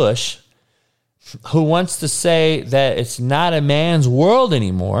feminist push, who wants to say that it's not a man's world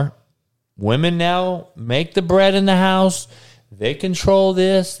anymore. Women now make the bread in the house. They control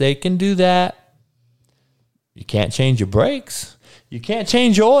this. They can do that. You can't change your brakes. You can't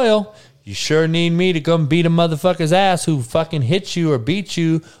change your oil. You sure need me to come beat a motherfucker's ass who fucking hits you or beats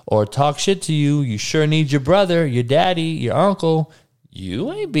you or talk shit to you. You sure need your brother, your daddy, your uncle.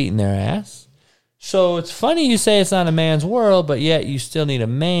 You ain't beating their ass. So it's funny you say it's not a man's world, but yet you still need a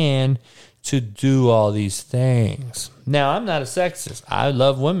man to do all these things. Now, I'm not a sexist. I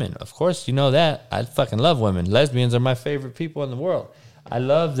love women. Of course, you know that. I fucking love women. Lesbians are my favorite people in the world. I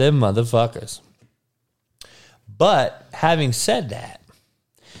love them motherfuckers. But having said that,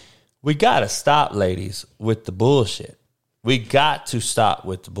 we got to stop, ladies, with the bullshit. We got to stop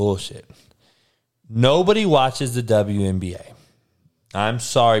with the bullshit. Nobody watches the WNBA. I'm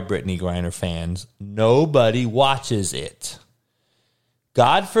sorry, Brittany Griner fans. Nobody watches it.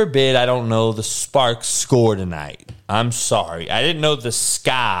 God forbid I don't know the Sparks score tonight. I'm sorry. I didn't know the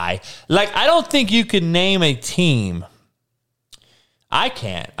Sky. Like, I don't think you could name a team. I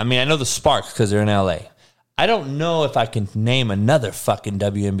can't. I mean, I know the Sparks because they're in LA. I don't know if I can name another fucking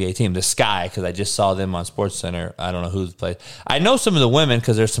WNBA team. The Sky, because I just saw them on SportsCenter. I don't know who's played. I know some of the women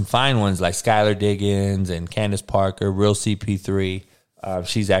because there's some fine ones like Skylar Diggins and Candace Parker, Real CP3.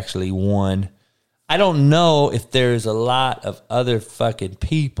 She's actually one. I don't know if there's a lot of other fucking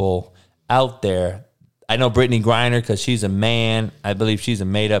people out there. I know Brittany Griner because she's a man. I believe she's a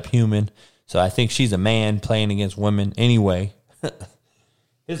made-up human. So I think she's a man playing against women anyway.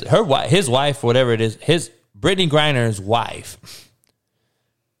 His wife, whatever it is, Brittany Griner's wife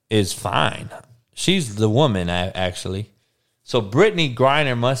is fine. She's the woman, actually. So Brittany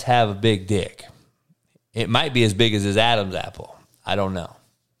Griner must have a big dick. It might be as big as his Adam's apple. I don't know.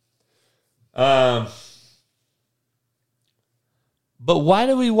 But why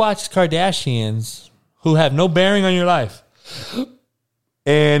do we watch Kardashians who have no bearing on your life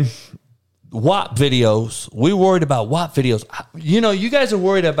and WAP videos? We worried about WAP videos. You know, you guys are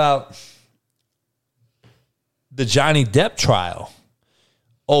worried about the Johnny Depp trial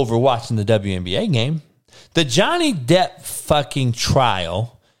over watching the WNBA game. The Johnny Depp fucking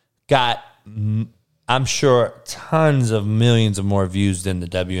trial got, I'm sure, tons of millions of more views than the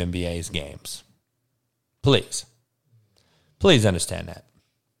WNBA's games. Please understand that.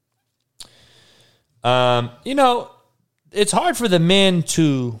 You know, it's hard for the men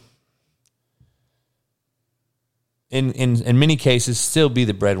to, in many cases, still be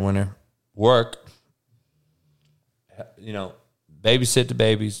the breadwinner, work, you know, babysit the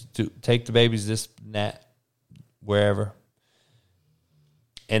babies, take the babies this and that, wherever,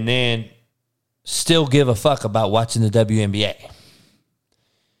 and then still give a fuck about watching the WNBA.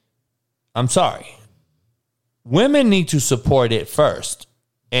 I'm sorry. Women need to support it first.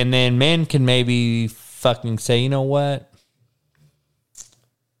 And then men can maybe fucking say, you know what?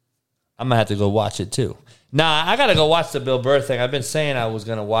 I'm going to have to go watch it too. Nah, I got to go watch the Bill Burr thing. I've been saying I was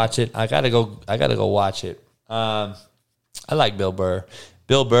going to watch it. I got to go watch it. I like Bill Burr.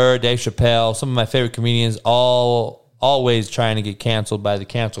 Bill Burr, Dave Chappelle, some of my favorite comedians, always trying to get canceled by the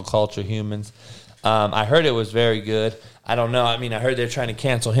cancel culture humans. I heard it was very good. I don't know. I mean, I heard they're trying to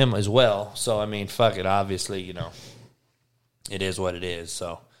cancel him as well. So, I mean, fuck it. Obviously, you know, it is what it is.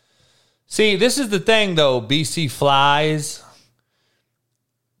 So, see, this is the thing, though, BC Flies.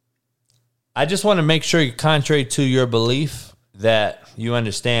 I just want to make sure, contrary to your belief, that you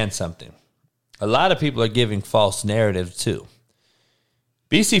understand something. A lot of people are giving false narratives, too.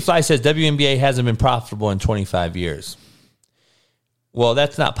 BC Fly says WNBA hasn't been profitable in 25 years. Well,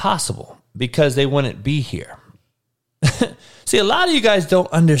 that's not possible because they wouldn't be here. See, a lot of you guys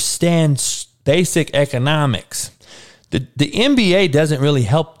don't understand basic economics. The NBA doesn't really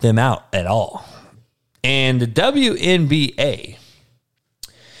help them out at all. And the WNBA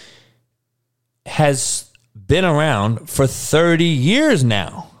has been around for 30 years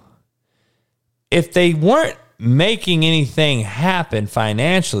now. If they weren't making anything happen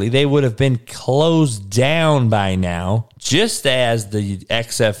financially, they would have been closed down by now, just as the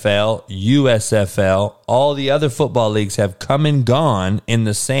XFL, USFL, all the other football leagues have come and gone in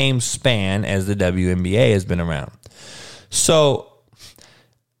the same span as the WNBA has been around. So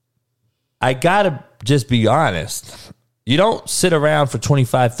I gotta just be honest. You don't sit around for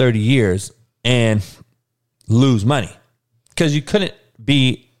 25, 30 years and lose money because you couldn't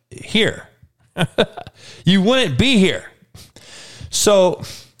be here. You wouldn't be here. So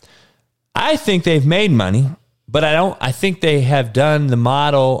I think they've made money, but I think they have done the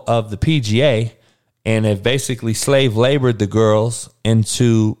model of the PGA and have basically slave labored the girls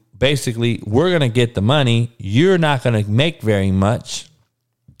into basically, we're going to get the money. You're not going to make very much.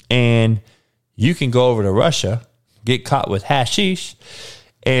 And you can go over to Russia, get caught with hashish,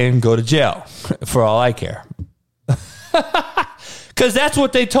 and go to jail for all I care. Because that's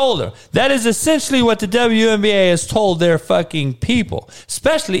what they told her. That is essentially what the WNBA has told their fucking people.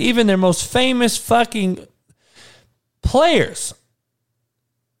 Especially even their most famous fucking players.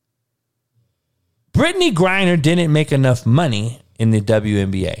 Brittany Griner didn't make enough money in the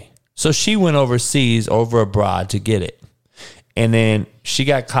WNBA. So she went overseas, over abroad to get it. And then she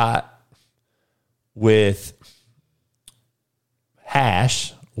got caught with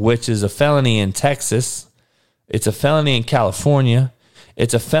hash, which is a felony in Texas. It's a felony in California.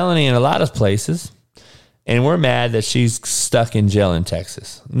 It's a felony in a lot of places. And we're mad that she's stuck in jail in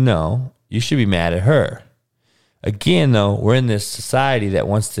Texas. No, you should be mad at her. Again, though, we're in this society that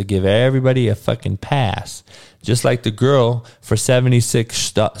wants to give everybody a fucking pass. Just like the girl for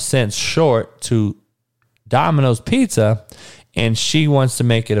 76 cents short to Domino's Pizza, and she wants to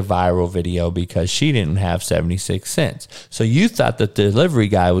make it a viral video because she didn't have 76 cents. So you thought that the delivery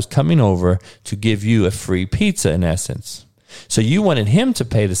guy was coming over to give you a free pizza in essence. So you wanted him to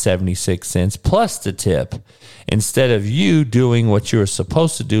pay the 76 cents plus the tip instead of you doing what you're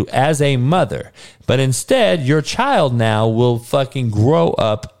supposed to do as a mother. But instead, your child now will fucking grow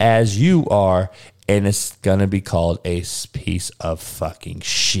up as you are, and it's going to be called a piece of fucking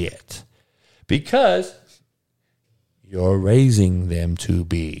shit. Because you're raising them to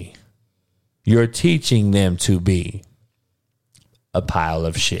be. You're teaching them to be a pile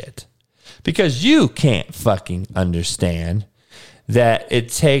of shit. Because you can't fucking understand that it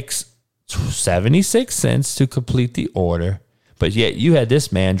takes 76 cents to complete the order, but yet you had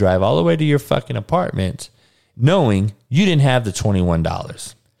this man drive all the way to your fucking apartment knowing you didn't have the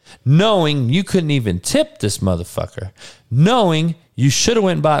 $21. Knowing you couldn't even tip this motherfucker. Knowing you should have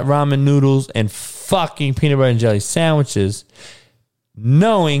went and bought ramen noodles and fucking peanut butter and jelly sandwiches.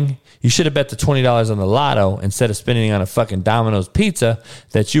 Knowing you should have bet the $20 on the lotto instead of spending on a fucking Domino's pizza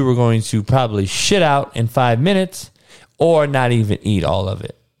that you were going to probably shit out in 5 minutes or not even eat all of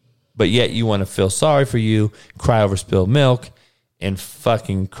it. But yet you want to feel sorry for you, cry over spilled milk, and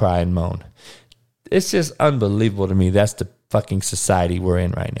fucking cry and moan. It's just unbelievable to me. That's the fucking society we're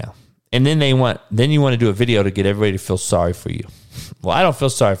in right now. And then you want to do a video to get everybody to feel sorry for you. Well, I don't feel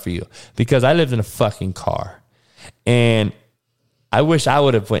sorry for you because I lived in a fucking car. And I wish I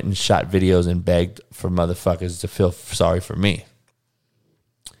would have went and shot videos and begged for motherfuckers to feel sorry for me.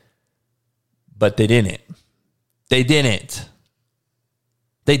 But they didn't. They didn't.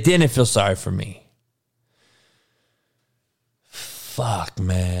 They didn't feel sorry for me. Fuck,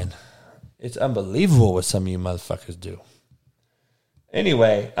 man. It's unbelievable what some of you motherfuckers do.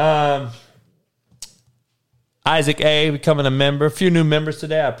 Anyway, Isaac A. becoming a member. A few new members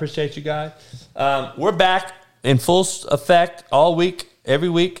today. I appreciate you guys. We're back in full effect all week, every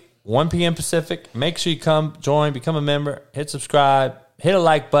week, 1 p.m. Pacific. Make sure you come, join, become a member, hit subscribe, hit a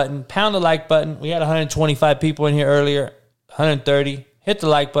like button, pound the like button. We had 125 people in here earlier, 130. Hit the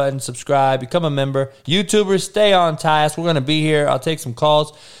like button, subscribe, become a member. YouTubers, stay on task. We're going to be here. I'll take some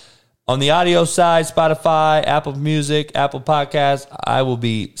calls. On the audio side, Spotify, Apple Music, Apple Podcasts, I will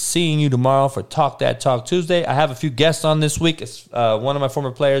be seeing you tomorrow for Talk That Talk Tuesday. I have a few guests on this week. It's one of my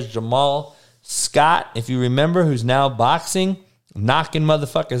former players, Jamal Scott, if you remember, who's now boxing, knocking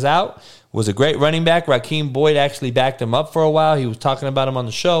motherfuckers out. Was a great running back. Raheem Boyd actually backed him up for a while. He was talking about him on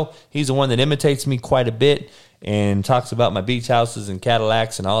the show. He's the one that imitates me quite a bit and talks about my beach houses and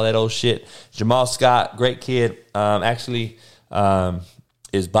Cadillacs and all that old shit. Jamal Scott, great kid.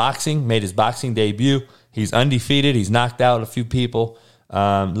 Is boxing, made his boxing debut. He's undefeated. He's knocked out a few people.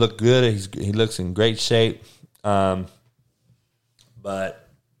 Looked good. He looks in great shape. But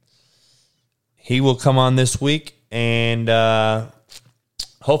he will come on this week. And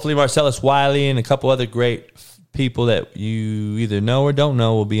hopefully Marcellus Wiley and a couple other great people that you either know or don't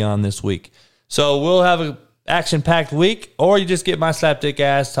know will be on this week. So we'll have an action-packed week, or you just get my slapdick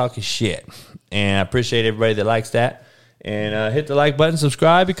ass talking shit. And I appreciate everybody that likes that. And hit the like button,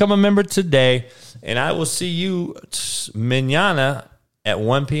 subscribe, become a member today. And I will see you mañana at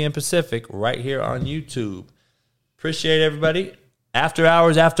 1 p.m. Pacific right here on YouTube. Appreciate everybody. After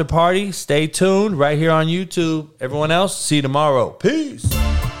hours, after party. Stay tuned right here on YouTube. Everyone else, see you tomorrow. Peace.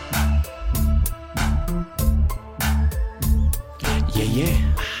 Yeah.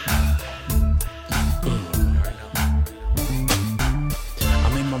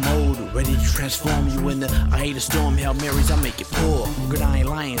 Ready to transform you in the I hate a storm. Hail Marys, I make it pour. Good, I ain't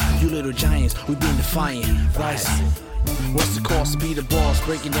lying. You little giants, we been defiant. Rising. What's the cost to be the boss?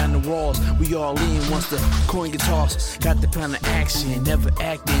 Breaking down the walls. We all in once the coin gets tossed. Got the plan of action, never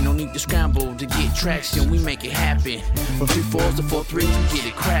acting. No need to scramble to get traction. We make it happen. From 3-4s to 4-3s, we get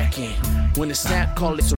it cracking. When the snap, call it.